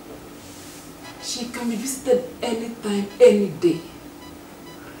school. She can be visited anytime, any day.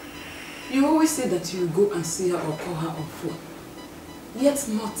 You always say that you will go and see her or call her on phone. Yet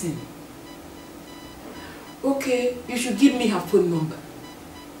nothing. Okay, you should give me her phone number.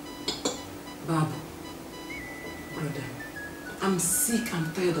 Babu, brother, I'm sick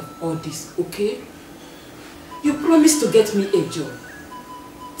and tired of all this, okay? You promised to get me a job.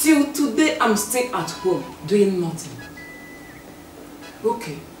 Till today, I'm still at home, doing nothing.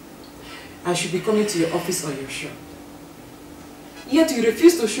 Okay, I should be coming to your office or your shop. Yet you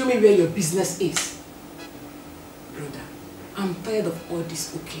refuse to show me where your business is. Brother, I'm tired of all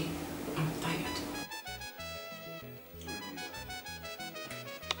this, okay? I'm tired.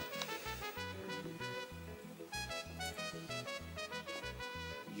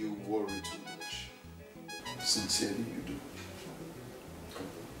 You worry too much. Sincerely, you do.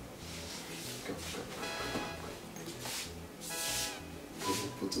 Come.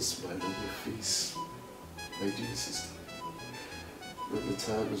 Put a smile on your face, my dear sister. When the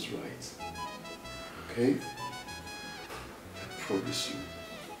time is right, okay? I promise you,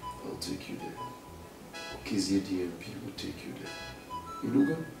 I'll take you there. Kizia DMP will take you there.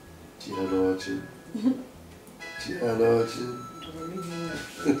 Iluga? Tianoche.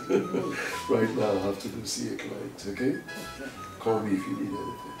 Right now, I'll have to go see a client, okay? Call me if you need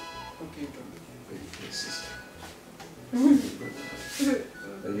anything. Okay, Thank you, sister.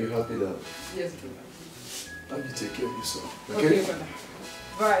 Are you happy now? Yes, brother. Now you take care of yourself, Okay, okay? brother.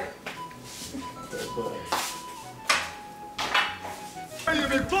 Bye. Bye. You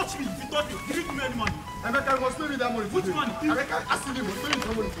may touch me if you touch me. Give it to me any money. Emeka must pay me that money. Which money? Emeka, ask me, must pay me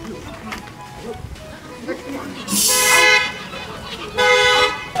that money.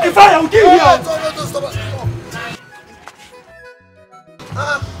 If I will kill you. Stop.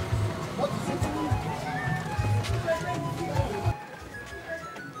 What is it?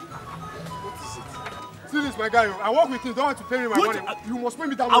 See this, my guy. I work with you. Don't want to pay me my money. You must pay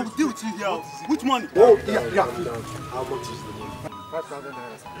me that money. I will deal with you here. Which money? Oh, yeah. How much is the money? 5,000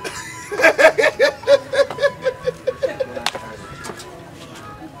 naira.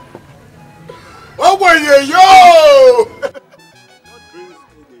 Oh boy, yo!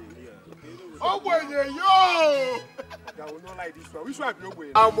 Oh boy, yo! I will not like this one. Which one be your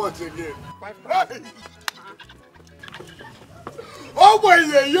way? How much again? 5,000. Oh boy,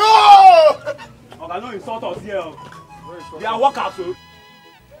 yo! I don't insult us here. We are workers, so.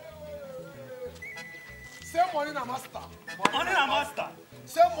 Say money na master. Money na master.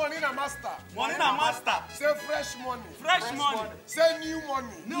 Say money na master. Money na master. Say fresh money. Fresh money. Say new money.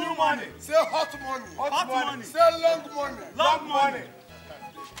 New money. Say hot money. Hot money. Say long money. Long money.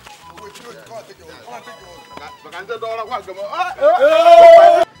 Wait, come on, take it. Come on, take it.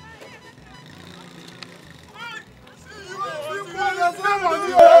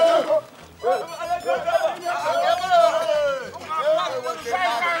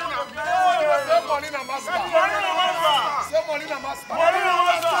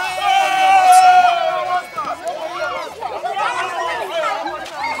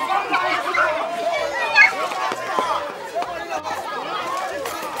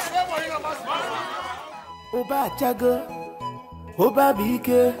 Oba Chago, Oba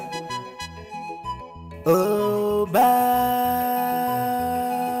Bike, Oba.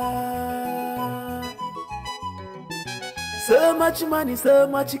 much money, so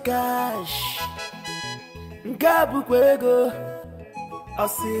much cash. Nkabu kwego. I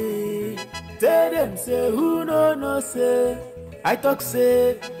say, tell them say who no say. I talk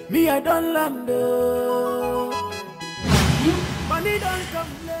say me I don't land. Money don't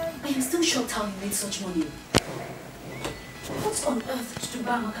come late. I am still shocked how you made such money. What on earth did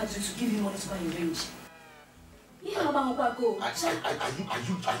Bamaka do to give you money to buy your range? Yeah, Bamaka go.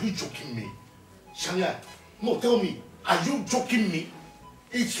 Are you joking me? Shania, no, tell me, are you joking me?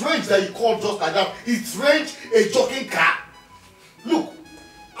 It's range that you call just like that. It's range a joking car. Look,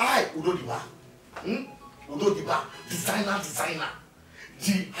 I, Udodiba, designer,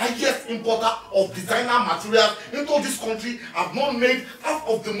 the highest importer of designer materials into this country, have not made half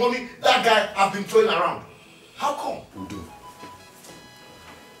of the money that guy have been throwing around. How come? Udo,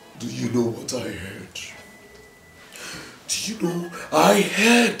 do you know what I heard? Do you know I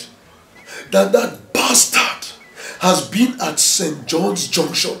heard that bastard has been at St. John's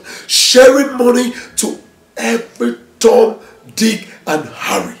Junction sharing money to every Tom, Dick and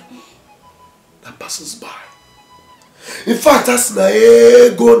Harry that passes by. In fact, that's na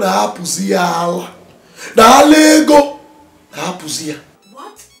ego na hapuzia ala. Na ego na hapuzia.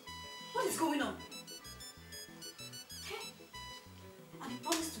 What? What is going on? And he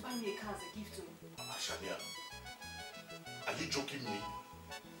promised to buy me a car as a gift to me. Shania, are you joking me?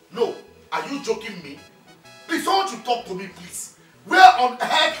 No, are you joking me? Please, I want you to talk to me, please. Where on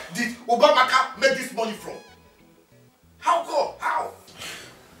earth did Obamaka make this money from? How come? How?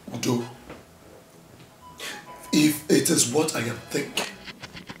 Udo, if it is what I am thinking,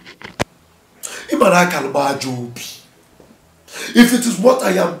 if it is what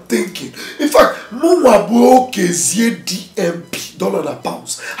I am thinking, in fact, DMP, dollar and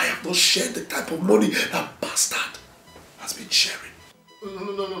pounds, I have not shared the type of money that bastard has been sharing.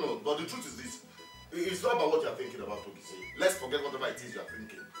 No. But the truth is this. It's not about what you are thinking about, Togise. Let's forget whatever it is you are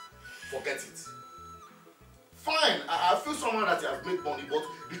thinking. Forget it. Fine, I feel someone that he has made money, but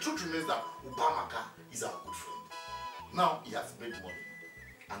the truth remains that Obamaka is our good friend. Now he has made money,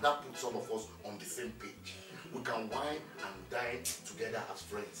 and that puts some of us on the same page. We can wine and dine together as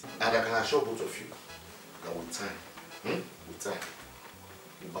friends. And I can assure both of you that with time,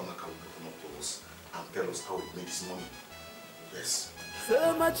 Obamaka will open up to us and tell us how he made his money. Yes.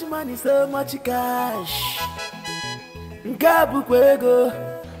 So much money, so much cash. Nkabu kwego.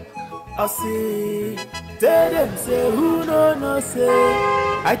 I say, tell them say who no say.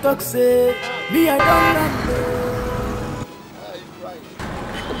 I talk say me I don't land.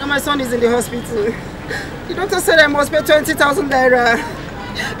 Now my son is in the hospital. The doctor said I must pay 20,000 naira.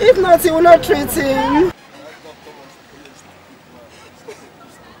 If not, he will not treat him.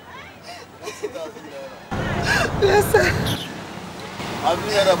 Yes, sir. Have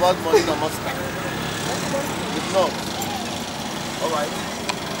you heard about money in a master? If not, alright.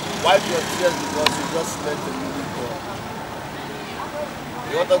 Wipe your tears because you just met the new girl.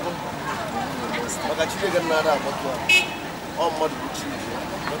 You want to go? But I actually get another about one. All money to choose.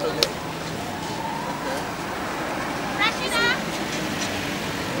 What again?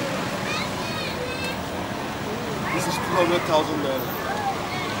 This is 200,000 naira.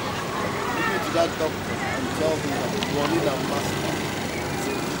 Give it to that doctor and tell him that money in a master.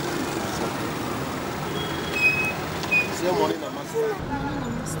 Say money na master.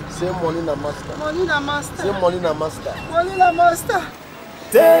 Say money na master. Money na master. Say money na master. Money na master.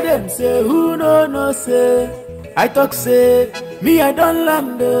 Tell them say who no say. I talk say me I don't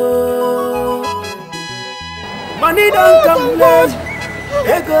land. Money don't come late.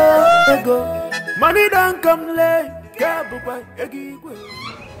 Ego. Money don't come late. Kabupa egigwe.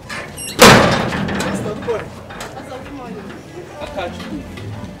 Master, good morning. Master, good morning. I catch you.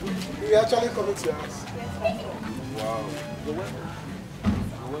 We actually coming to your house. Wow.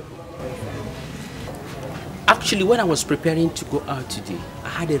 Actually, when I was preparing to go out today, I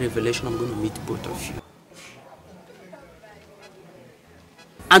had a revelation. I'm going to meet both of you.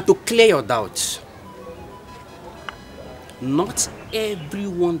 And to clear your doubts, not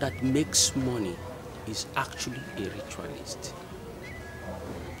everyone that makes money is actually a ritualist.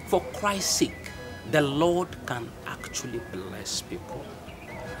 For Christ's sake, the Lord can actually bless people.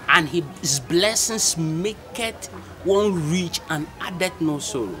 And his blessings maketh one rich and addeth no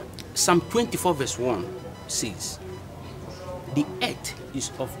sorrow. Psalm 24 verse 1 says, the earth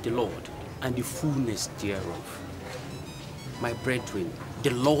is of the Lord and the fullness thereof. My brethren,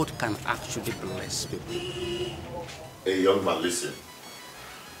 the Lord can actually bless people. Hey, young man, listen.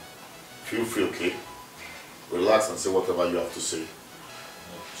 Feel free, okay? Relax and say whatever you have to say.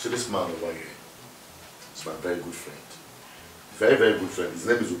 See this man over here. He's my very good friend. Very, very good friend. His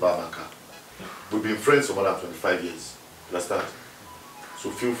name is Obamaka. We've been friends for more than 25 years. Understand? So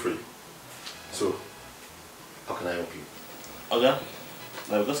feel free. So, how can I help you? Okay.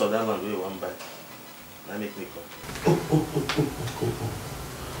 Now because of that land we want buy. That make me come.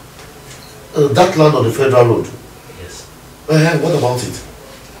 That land on the federal road? Yes. What about it?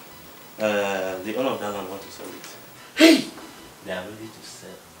 The owner of that land want to sell it. Hey! They are ready to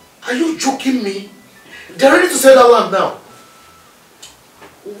sell. Are you joking me? They are ready to sell that land now.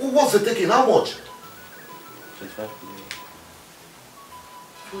 What's the taking? How much? 25 million.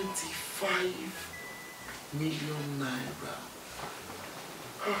 25 million naira.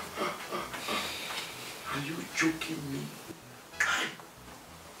 Are you joking me?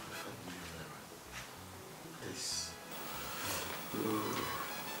 Please.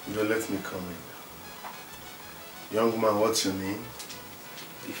 Don't let me come in. Young man, what's your name?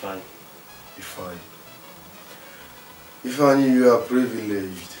 Ifeanyi. Ifeanyi. Ifeanyi, you are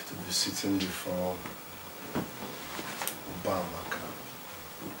privileged to be sitting before Obamaka,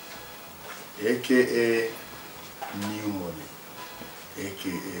 aka New Money,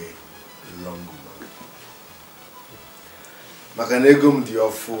 aka Long Money. Makanegum di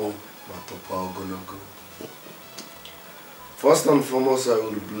ofu matopa ogonogo. First and foremost, I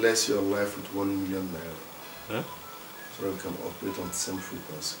will bless your life with 1 million naira. Huh? So we can operate on the same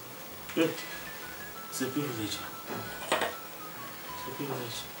frequency. Yeah. It's a privilege. It's a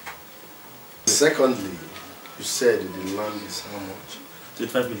privilege. Secondly, you said the land is how much?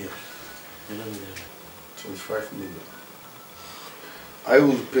 25 million. 25 million. I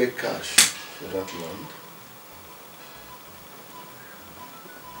will pay cash for that land.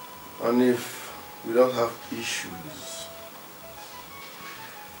 And if we don't have issues,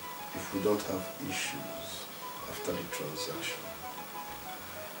 after the transaction,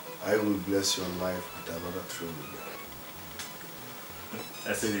 I will bless your life with another 3 million.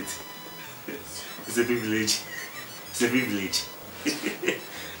 I said it. It's a privilege. It's a privilege.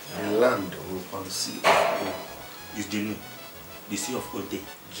 The land will on the sea of O. It's genuine. The sea of Ode.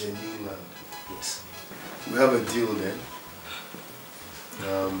 Genuine land. Yes. We have a deal then.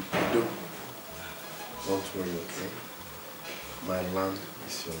 Don't worry, okay? My land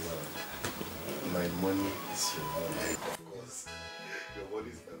is your land. My money is your money. Of course. Your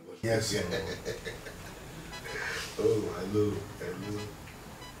money is my money. Yes, yeah. Oh, I know.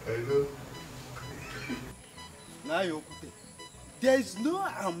 Now you there is no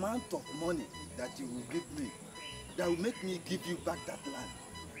amount of money that you will give me that will make me give you back that land.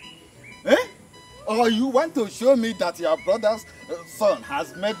 Eh? Or you want to show me that your brother's son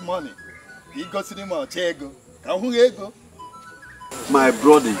has made money? He got cinema or chego. My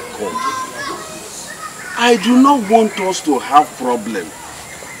brother, I do not want us to have problem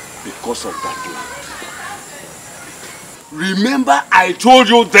because of that land. Remember, I told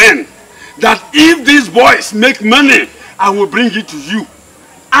you then that if these boys make money, I will bring it to you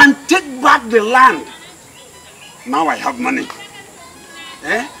and take back the land. Now I have money.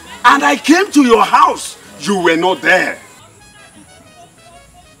 Eh? And I came to your house. You were not there.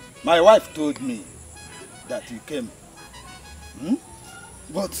 My wife told me that you came.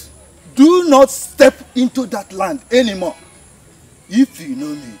 But do not step into that land anymore. If you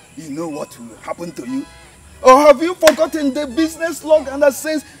know me, you know what will happen to you. Or have you forgotten the business log and that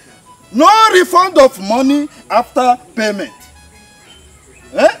says no refund of money after payment?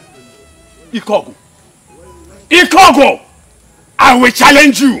 Eh? Ikogo! Ikogo! I will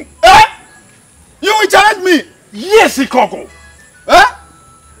challenge you. Eh? You will challenge me? Yes, Ikogo. Eh?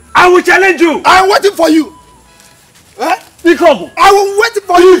 I will challenge you. I'm waiting for you. Eh? Ikogo. I will wait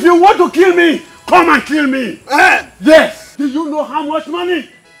for you. If you want to kill me, come and kill me. Eh? Yes. Do you know how much money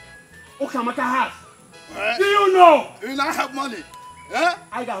Okamaka has? Eh? Do you know? You now have money. Eh?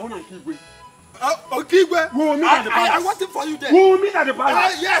 I got one and Kigwe. Okigwe? We will meet at the palace. I'm waiting for you there. We will meet at the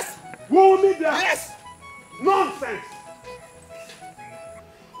palace. Yes. We will meet there. Yes. Nonsense.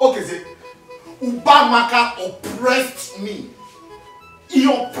 Okay, say, Ubamaka oppressed me. He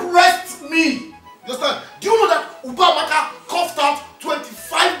oppressed me. You understand? Do you know that Ubamaka coughed out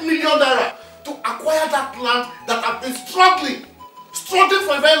 25 million naira to acquire that land that I've been struggling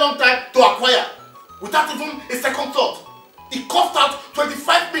for a very long time to acquire without even a second thought? He coughed out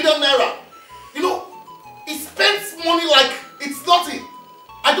 25 million naira. You know, he spends money like it's nothing.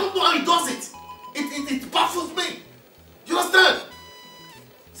 I don't know how he does it. It baffles me. You understand?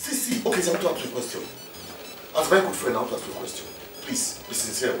 See. Okay, so I want to ask you a question. As a very good friend, I want to ask you a question. Please, be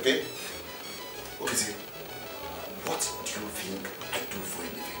sincere, okay? Okay, see. What do you think I do for a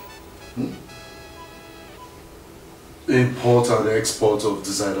living? Import and export of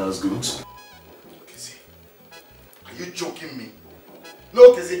designers goods. Okay, see. Are you joking me? No,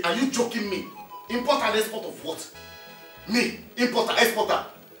 okay, see. Are you joking me? Import and export of what? Me, importer, exporter.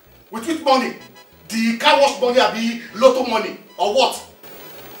 With which money? The car wash money or the lotto money? Or what?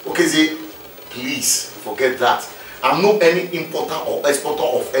 Okay, Zee, please forget that. I'm not any importer or exporter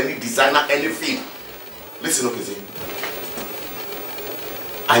of any designer, anything. Listen, okay, Zee.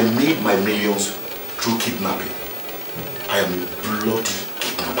 I made my millions through kidnapping. I am a bloody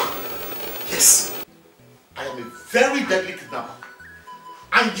kidnapper. Yes. I am a very deadly kidnapper.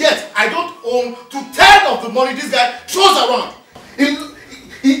 And yet, I don't own to 10 of the money this guy throws around. He's...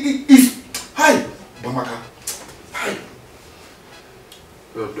 Hi, Mamaka. Hi.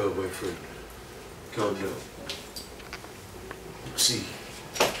 Calm down, my friend. Calm down. See,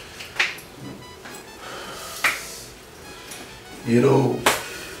 you know,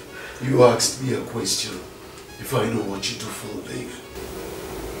 you asked me a question if I know what you do for a living.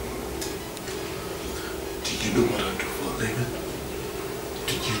 Do you know what I do for a living?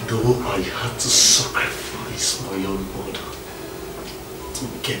 Do you know I had to sacrifice my own mother to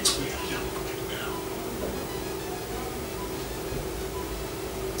get where I am right now?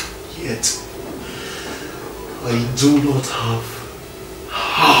 Yet, I do not have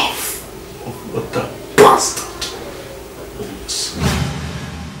half of what that bastard owns.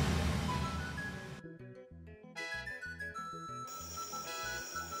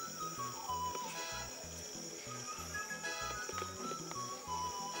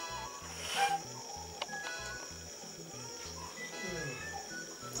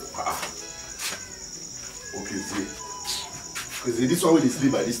 Okay, Zee. Because this one will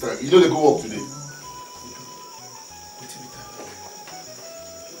sleep by this time. You know they go work today.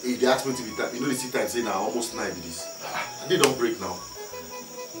 If they ask me to be time, you know they see time say now almost 9 with this. And they don't break now.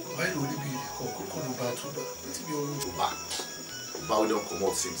 Why do they be call Uba to that? Uba we don't come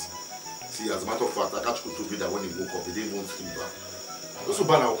out since. See, as a matter of fact, I catch to be that when he woke up, he didn't want to sleep back. Those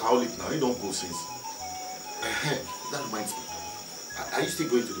Uba now alcoholic now, he don't go since. That reminds me. Are you still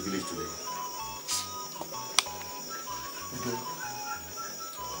going to the village today?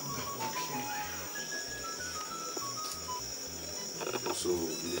 So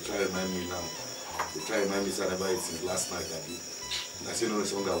they try to remind me now. They try to remind me about it since last night. I say no,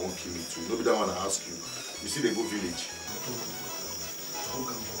 it's hunger won't kill me too. Nobody that want to ask you. You see they go village.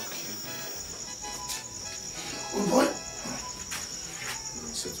 Hunger won't kill me. Oh boy.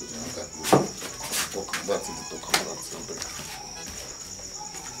 Settle down. Talk about it. Talk about something.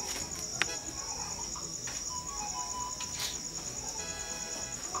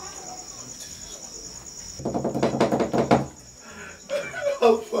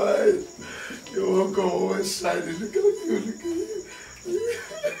 I'm fine. Your uncle always shining. Look at you, look at you.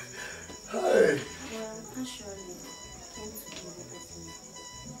 Hi. Well, actually, came to deliver something.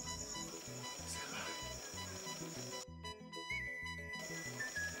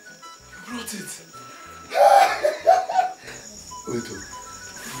 You brought it. Wait,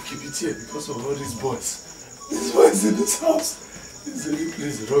 you keep it here because of all these boys. These boys in this house. This is a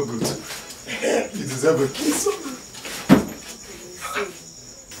place not good. You deserve a kiss.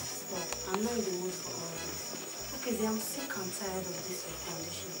 I'm not in the mood for all this. Okay, I'm sick and tired of this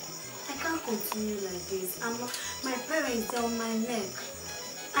condition. I can't continue like this. My parents are on my neck.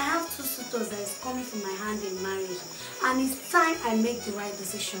 I have 2 suitors that is coming for my hand in marriage. And it's time I make the right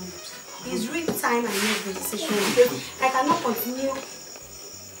decision. It's real time I make the decision. I cannot continue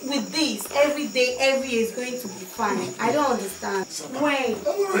with this every day, every year is going to be fine. I don't understand. When?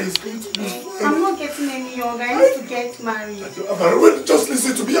 I'm not getting any younger. I need to get married. Amara, wait, just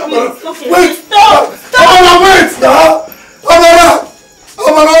listen to me, Amara. Okay. Wait! Stop! Amara, wait! Amara!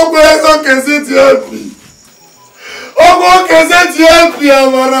 Amara, okay, say to help me. Okay, say to help me,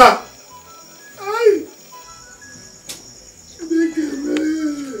 Amara. Aye.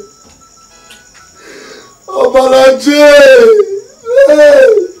 Amara, Jay!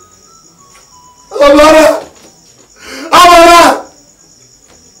 Amara! Amara!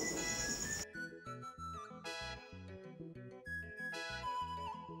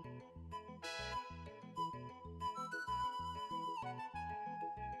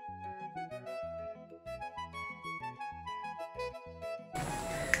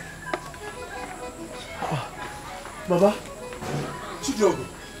 Baba, Chidiogo.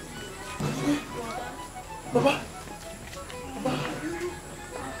 Baba,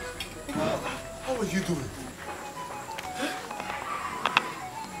 how are you doing?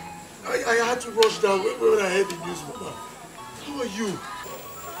 I had to rush down when I heard the news, Baba. How are you?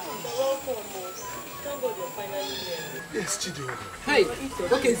 Welcome, boss. Thank God you're finally here. Yes, Chidiogo. Hey,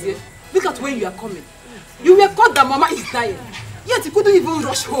 okay, Zia. Look at when you are coming. You were caught that Mama is dying. Yet you couldn't even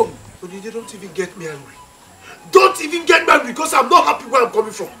rush home. But you don't even get me angry. Don't even get me angry because I'm not happy where I'm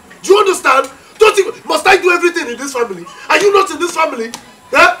coming from. Do you understand? Must I do everything in this family? Are you not in this family?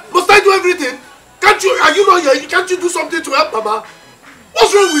 Yeah? Must I do everything? Can't you? Are you not here? Can't you do something to help Mama?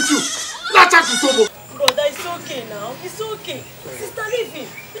 What's wrong with you? Brother, it's okay now. It's okay. Sister, leave him.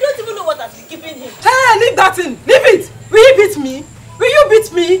 You don't even know what has been keeping him. Hey, leave that in. Leave it. Will you beat me? Will you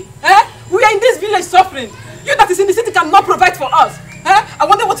beat me? Eh? We are in this village suffering. You that is in the city cannot provide for us. Eh? I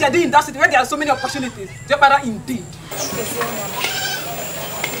wonder what you are doing in that city where there are so many opportunities. Dear brother, indeed. Okay, so Mama,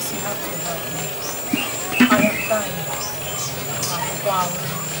 please you have to help me. I am dying. Wow.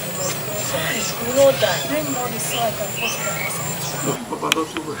 You know that. Bring money so I can go to the hospital. Papa,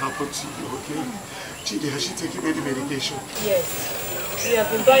 nothing will happen to you, okay? Chidi, has she taken any medication? Yes. We have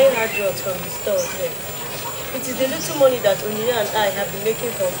been buying her drugs from the stores here. It is the little money that Onyenze and I have been making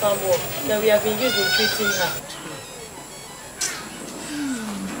from farm work that we have been using treating her.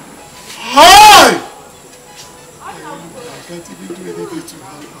 Hi! I can't even do anything to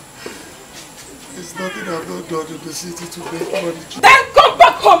her. There's nothing I've not done in the city to make money. Then come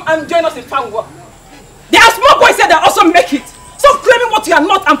back home and join us in farm work. There are small boys here that also make it. Stop claiming what you are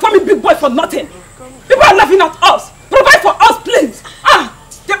not and forming big boy for nothing. People are laughing at us. Provide for us, please.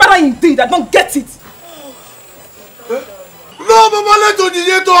 Dear brother, indeed, I don't get it. No, Mama, let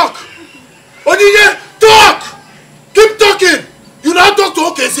Onyenze talk. Onyenze, talk! Keep talking. You now talk to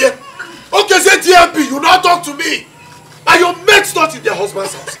Okezie. Okezie DMP, you now talk to me. Are your mates not in their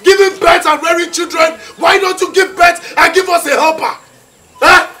husband's house? Giving birth and rearing children, why don't you give birth and give us a helper?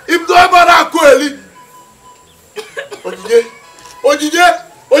 If no ever Koeli.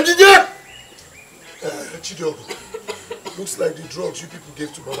 Onyenze. Chidiogo, looks like the drugs you people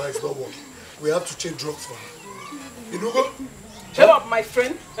gave to Mama is not working. We have to change drugs for her. You know go? Shut up, my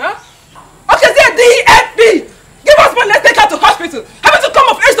friend. Okay, say DFP. Give us money, let's take her to hospital. Having to come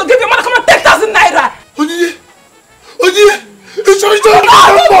of age to give your mother come on 10,000 naira. Onyenze, it's your Brother, stop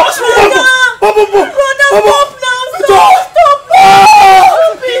now.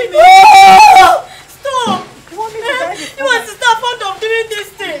 Stop. You want to stop fond of doing this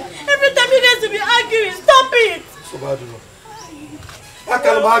thing. Every time you guys to be arguing, stop it. So bad, you know. I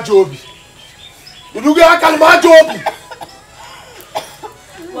can't imagine Obi. You know, I can't imagine Obi.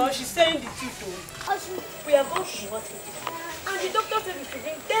 Well, she's saying the truth though. We are going to the hospital. And the doctor said we should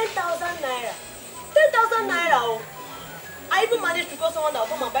bring 10,000 naira. 10,000 naira. Oh. I even managed to call someone that will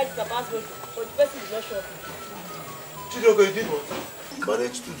come and buy the passport, but the person is not sure. Chidiogo, you did what? You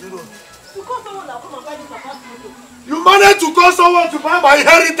managed to do what? To call someone that will come and buy the passport. You managed to call someone to buy my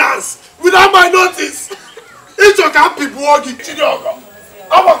inheritance without my notice. It's your camp people working, Chidiogo.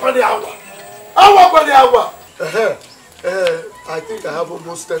 I work for the hour. I think I have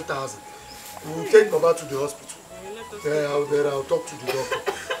almost 10,000. We will take Mama to the hospital. I'll talk to the doctor.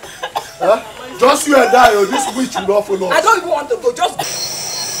 Just you and I, or this witch will not follow us. I don't even want to go, just go.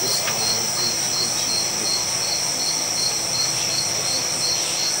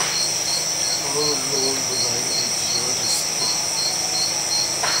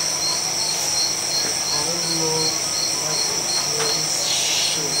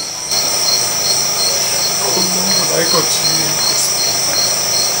 I continue this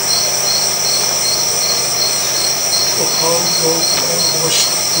for how long will I wash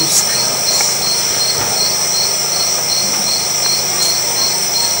those scars?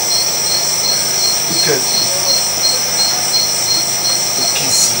 Look at me.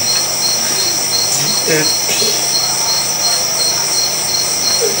 Okezie, DMP.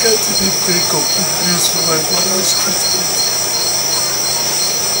 I can't even pay complete bills for my mother's treatment.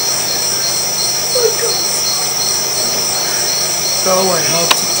 I can't. Now I have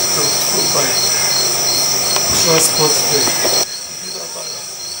to deduct from my transport fare.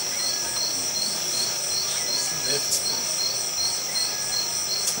 She's left me.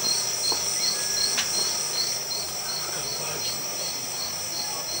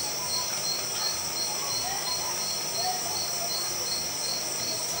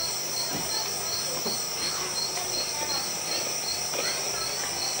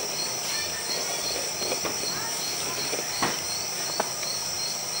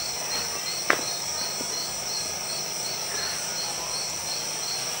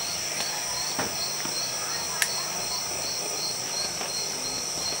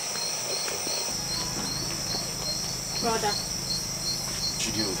 Brother.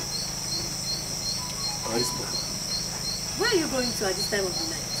 Chidio, I spoke. Where are you going to at this time of the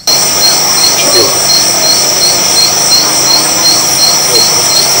night? Chidio,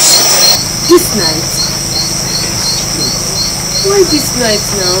 this night? Why this night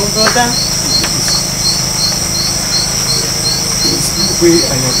now, brother? There's no way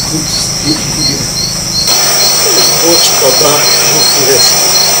I am going to stay here. Watch Baba helpless.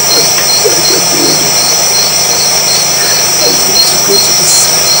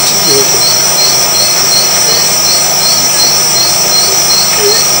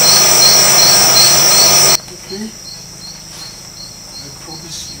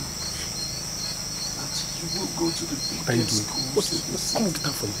 to the What are you biggest doing? schools. Come on, get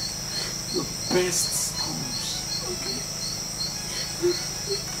out from there. The best schools. Okay?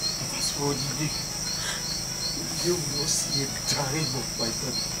 But as for Odimgbe, you will not see a dime of my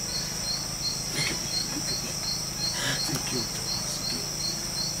money. Look at me, look at me. Take care of the house, okay?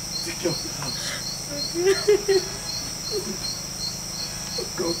 Take care of the house. I've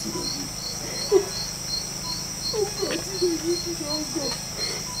got to know you. I've got to know you.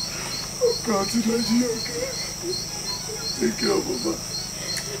 I've got to know you, okay? Take care of Mama.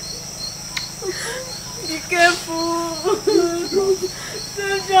 Be careful.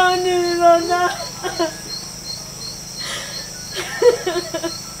 Don't drown in Rona.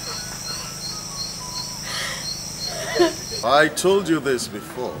 I told you this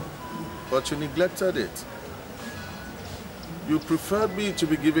before, but you neglected it. You preferred me to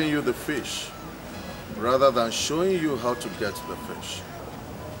be giving you the fish, rather than showing you how to get the fish.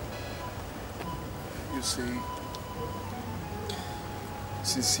 You see,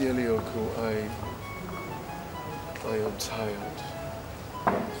 sincerely, Uncle, I am tired.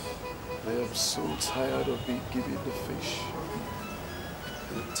 I am so tired of being given the fish.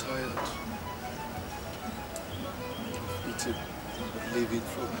 I'm tired of eating and living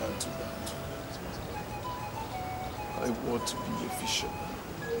from hand to mouth. I want to be a fisherman.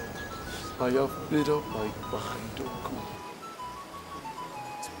 I have made up my mind, Uncle.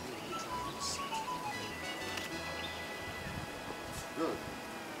 Good.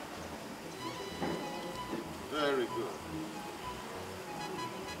 Very good.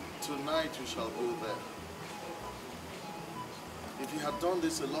 Tonight you shall go there. If you had done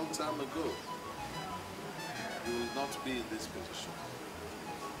this a long time ago, you will not be in this position.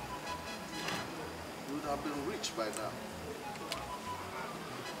 You would have been rich by now.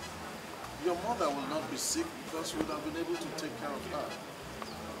 Your mother will not be sick because you would have been able to take care of her.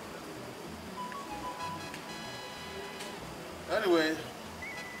 Anyway,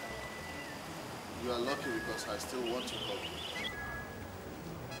 you are lucky because I still want to help you.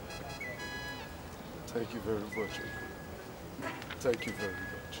 Thank you very much, Uncle. Thank you very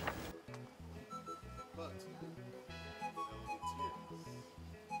much. But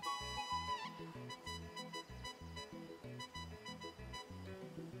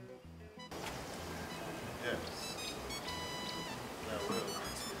yes, there will be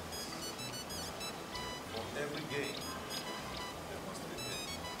tears. For every gain, there must be pain.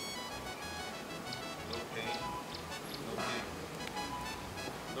 No pain, no gain.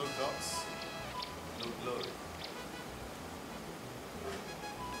 No guts, no glory.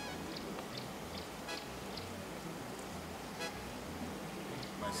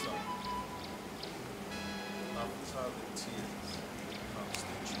 My son, after the tears comes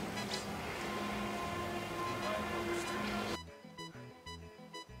the cheers. I understand.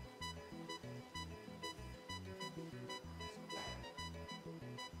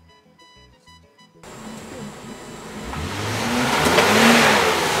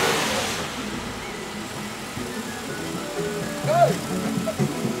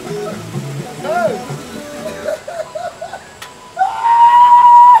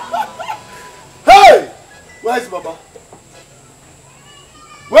 Hey! Where is Baba?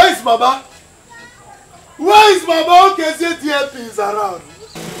 Where is Baba? Where is Baba? Okay, say DLP is around.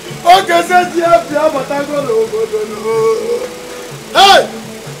 Okay, say DLP, but I go no. Hey!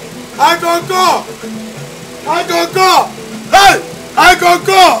 I can go! I can go! Hey! I can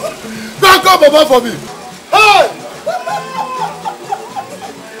go! Go Baba for me! Hey!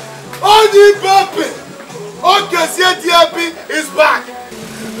 Odimgbe! Okay, say DLP is back!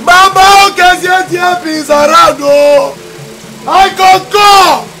 Baba, okay, say DLP is around, oh! I can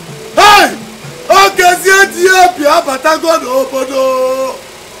go! Hey! Okay, say DLP, but I go no.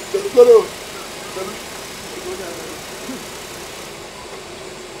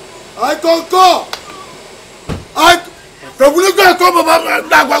 I can go!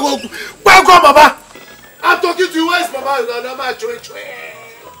 Baba! I'm talking to you, where's Baba? You know, my chui.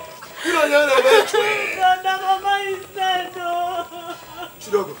 You know, you're not chui. Mama is dead, oh. She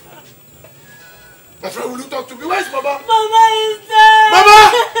don't go. My friend, will you talk to me? Where's Baba? Mama is dead. Baba!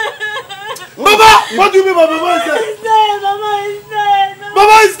 Baba! What do you mean by Baba is dead? Mama is dead.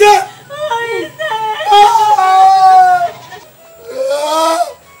 Baba is dead. Mama is dead.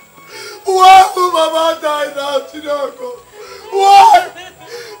 Why will Mama die now? She don't go. Why?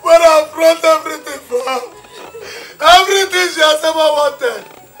 When I brought everything for her. Everything she has ever wanted.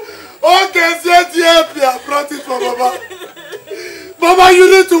 Okay, I brought it for Mama. Mama, you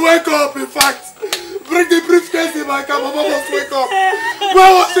need to wake up, in fact. Bring the briefcase in my car. Mama must wake up.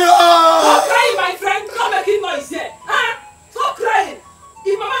 Where was she? Stop crying, my friend. Come making noise here. Stop crying.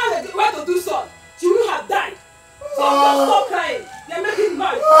 If Mama had a way to do so, she would have died.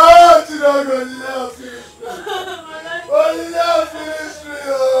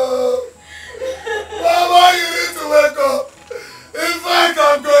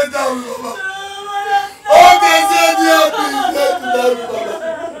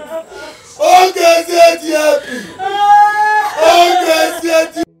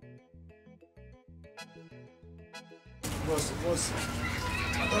 Boss,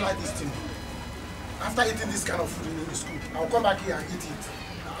 I don't like this thing. After eating this kind of food in the school, I'll come back here and eat it.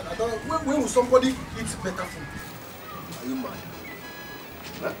 I don't. When will somebody eat better food? Are you mad?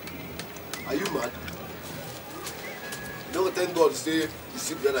 Huh? Are you mad? You know, thank God, say you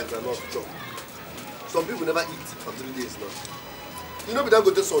see bread and cannot chop. Some people never eat for 3 days now. You know, we don't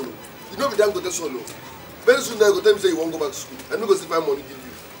go to solo. You know, we don't go to solo. Very soon, they go tell me say you won't go back to school. And we go see if I money give you.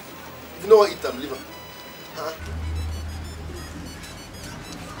 If you know what eat, I'm leaving. Huh?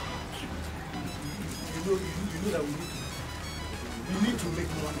 You know that we need to make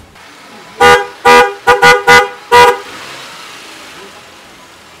money.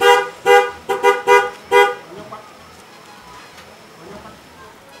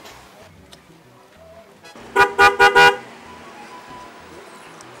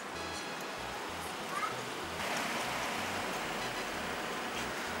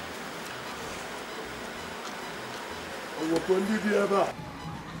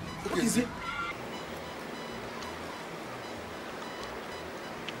 What is it?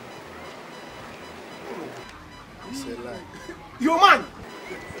 It's a lie. You man!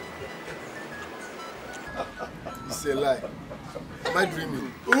 It's a lie. Am I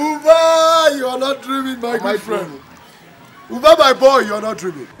dreaming? Uba, you are not dreaming, my good friend. Uba, my boy, you are not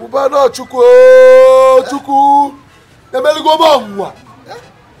dreaming. Uba, no, Chuku. Chuku. Emelugo mwa.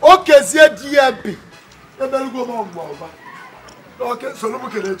 Okay, see DMP. Emelugo mwa Uba. Okay, Solomu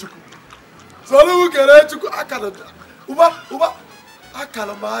kere Chuku. Solomu kere Chuku. Akana. Uba.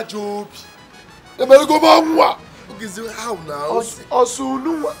 Akana ma jobi. Emelugo mwa. Okay, so how now?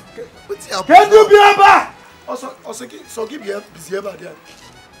 Osunu. Can you be aba? Also, so give you busy about that.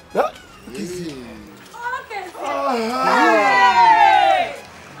 Huh? Okay. Hey!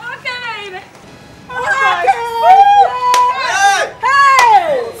 Okay, baby.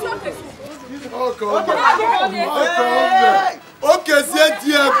 Okay, see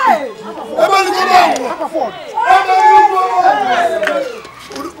DMP.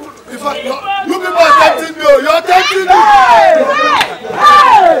 In fact, you people are tempting me. You're tempting me.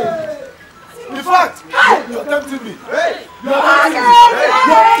 In fact, you're tempting me. You're tempting me.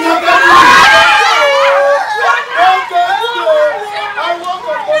 You are tempting me. I walk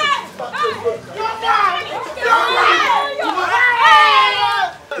on money.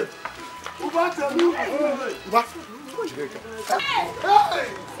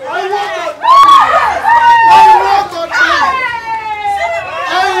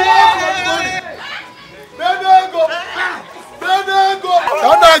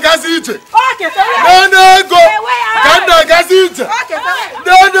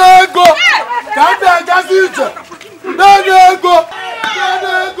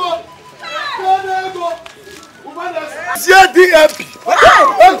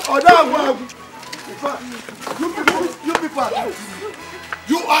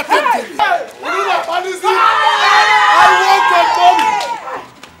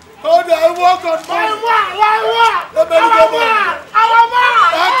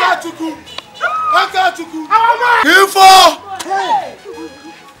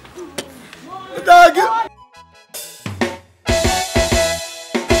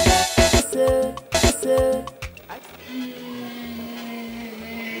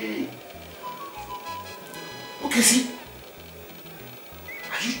 Okay, see.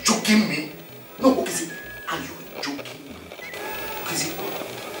 Are you joking me? No, okay, see. Are you joking me? Okay, see.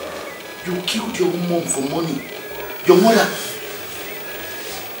 You killed your mom for money. Your mother.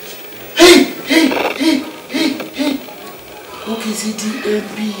 Hey. Okay, see,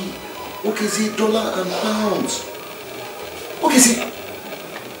 DAB. Okay, see, dollar and pounds. Okay, see.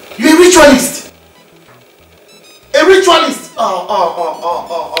 You're a ritualist. A ritualist.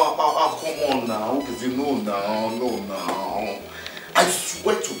 Come on now. Okay, see, no now. I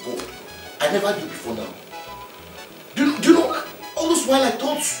swear to God, I never knew before now. Do you know, all this while I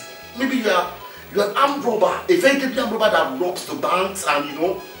thought maybe you're an armed robber, a very deadly armed robber that robs the banks and, you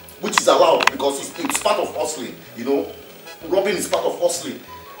know, which is allowed because it's part of hustling, you know. Robbing is part of hustling.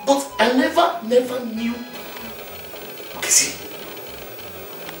 But I never knew. Okay, see,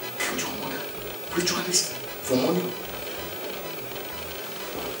 killed your mother, ritualist, for money.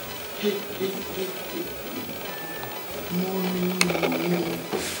 Hey. Money.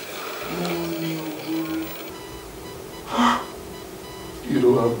 You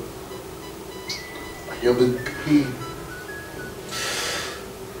know, I am in pain.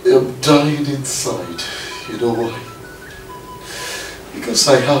 I'm dying inside. You know why? Because I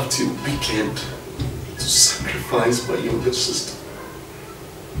have till weekend to sacrifice my younger sister.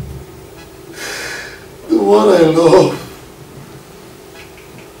 The one I love.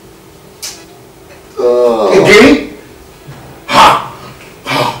 Again?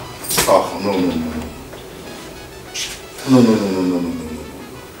 No.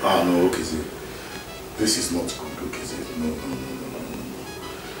 Ah, no, okay, see. This is not good, okay, see. No.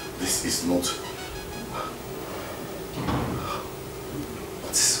 This is not...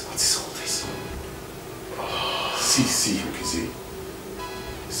 What is all this? See, okay, see.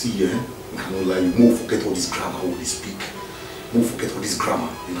 See, eh? I cannot lie, you more forget all this grammar when they speak. More forget all this grammar,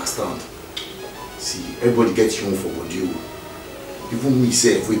 you understand? See, everybody gets you home for what you. Even me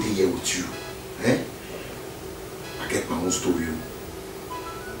say everything here with you. Eh? I get my own story.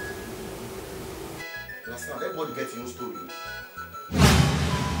 Understand? Everybody gets your own story.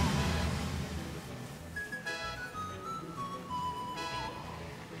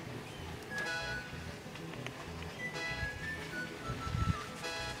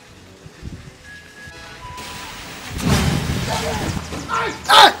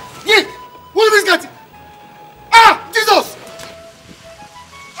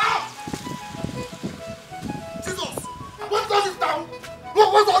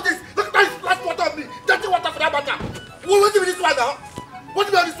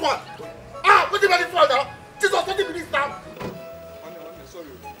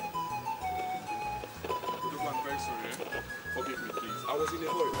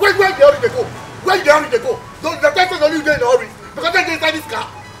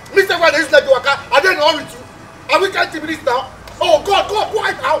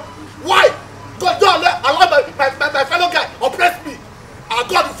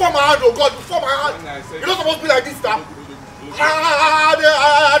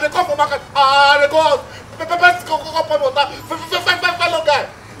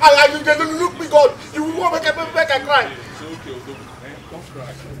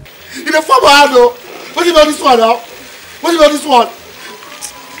 What about this one?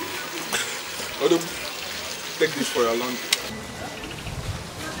 Odom, take this for your laundry.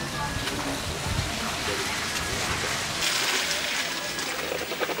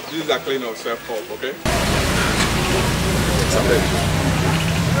 This is a clean of self-help, okay?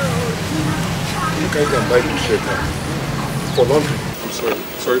 You can't buy this shirt for laundry. I'm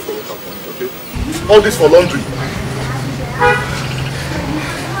sorry for what happened, okay? All this for laundry.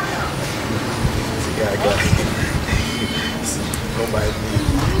 Yeah, I got it. Don't buy me.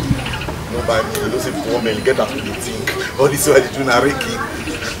 You don't say poor men, get out of the thing. All this while you do na raking.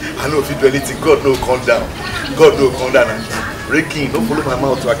 I know if you do anything, God no calm down. God no calm down. Raking, don't follow my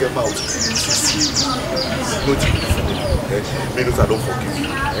mouth so I get mouth. No thing for me. Me knows I don't forgive you.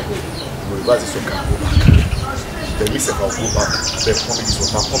 But if I say so, can go back. Then me say I'll go back. Then come me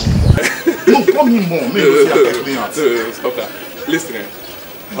this one, come me more. No, come me more. Me no say I get me out. Stop that. Listen,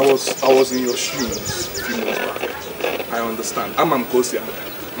 I was in your shoes a few months back. I understand. I'm Kosia.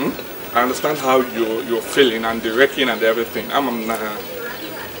 I understand how you're feeling and the wrecking and everything. I'm but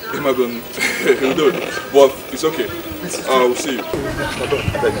it's okay. I'll see you.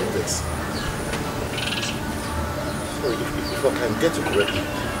 Sorry, if I can get you correctly,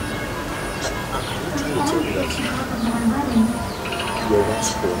 I'm trying to tell you that you are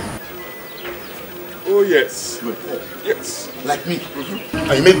once poor. Oh yes. Yes. Like me.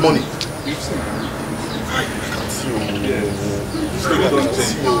 And you made money. You've seen. I can see you. Yes. I can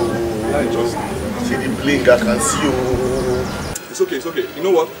see you. See the blink, I can see you. It's okay. You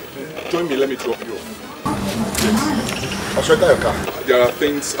know what? Join me, let me drop you off. Yes. I'll rent your car. There are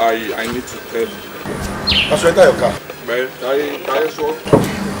things I need to tell you. I'll rent your car. Well, I as well.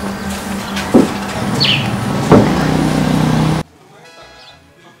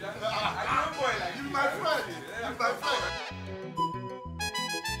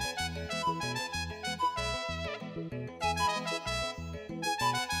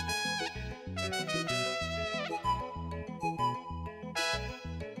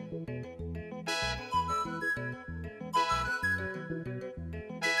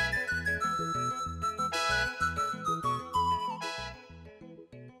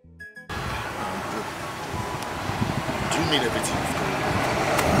 Mean everything.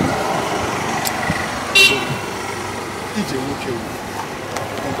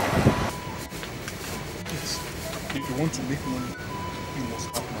 Yes. If you want to make money, you must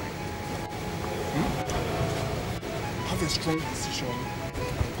have money. Have a strong decision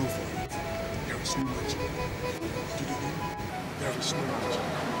and go for it. There is no magic. Do the thing. There is no magic.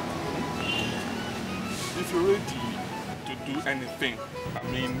 If you're ready to do anything, I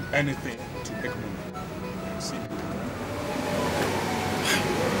mean anything to make money, see me.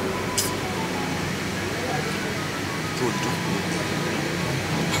 Bro, you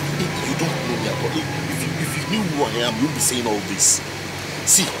don't know me at all. If you knew who I am, you wouldn't be saying all this.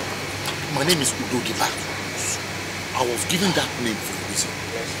 See, my name is Ikeduba. I was given that name for a reason.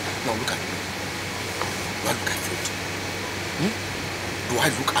 Now look at me. You are looking at Do I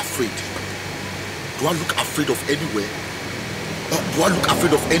look afraid? Do I look afraid of anywhere? Do I look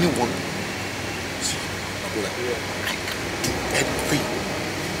afraid of anyone? See, my brother, I can do anything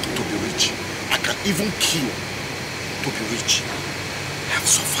to be rich. I can even kill to be rich. I have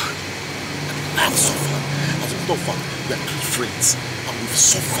suffered. As a matter of fact, we are good friends and we've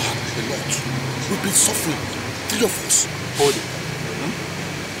suffered a lot. We've been suffering, 3 of us. Hold it.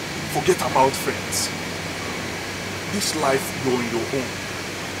 Forget about friends. This life, you're on your own.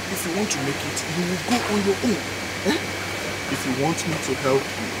 If you want to make it, you will go on your own. If you want me to help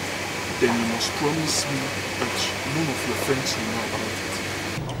you, then you must promise me that none of your friends will know about it.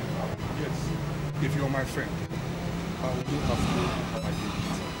 Yes, if you're my friend, I will have to how I did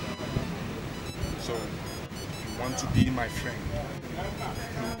it. So, if you want to be my friend,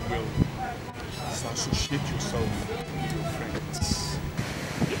 you will associate yourself with your friends.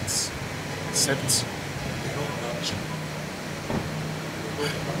 Yes, except they don't hurt you.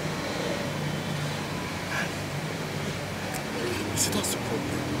 See, that's the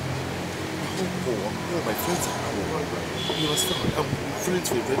problem. I'm poor. All my friends are poor. You understand? I'm friends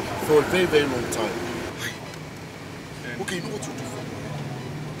for a very, very long time. Okay, you know what you do for me?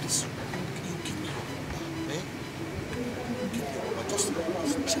 Please, you give me your number. You give me your number. Just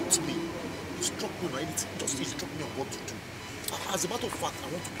instruct me. Instruct me on anything. Just instruct me on what to do. As a matter of fact, I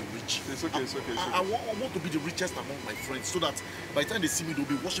want to be rich. It's okay, it's okay. I want to be the richest among my friends so that by the time they see me, they'll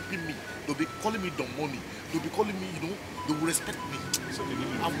be worshipping me. They'll be calling me the money. They'll be calling me, you know, they will respect me. It's okay.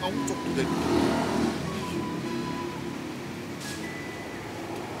 I won't talk to them.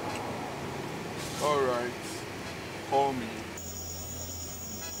 Alright. Call me.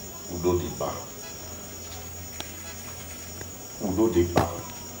 Udodiba. Udodiba.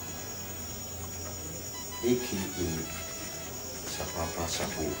 A.K.A. Papa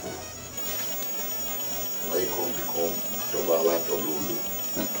Sapopo. Why come become Dobala Dolulu?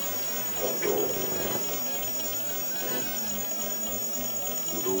 Kondo.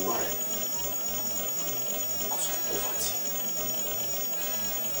 Udo why? Because of poverty.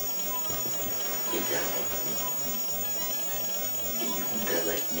 A guy like me, a young guy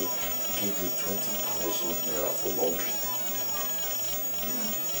like me, gave me 20,000 naira for laundry.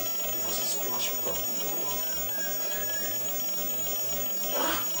 Because it's splash without me.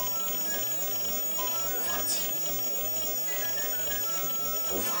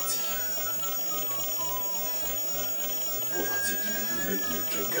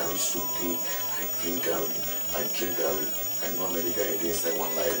 I drink Gary. I know America inside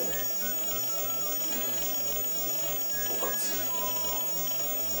one line. Poverty.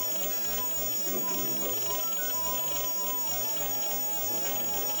 You don't do me well.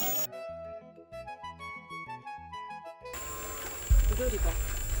 Udodiba,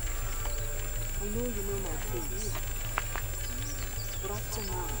 I know you know my face, but after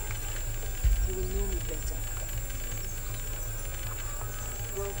now, you will know me better.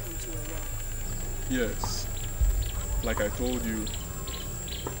 Welcome to Onuoha. Yes, like I told you,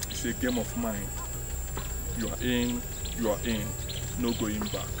 it's a game of mind. You are in, no going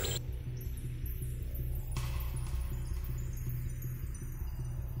back.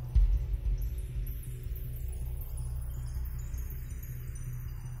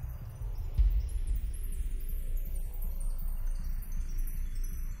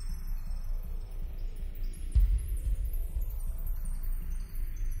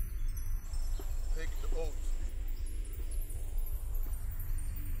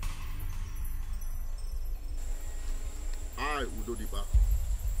 I, Udodiba,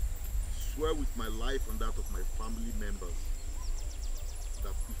 swear with my life and that of my family members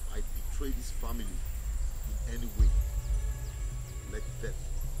that if I betray this family in any way, let death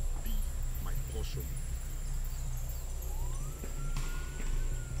be my portion.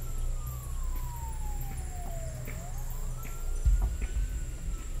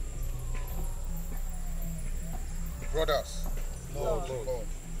 Brothers, Lord.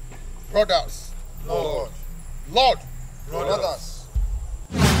 Brothers, Lord. Lord, brothers.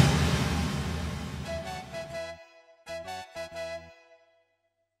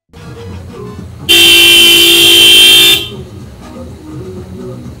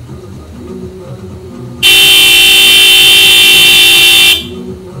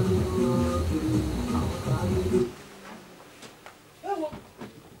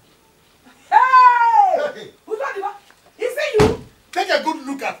 Take a good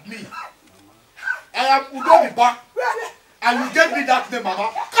look at me. I am Udodiba. And you gave me that name,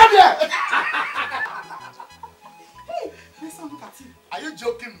 Mama. Come here! Hey, listen, look at you. Are you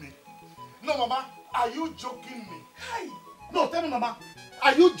joking me? No, Mama. Are you joking me? Hey. No, tell me, Mama.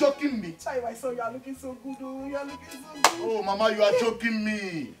 Are you joking me? Chai, my son, you are looking so good. Oh, you are looking so good. Oh, Mama, you are joking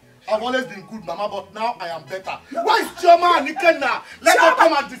me. I've always been good, Mama, but now I am better. Where is Chioma and Ikenna? Let her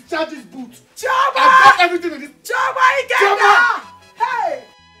come and discharge this boot. Chioma! I've got everything in this. Chioma, Ikenna! Hey!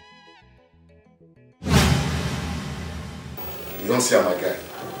 You don't see my guy.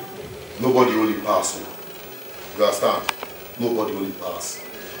 Nobody only pass. You understand? Nobody only pass.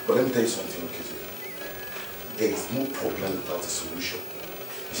 But let me tell you something, okay? There is no problem without a solution.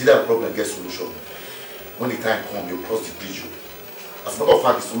 You see that problem gets solution. When the time comes, you cross the bridge. As a matter of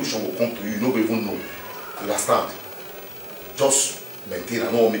fact, the solution will come to you. You don't even know. You understand? Just maintain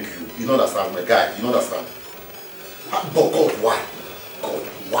and not make you. You don't understand, my guy. You don't understand? But God, why? God,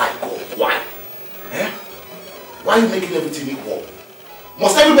 why? God, why? Eh? Why are you making everything equal?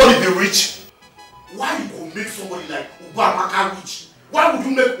 Must everybody be rich? Why you go make somebody like Ubamaka rich? Why would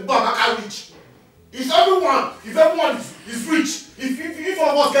you make Ubamaka rich? If everyone is rich, if all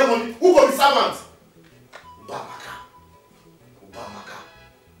of us get money, who will be servants?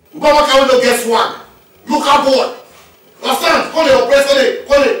 Ubamaka will not get swag. Local boy. Understand? Call the oppressor,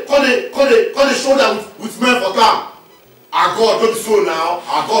 call the shoulder with men for time. Our God, don't be so now.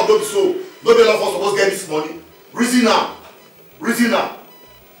 Our God, don't be so. Don't be enough for us supposed to get this money. Reason now. Reason now.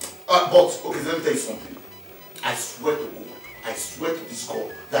 But, okay, let me tell you something. I swear to God, I swear to this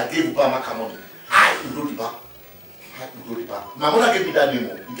God that gave Ubamaka money. Udodiba. My mother gave me that name,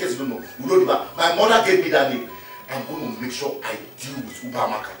 in case you don't know. Udodiba. My mother gave me that name. I'm going to make sure I deal with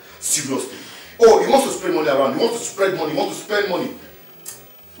Ubamaka seriously. Oh, he wants to spread money around. He wants to spread money. He wants to spend money.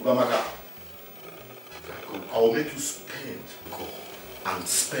 Ubamaka, I will make you spend. And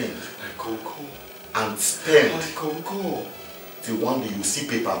spend. And spend. Till one day you see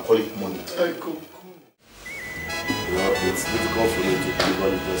paper and call it money. Well, it's difficult for me to believe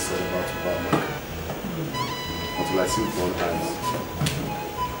what you just said about Ubamaka. Until I see it with my eyes.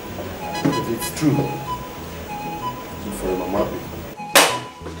 If it's true, good for him, I'm happy.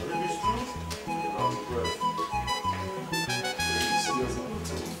 If it's true, I'm impressed.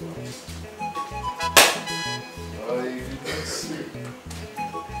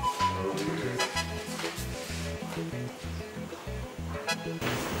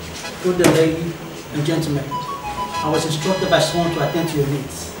 Good day, ladies and gentlemen. I was instructed by someone to attend to your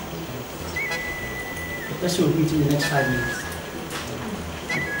needs. The person will meet in the next 5 minutes.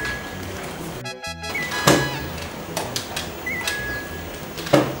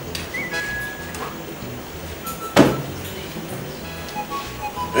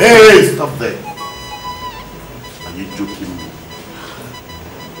 Hey, stop there. Are you joking me?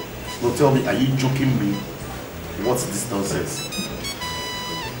 No, tell me, are you joking me? What's this nonsense?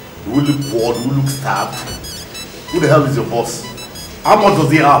 Do we look bored? Do we look starved? Who the hell is your boss? How much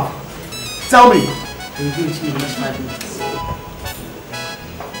does he have? Tell me. He will give it to you in the next 5 minutes.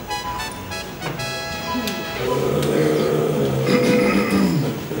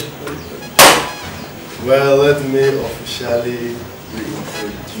 Well, let me officially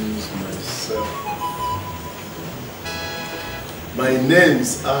reintroduce myself. My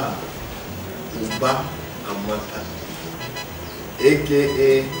names are Ubamaka,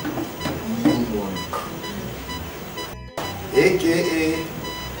 aka Newman, aka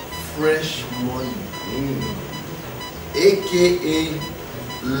Fresh Money, aka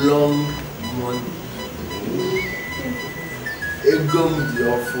Long Money, Egom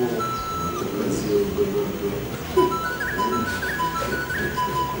Diofo.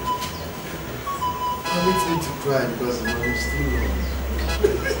 Permit me to cry because the money is too long.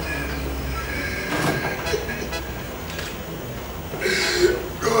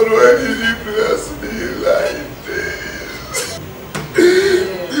 God, why did you bless me like this?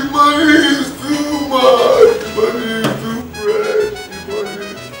 The money is too much. The money is too fresh. The money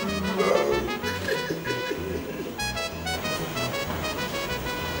is too long.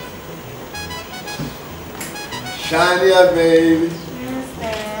 Shania, baby. Yes,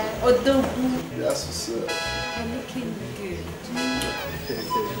 Dad. Odogu. That's what's up. You're looking good.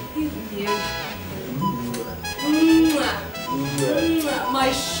 Here. My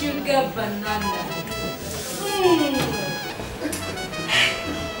sugar banana.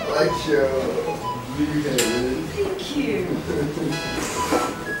 I like your blue hair. Thank you.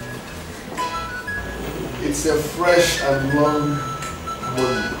 It's a fresh and long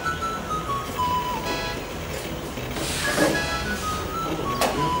money.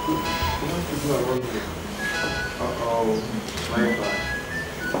 Uh-oh, my bad.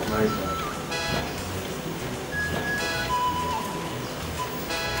 My bad.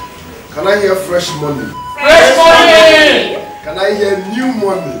 Can I hear fresh money? Fresh money! Can I hear new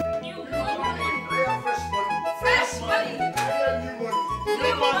money? Fresh money! Fresh money!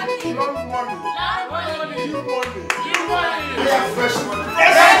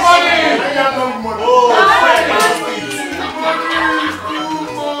 that long money. Oh,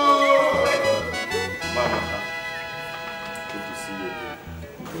 Mama, good to see you again.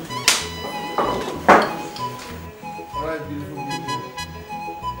 Alright, beautiful people.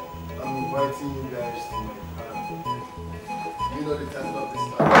 I'm inviting you guys to my party. You know the title of this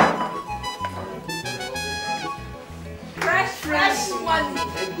life. Fresh money.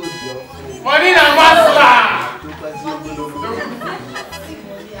 Money na master.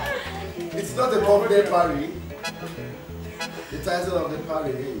 It's not a birthday party. The title of the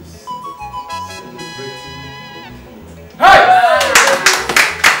party is Celebrating. Hey!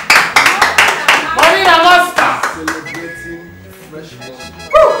 Money na master. Celebrating fresh money.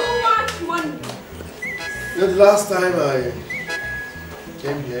 Too much money. You know, the last time I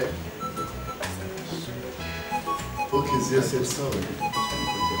came here, Okezie said sorry.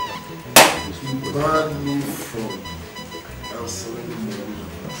 He banned me from answering the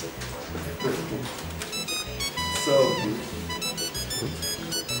phone. So,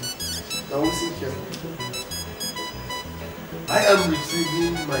 now listen carefully. I am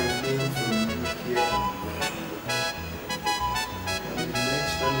retrieving my name from UK. And the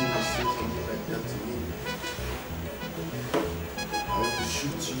next time you say something like that to me, I will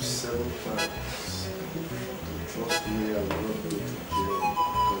shoot you 7 times. Trust me, I will not go to jail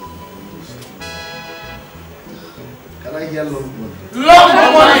because you Can I hear long money? Long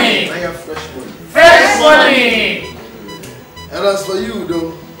money! Can I hear fresh money? Fresh money! And as for you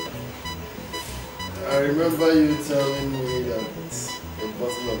though, I remember you telling me that a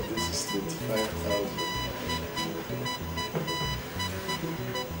bottle of this is 25,000.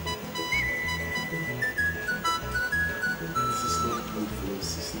 This is not good for your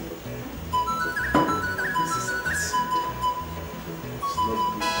system. This is acid. It's not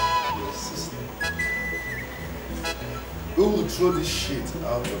good for your system. We will throw this shit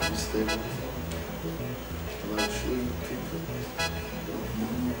out of this table. And I'll show you people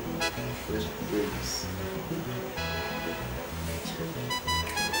new fresh brains.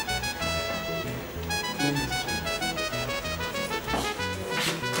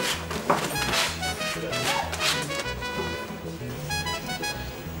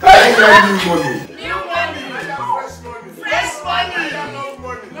 Hey, new money. New money. Fresh money. Fresh money. Long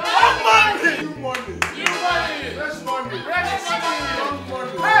money. Long money. New money. New money. Fresh money. Fresh money. Long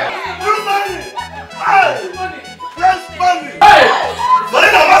money. Hey! New money. Hey! Money! Fresh money. Hey! Money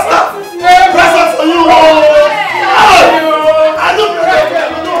na master. Hey! Present for you. Hey! I don't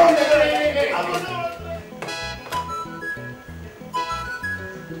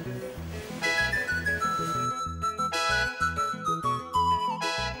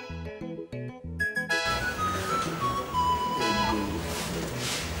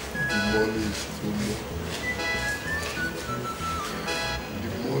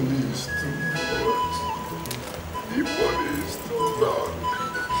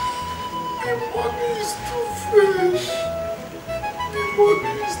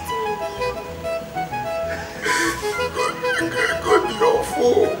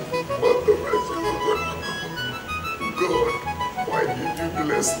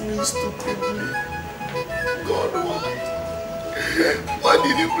Why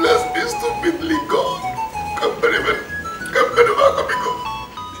did you bless me stupidly, God? Come back.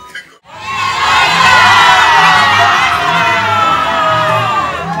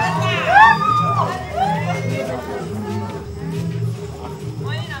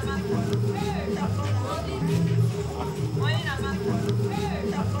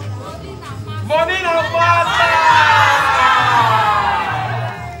 Money na master!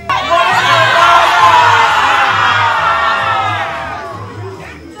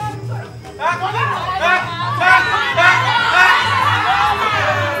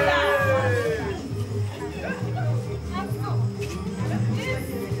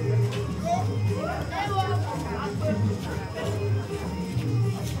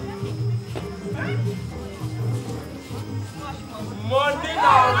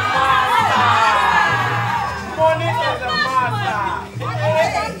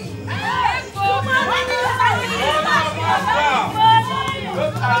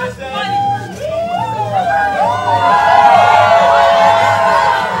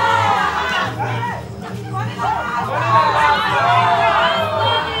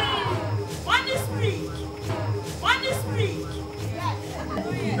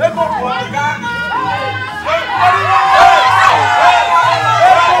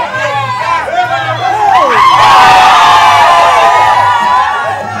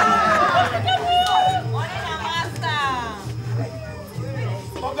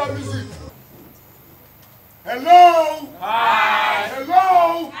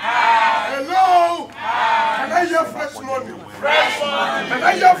 Can I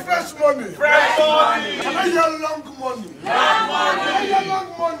hear fresh money? Fresh money. Can I hear long money? Long money. Can I hear long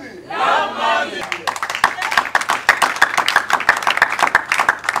money? Long money.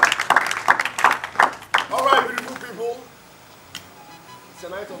 All right, beautiful people. It's a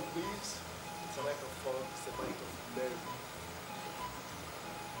night of peace. It's a night of fun. It's a night of merriment.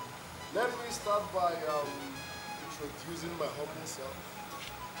 Let me start by introducing my humble self.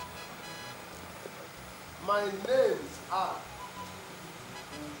 My names are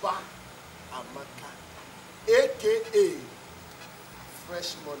Uba Amaka, aka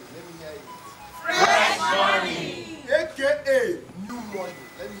Fresh Money. Let me hear it. Fresh money. AKA New Money.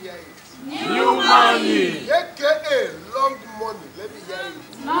 Let me hear it. New money. AKA Long Money. Let me hear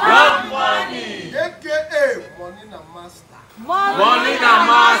it. Long money. AKA Money na Master. Money na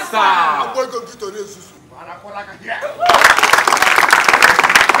Master. I'm going to get on this.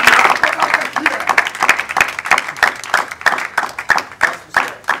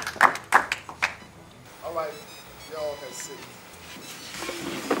 All right, you all can sit.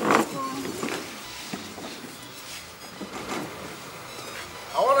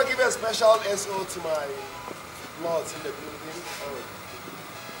 I want to give a special SO to my lords in the building.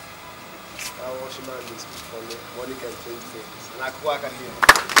 I wash my hands for me. Money can change things. And I can hear.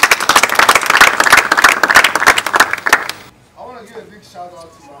 I want to give a big shout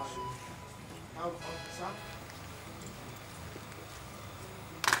out to my officer.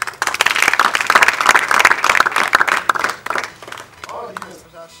 I want to give a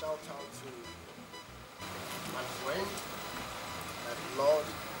special shout out to my friend. Lord,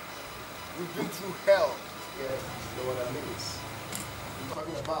 we've been through hell. Yeah, you know what that means. I'm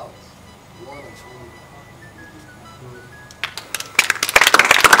talking about one and only.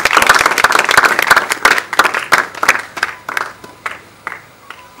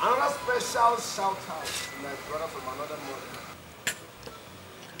 Another special shout out to my brother from another mother.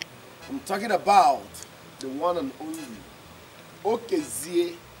 I'm talking about the one and only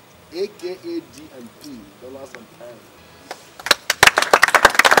Okezie, aka G&P, dollars and pounds.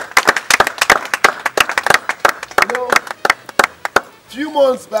 You know, a few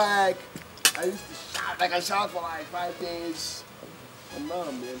months back, I used to shout. I can shout for like 5 days. But now,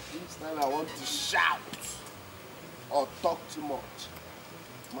 man, each time I want to shout or talk too much,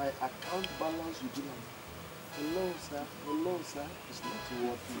 my account balance will be like, hello, sir, it's not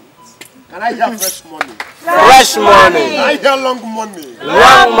working. Can I hear fresh money? Fresh money. Can I hear long money?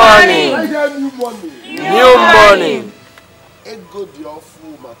 Long money. Can I hear new money? New money. Ego di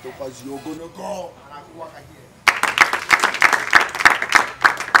ofu matokwazi you're gonna go.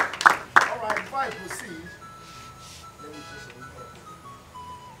 Alright, before I proceed, let me just say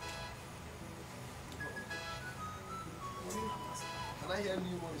can I hear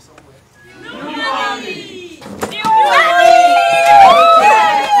new money somewhere? New money. New money.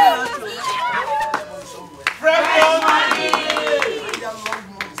 Fresh money. I hear long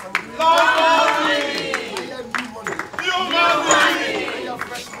money somewhere. Long money. I hear new money. New money. I hear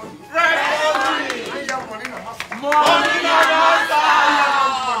fresh money. Fresh money. I hear money na master. Money na master.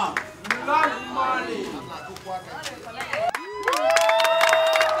 Long money.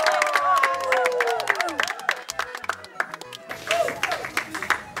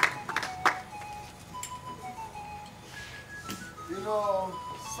 You know,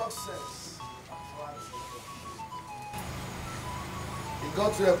 success. It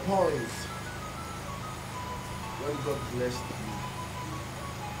got to a point when God blessed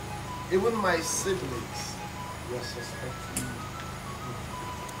me. Even my siblings were suspecting me.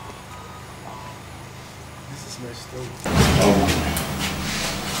 This is my story.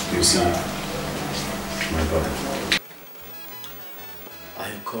 You see, my brother, I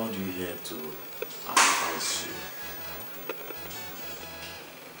called you here to advise you.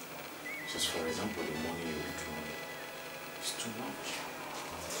 Just for example, the money you withdraw is too much.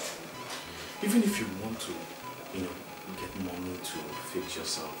 Even if you want to, get money to fix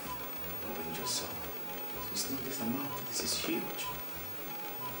yourself, arrange yourself, it's not this amount, this is huge.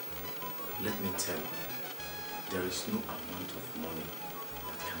 Let me tell you, there is no amount of money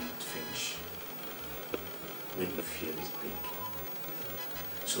that cannot finish when you feel it's big.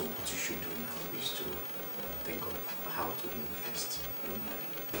 So what you should do now is to think of how to invest your money.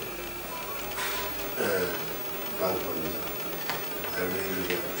 Bank manager, I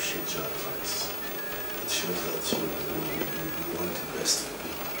really appreciate your advice. It shows that you want the best for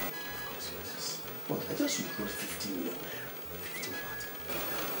me. Of course, yes. But I just withdrew 15 million. 15 what?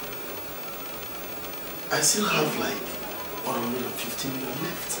 I still have like 115 million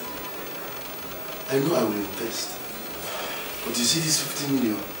left. I know I will invest. But you see this 15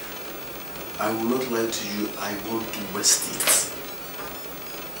 million, I will not lie to you, I want to waste it.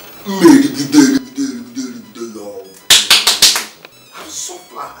 I've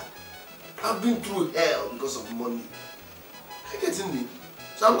suffered. I've been through hell because of money. Are you getting me?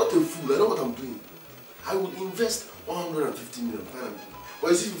 So I'm not a fool. I know what I'm doing. I would invest 150 million. But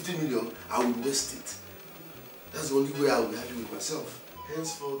you see 50 million, I would waste it. That's the only way I will be happy with myself.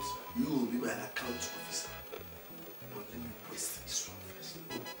 Henceforth, you will be my account officer. But let me waste this one first.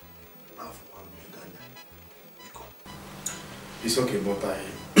 Now for one Ghana. It's okay, but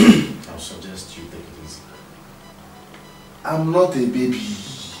I'll suggest you take it easy. I'm not a baby.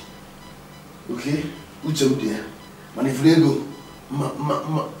 Okay? Uchem there. Manifrego. Ma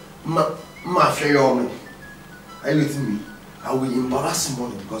fair. Are you getting me? I will embarrass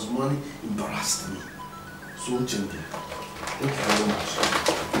money because money embarrassed me. So Uchem there. Thank you very much.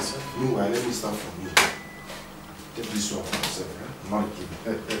 Meanwhile, let me start from here. Take this one for yourself. I'm not kidding.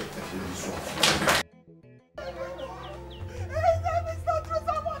 Take this one.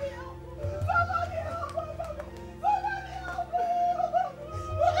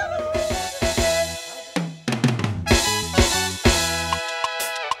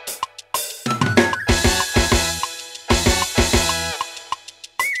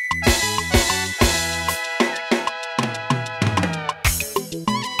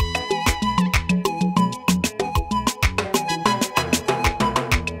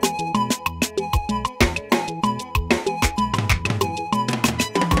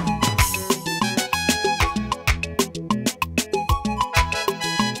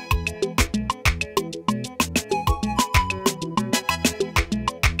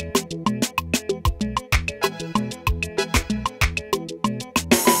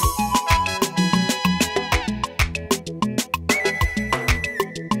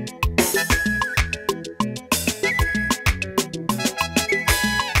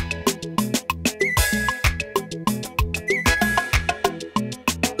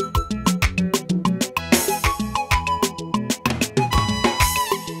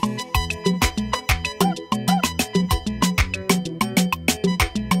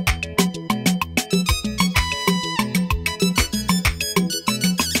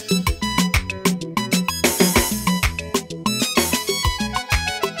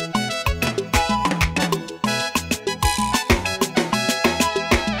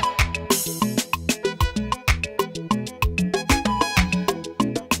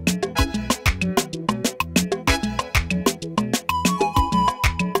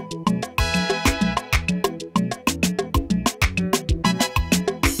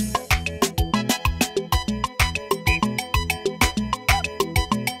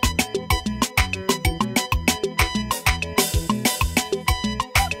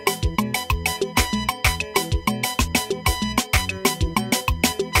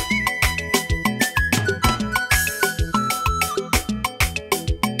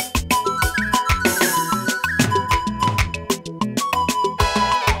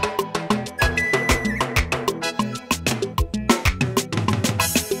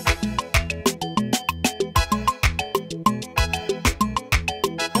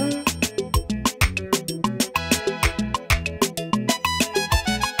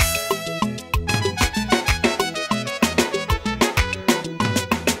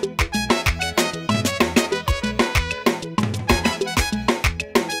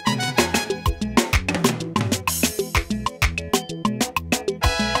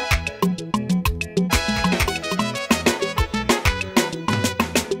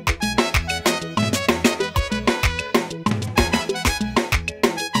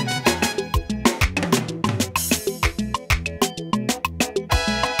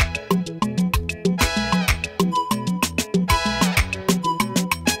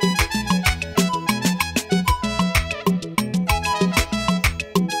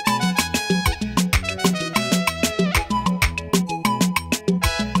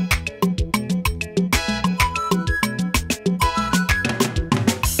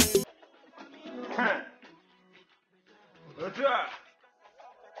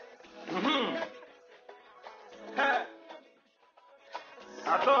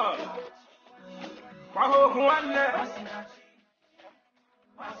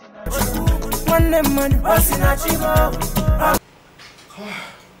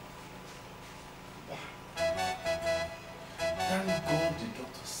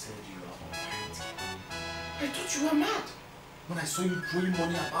 Throwing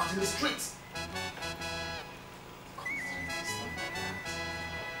money about in the streets.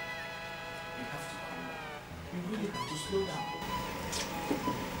 You have to calm down. You really have to slow down.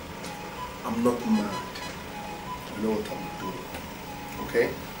 I'm not mad. I know what I'm doing. Okay?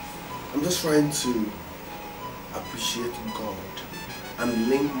 I'm just trying to appreciate God and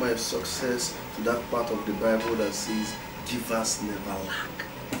link my success to that part of the Bible that says, givers never lack.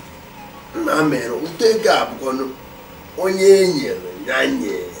 Nah, man, utega bukono onyenye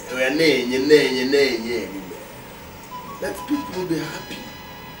nyanye nenye. Let people be happy.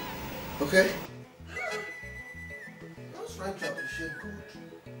 Okay? Just trying to appreciate God.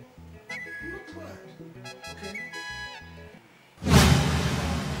 Not bad. Okay?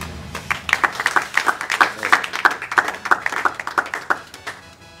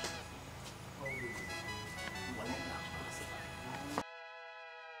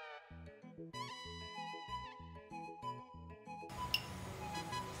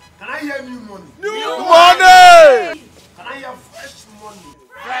 Can I hear new money? New money! Can I hear fresh money?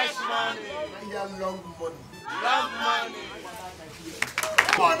 Fresh money! Can I hear long money? Long money!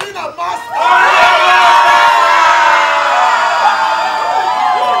 Money na master!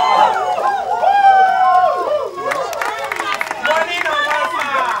 Money na master!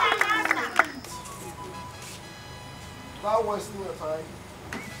 Without wasting your time,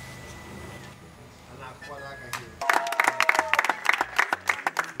 and I hear.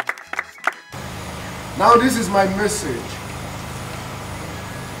 Now this is my message.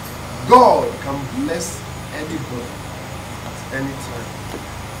 God can bless anybody at any time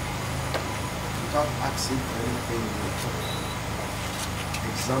without asking for anything in return.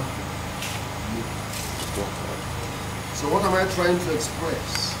 Example, me. So what am I trying to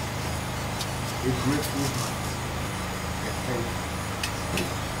express? A grateful heart. A thank you.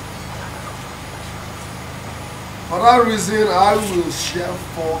 For that reason, I will share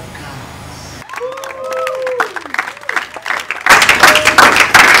 4 cars.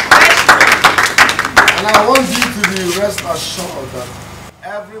 And I want you to be rest assured that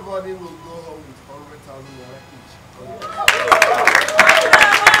everybody will go home with 100,000 naira each.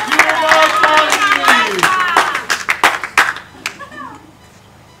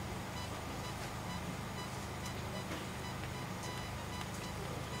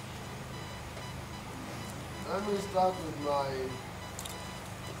 Let me start with my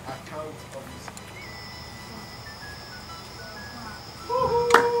account officer.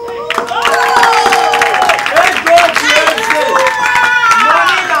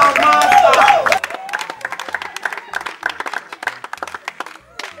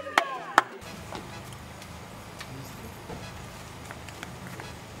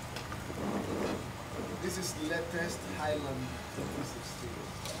 This is the latest Highland 2016.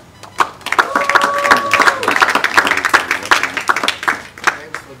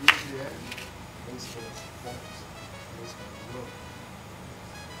 Thanks for being here. Thanks for the support. Thanks for the love.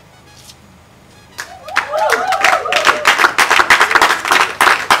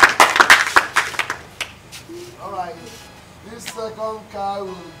 Alright, this second car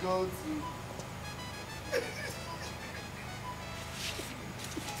will go to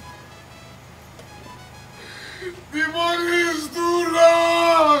the money is too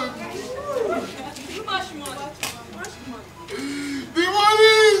long! Too much money. The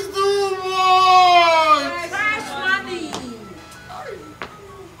money is too much! Fresh money.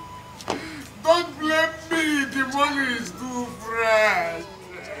 Don't blame me, the money is too fresh.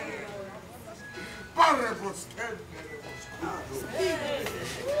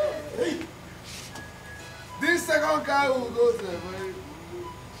 This second car will go to a very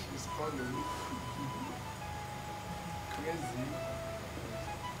she's calling crazy.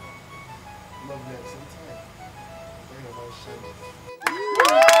 Lovely at the same time. Very about shining.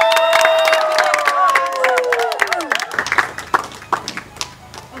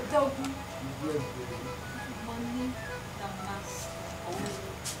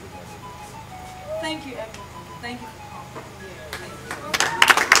 Thank you, everyone. Thank you for coming. Thank you.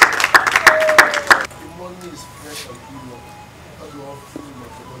 The money is fresh and pure. Because you all feel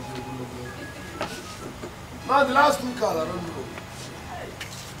like the money is now the last 2 cars, I don't know.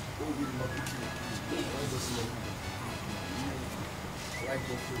 Oh, with my picture. I like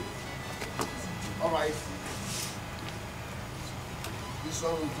your food. Alright. This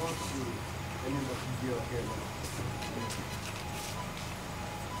one will go to any of you here.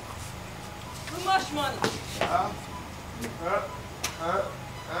 Too much money.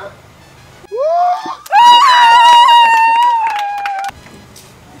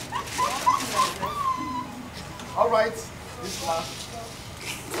 All right, this last.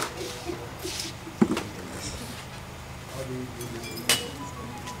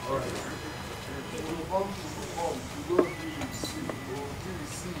 All right. Perform, to go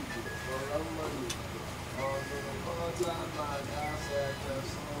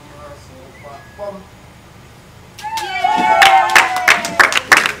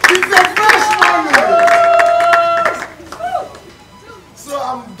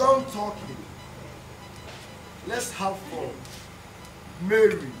I'm done talking. Let's have fun.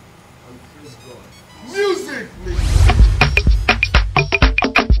 Mary and praise God. Music, please.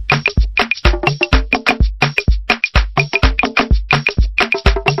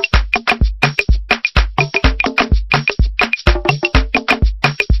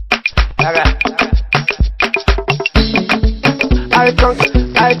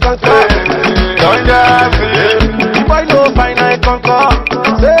 I conquer. Don't die. Boy, no fine, I conquer.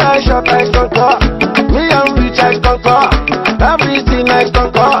 Say I shot, I conquer. Me and rich, I conquer. Everything I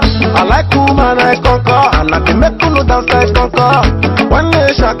conquer. I like woman, I conquer. And I can make you dance, I conquer. One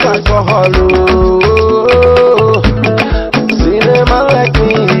day, shot alcohol. Seen a man like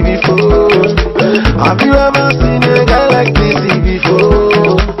me before. Have you ever seen a guy like this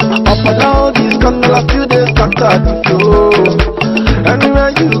before? Up and down, this come the last few days, conquer the flow. Anywhere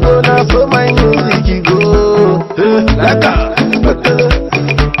you go now, so my music you go. Like a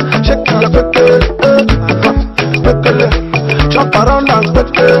shake your jump around and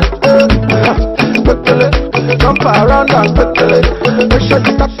jump around and make sure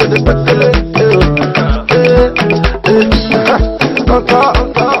you stop to the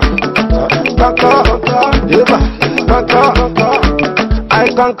I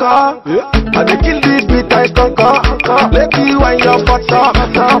conquer. I dey kill the beat, I conquer. Let you when your butt up.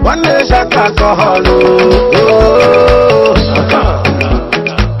 One day shake alcohol.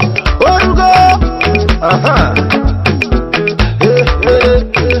 Where you go?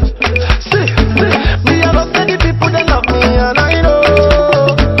 See, me I don't say the people they love me and I know.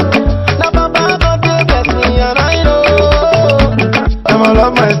 Now Baba God they bless me and I know. Them I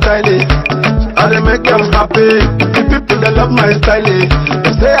love my style, I dey make them happy. The people they love my style.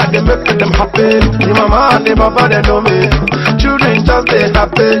 Say I dey make them happy. The mama and the papa they know me. Children just they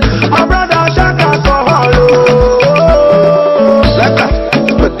happy. My brother shaka for hello. Like a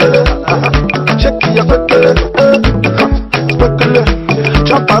shake your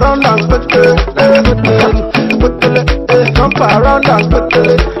jump around and jump around and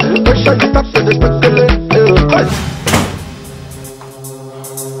make sure you stop to the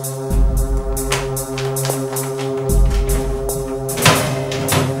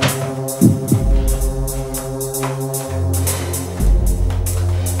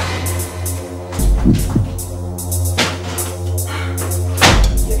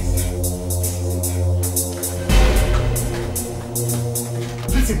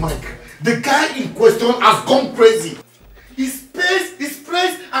has gone crazy. He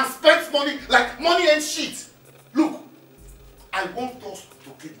sprays and spends money like money ain't shit. Look, I want us to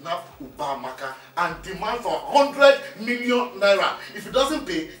kidnap Ubamaka and demand for 100 million naira. If he doesn't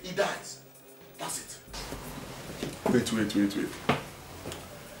pay, he dies. That's it. Wait.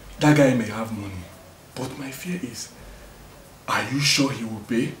 That guy may have money, but my fear is, are you sure he will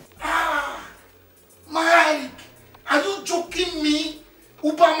pay? Mike, are you joking me?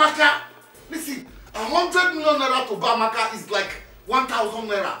 Ubamaka, listen, 100 million naira to Ubamaka is like 1,000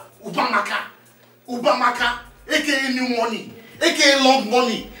 naira. Ubamaka, aka new money, aka long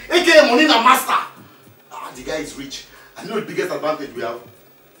money, aka money na master. The guy is rich. I know the biggest advantage we have.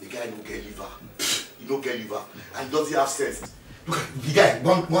 The guy no get liver. He no get liver. And does he have sense? Look at the guy,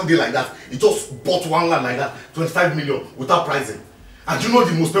 one day like that, he just bought one land like that, 25 million without pricing. And you know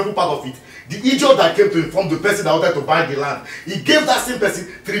the most painful part of it? The idiot that came to inform the person that wanted to buy the land, he gave that same person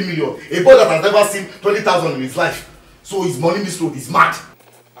 3 million. A boy that has never seen 20,000 in his life. So his money misroad is mad.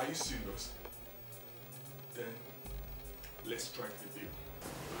 Are you serious? Then let's strike the deal.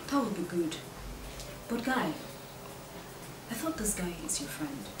 That would be good. But guy, I thought this guy is your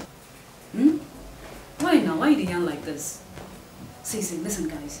friend. Why now? Why are you young like this? See, listen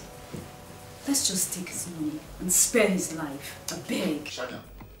guys. Let's just take his money and spare his life. I beg.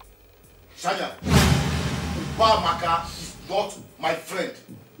 Shanya, Ubamaka is not my friend.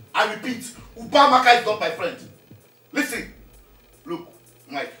 I repeat, Ubamaka is not my friend. Listen, look,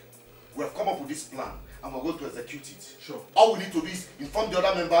 Mike, we have come up with this plan and we're going to execute it. Sure. All we need to do is inform the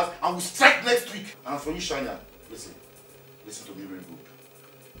other members and we'll strike next week. And for you, Shanya, listen to me very good.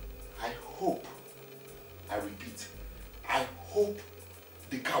 I repeat, I hope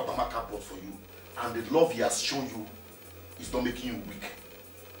the car Ubamaka bought for you and the love he has shown you is not making you weak.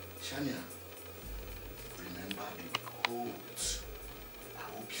 Shanya, remember the code. I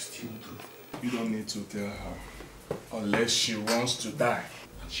hope you still do. You don't need to tell her. Unless she wants to die.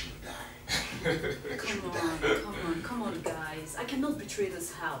 And she will die. Come on, guys. I cannot betray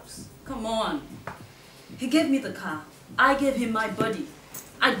this house. Come on. He gave me the car. I gave him my body.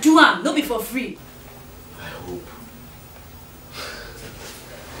 I do am, no be for free. I hope.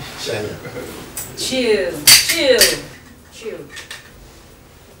 Shania. Chill.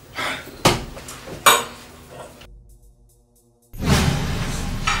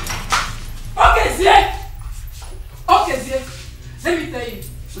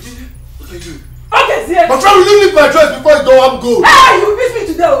 I'm good. Hey, you will beat me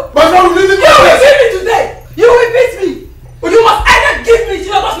today. My mom will leave me. You will beat me today. You will beat me. But you must either give me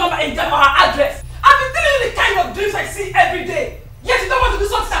Chilogo's number and get her address. I've been telling you the kind of dreams I see every day. Yet you don't want to do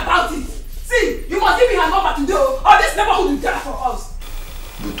something about it. See, you must give me her number today, or this neighborhood will die for us.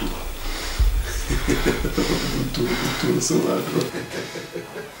 Butu, so bad, bro.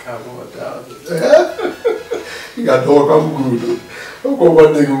 Come on down. You got dog, I'm good. I'm going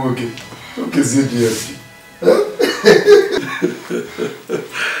one day working. Okay, see you.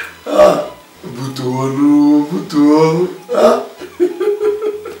 Butu.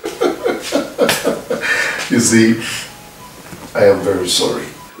 You see, I am very sorry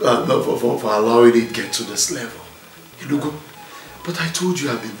for allowing it to get to this level. You know, but I told you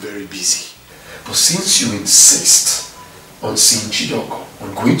I've been very busy. But since you insist on seeing Chidoko,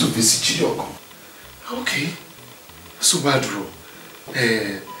 on going to visit Chidoko, okay, so bad, bro.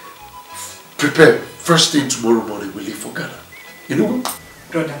 Prepare. First thing tomorrow morning, we leave for Ghana. You know?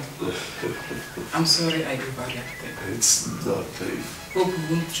 Brother, I'm sorry I overreacted. It's not safe. Hope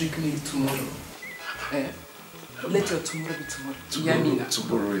you won't trick me tomorrow. Let your tomorrow be tomorrow.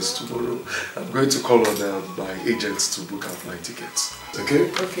 Tomorrow is tomorrow. I'm going to call on my agents to book out my tickets. Okay?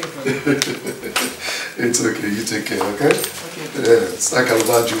 Okay, brother. It's okay. You take care, okay? Okay. Yes, I can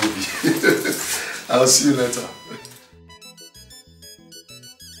badge you. I'll see you later.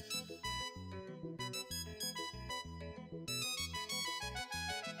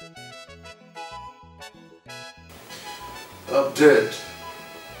 I'm dead.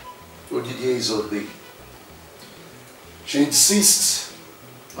 Odidie is on me. She insists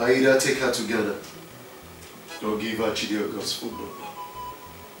I either take her to Ghana or give her Chidiogo's phone number.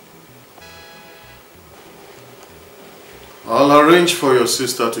 I'll arrange for your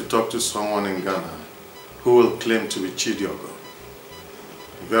sister to talk to someone in Ghana who will claim to be Chidiogo.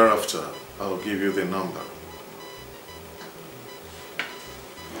 Thereafter, I'll give you the number.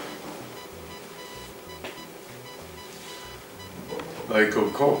 I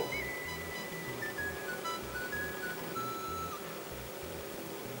can call.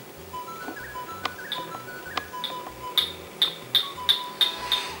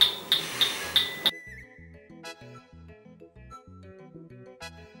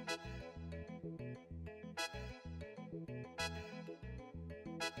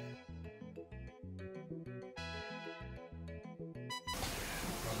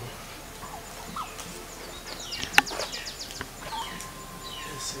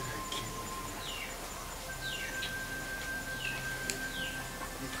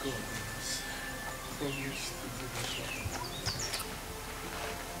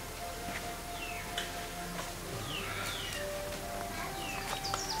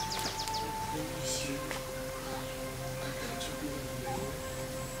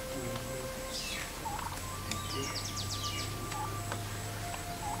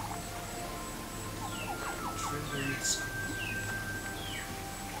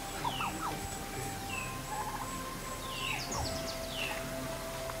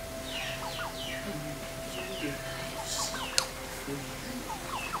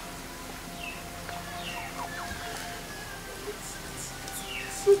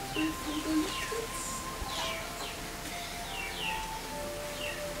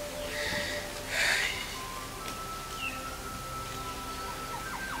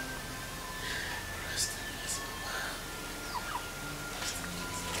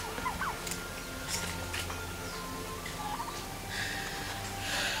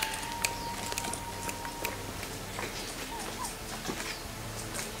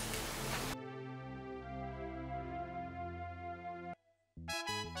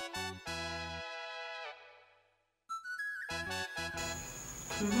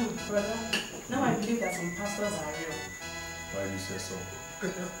 Brother, now I believe that some pastors are real. Why do you say so?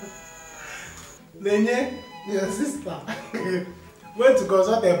 Nenye, your sister, went to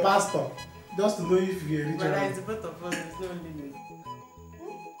consult a pastor just to know if you're a ritual. Brother, it's both of us, there's no limit.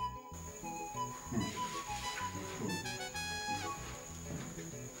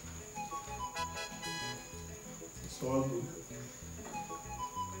 It's all good.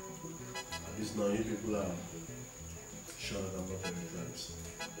 At least now you people are sure that I'm not a ritualist.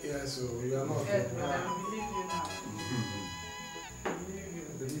 Yeah, so you are not. Yes, brother, I believe you now. I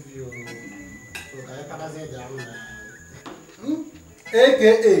believe you.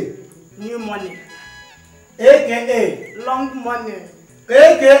 AKA new money. AKA long money.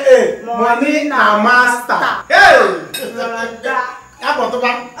 AKA money na master. Hey!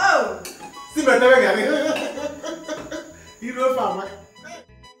 Oh! See my time. You know, farmer.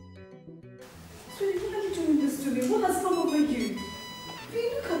 Sweetie, why are you doing this to me? What has come over you?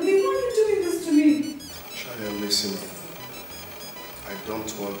 Look at me, why are you doing this to me? Shaya, listen.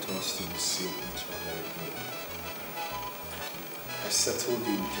 don't want us to be seeing each other again. I settled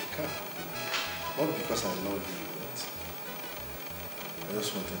you with a car. Not because I love you, but I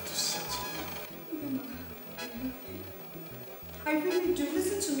just wanted to settle you. I really do.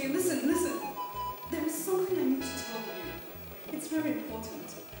 Listen to me. Listen. There is something I need to tell you. It's very important.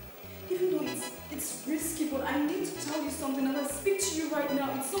 Even though it's risky, but I need to tell you something. And I speak to you right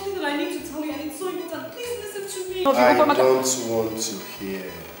now. It's something that I need to tell you, and it's so important. Please listen to me. I don't want to hear.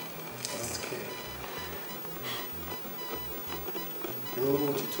 I don't care. Remember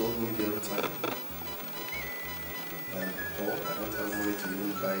what you told me the other time? I'm poor. I don't have money to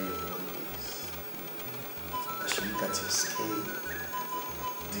even buy your holidays. I should look at your skin.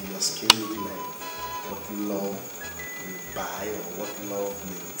 Do your skin look like what love will buy or what love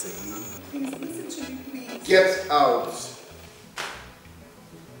maintain? Please listen to me, please. Get out!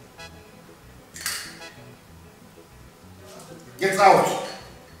 Get out!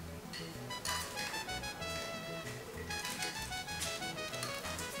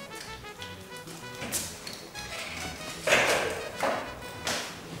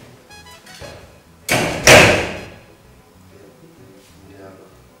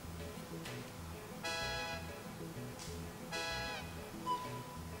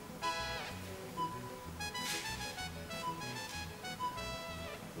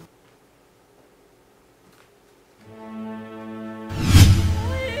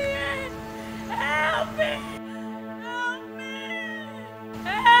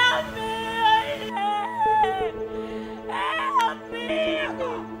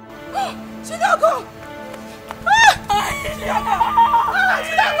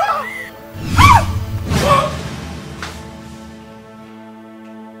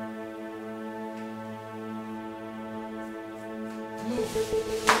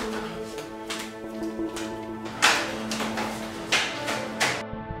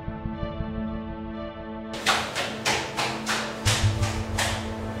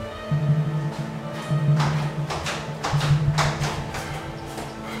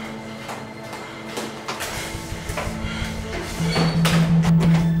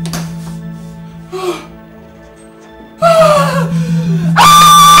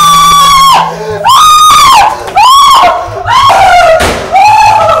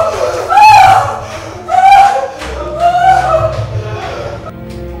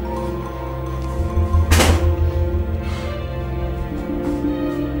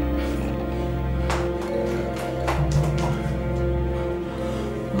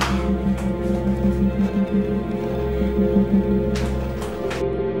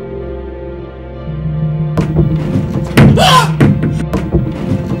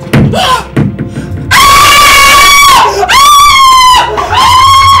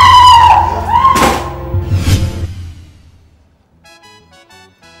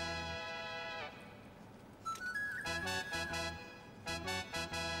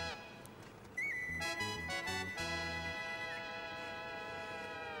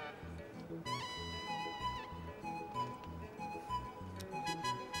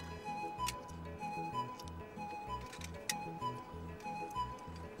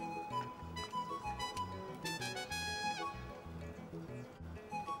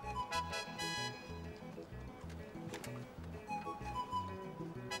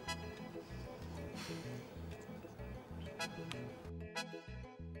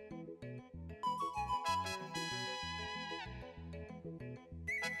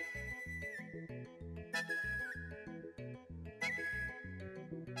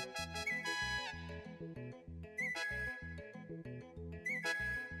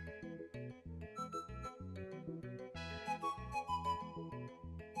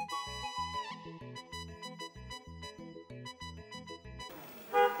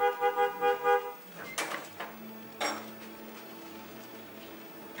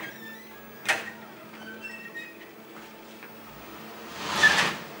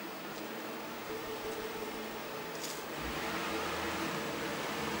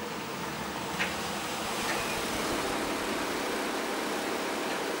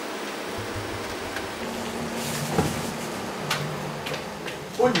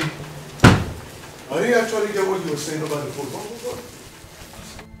 Onyi, I didn't actually get what you were saying about the phone.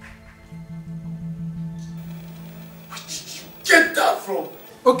 Where did you get that from?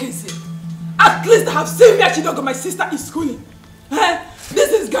 Okay, see. At least I have seen where Chidogo, my sister, is schooling.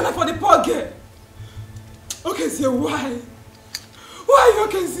 This is Ghana for the poor girl. Okay, see, why? Why,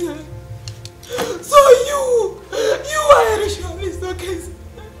 okay, see? So you are a ritualist, okay, see?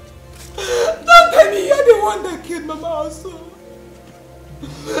 Don't tell me you're the one that killed Mama also.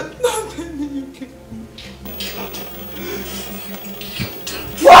 Don't tell me you killed me.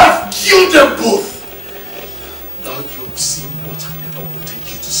 kill them both. Now you have seen what I never wanted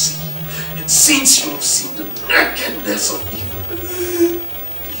you to see. And since you have seen the nakedness of evil, do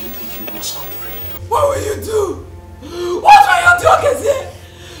you think you must come free? What will you do? What will you do, Okezie?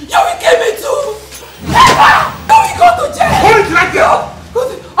 You will kill me too! Never! You will go to jail! Hold it right there!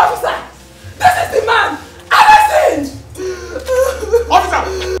 Officer! This is the man! Arrest him!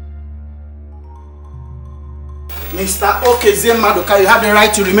 Officer! Mr. Okezie Maduka, you have the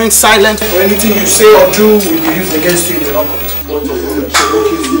right to remain silent for anything you say or do will be used against you in the law court.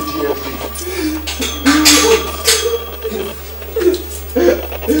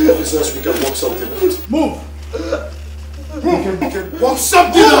 Officers, we can work something out. Move! We can work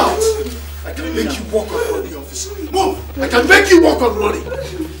something out! I can make you walk on money, officer. Move! I can make you walk on money.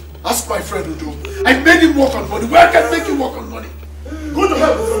 Ask my friend Udo. I made him walk on money. Where can I make you walk on money? Go to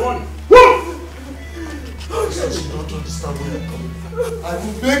hell with your money. Move! Officers, you don't understand where you're coming from. I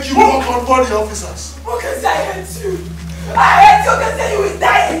will make you walk on money, officers. Okezie, I hate you. I hate you, Okezie. You will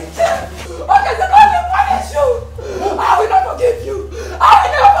die in jail. Okezie, God will punish you. I will not forgive you. I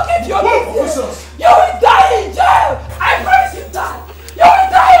will never forgive you, Okezie. You will die in jail. I promise you that. You will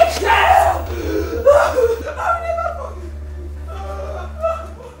die in jail. I will never forgive you.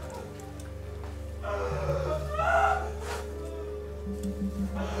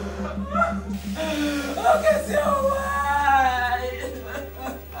 Okezie, why?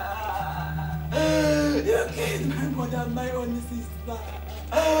 You killed my mother and my only sister.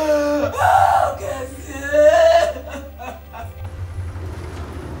 Okezie.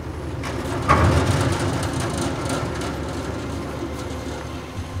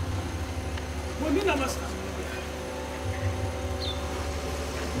 Monina master.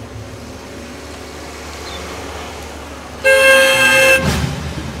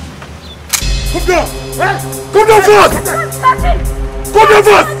 Come down! Come down first! Come down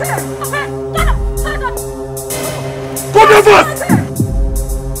first! Come down first!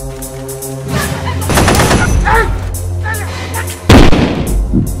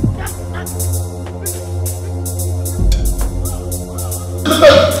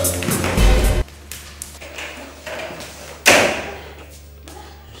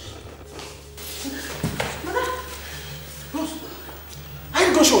 I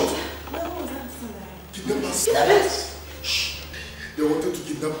ain't go short. Kidnappers. Shh. They wanted to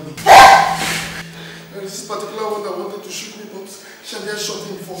kidnap me. And this particular one that wanted to shoot me, but Shania shot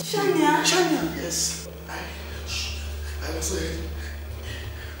him for Shania? Shania, yes. I also heard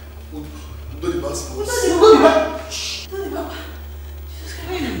Odimgbe's voice. Odimgbe?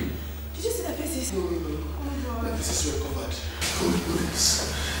 Did you see the faces? No. My faces were covered. Oh, goodness.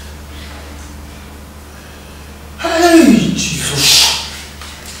 Hey, Jesus.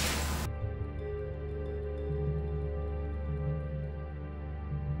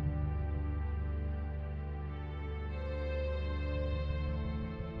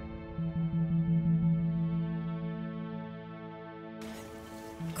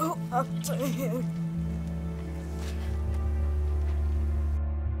 Go after him.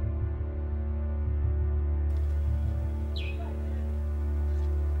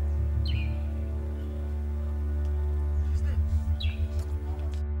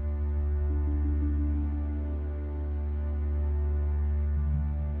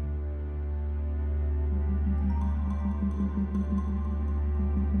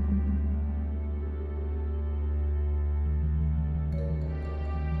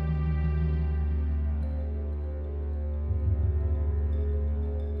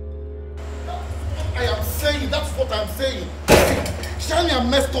 That's what I'm saying. Shania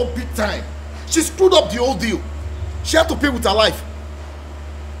messed up big time. She screwed up the whole deal. She had to pay with her life.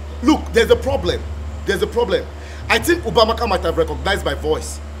 Look, there's a problem. There's a problem. I think Ubamaka might have recognized my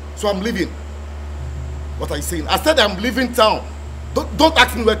voice. So I'm leaving. What are you saying? I said I'm leaving town. Don't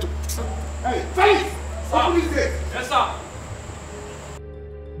ask me where to... Hey, Felix! Open this gate. Yes, sir.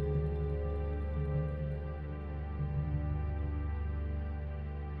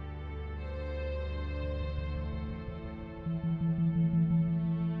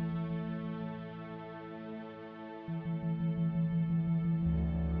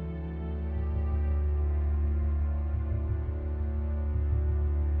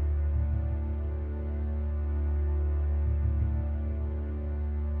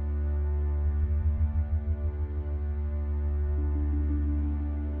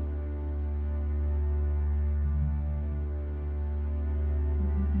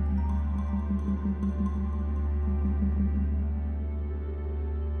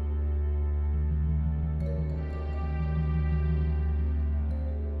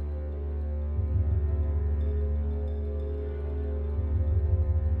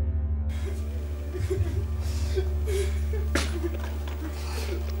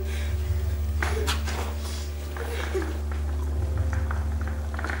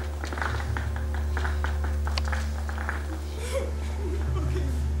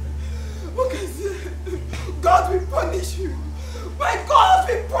 God will punish you. My God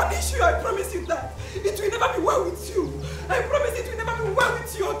will punish you. I promise you that. It will never be well with you. I promise it will never be well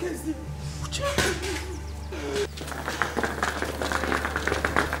with you, Okenzi.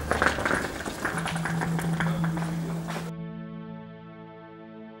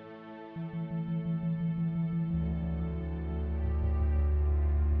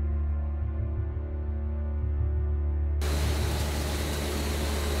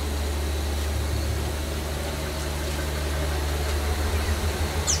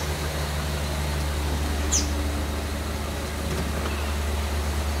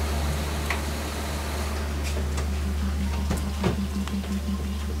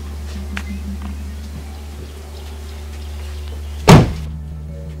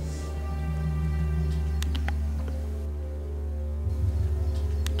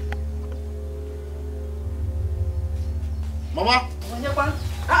 Mama?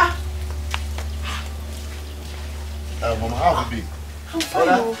 Mama, how have you been? I'm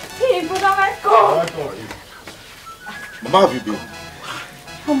fine. Hey, brother Michael. Mama, how have you been?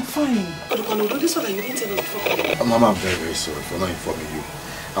 I'm fine. This one that you didn't tell us before. Mama, I'm very, very sorry for not informing you.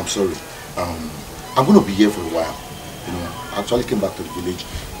 I'm sorry. I'm going to be here for a while. You know, I actually came back to the village.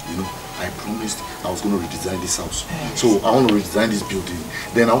 You know, I promised I was going to redesign this house. So I want to redesign this building.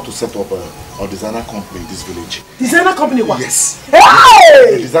 Then I want to set up a designer company in this village. Designer company what? Yes.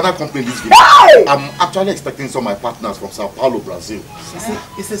 Hey! A designer company in this village. Hey! I'm actually expecting some of my partners from Sao Paulo, Brazil.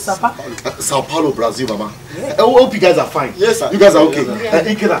 Is it Sao Paulo? Sao Paulo, Brazil, Mama. I hope you guys are fine. Yes, sir. You guys are okay.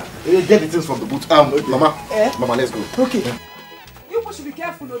 Ikeda, get the things from the boot. Okay. Mama, Mama, let's go. Okay. You people should be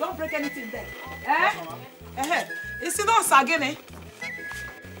careful, though. Don't break anything there. Is it not again, eh?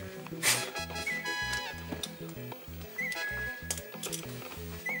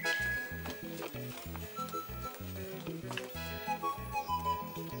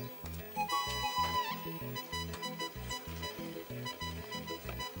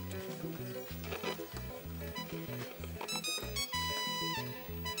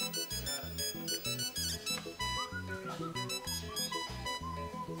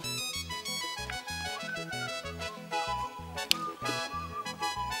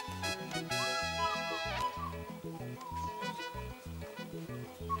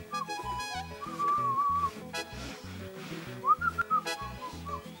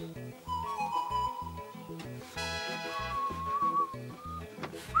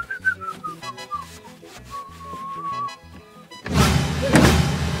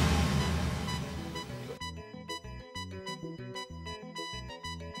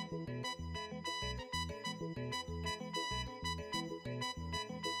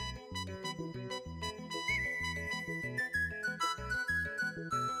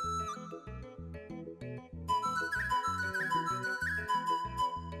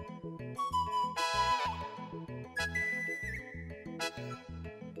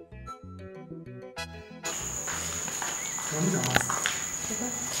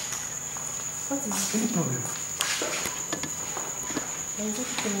 What is any problem? There is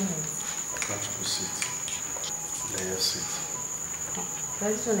nothing wrong. Can't you sit? Let her sit. I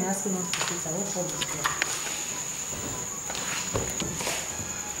just want to ask you not to sit. I won't problem there.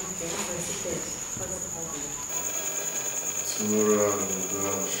 Okay, I'm going to sit there. What's the problem? Tomorrow,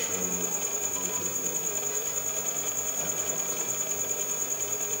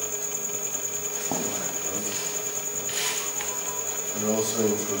 and also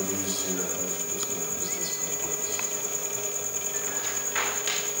introduce you how to put in business plans.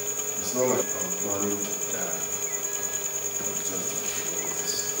 It's not like I'm planning to die, but just to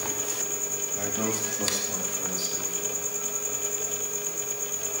this. I don't trust my friends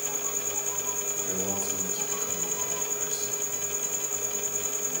anymore. They want me to become a bad person.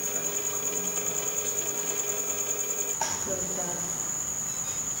 And I become Dad,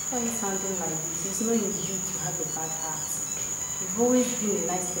 why are you sounding like this? It's not in you to have a bad heart. You've always been a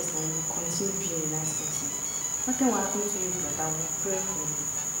nice person and you continue being a nice person. Nothing will happen to you, brother. We pray for you.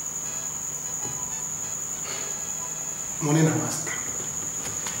 Morning, Master.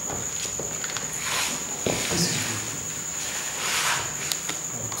 This is good.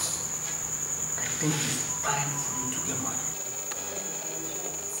 But I think it's time for you to get married.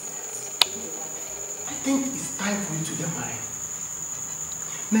 I think it's time for you to get married.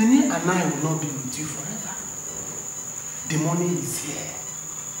 Nene and I will not be with you forever. The money is here.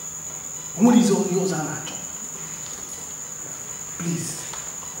 What is all yours and our job? Please,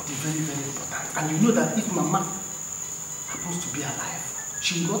 But it's very, very important. And you know that if Mama happens to be alive,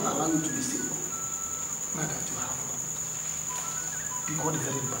 she will not allow you to be single. Now that you have one. Because it's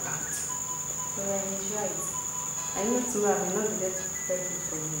very important. Yeah, he's right. I know tomorrow I will not be there to prepare food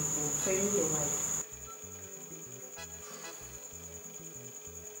for you again. So you need a wife.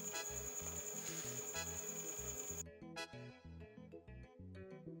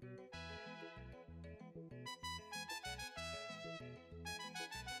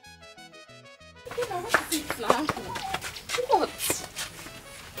 What?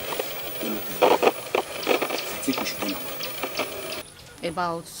 I think we should go now.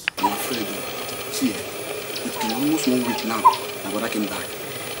 About? I'm afraid. See, it's been almost 1 week now. My brother came back.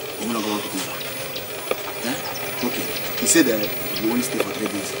 We're not going to come back. Yeah? Okay. He said that we only stay for 3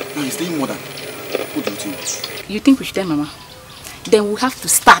 days. Now he's staying more than. What do you think? You think we should tell Mama? Then we have to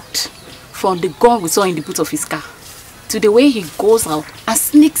start from the gun we saw in the boot of his car to the way he goes out and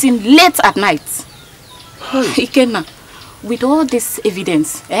sneaks in late at night. Ikenna, with all this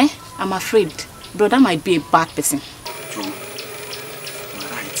evidence, I'm afraid brother might be a bad person. John, you're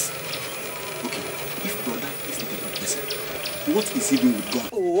right. Okay, if brother is not a bad person, what is he doing with God?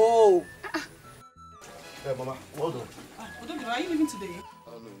 Oh! Hey, Mama, well done. Odimgbe, are you leaving today?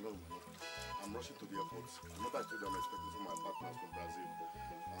 Oh, no. I'm rushing to the airport. Remember I told you I'm expecting some of my partners from Brazil.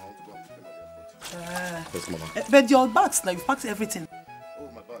 I want to go and pick them at the airport. Yes, Mama. But your bags, like, you've packed everything. Oh,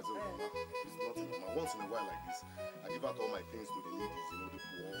 my bags, Mama. It's nothing, Mama. Once in a while like this, I give out all my things to the needy, you know, the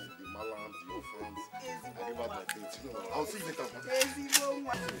poor, the malams, the orphans. I give out my things, you know. I'll see you later, Mama.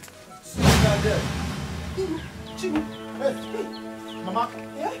 See you guys there. Hey, Mama.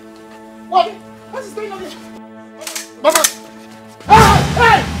 Yeah? What is going on here? Mama!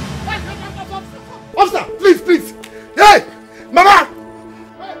 Hey! Officer, please! Hey! Mama!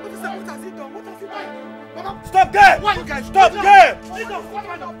 What has he done? Mama! Stop there! What? Guys, stop there! What have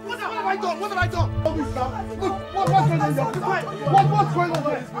I done? What have I done? Look, what's going on here? What's going on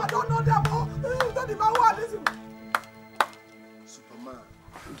here? I don't know them all. Don't even want this. Superman,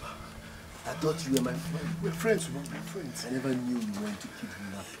 I thought you were my friend. We're friends, we're friends. I never knew you went to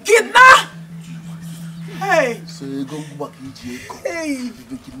kidnap. Kidnap? Hey! So you go back to Hey! You've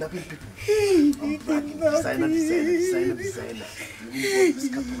been kidnapping people. Hey! I'm bragging. Designer. You need this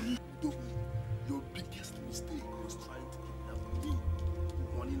capital. Your biggest mistake was trying to kidnap me.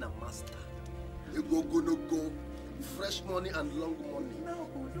 Money na master. You go. Fresh money and long money. No.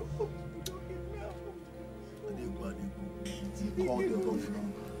 Call the wrong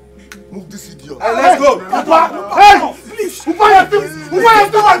number. Move this idiot. Hey, let's go! Hey! Please! Hey!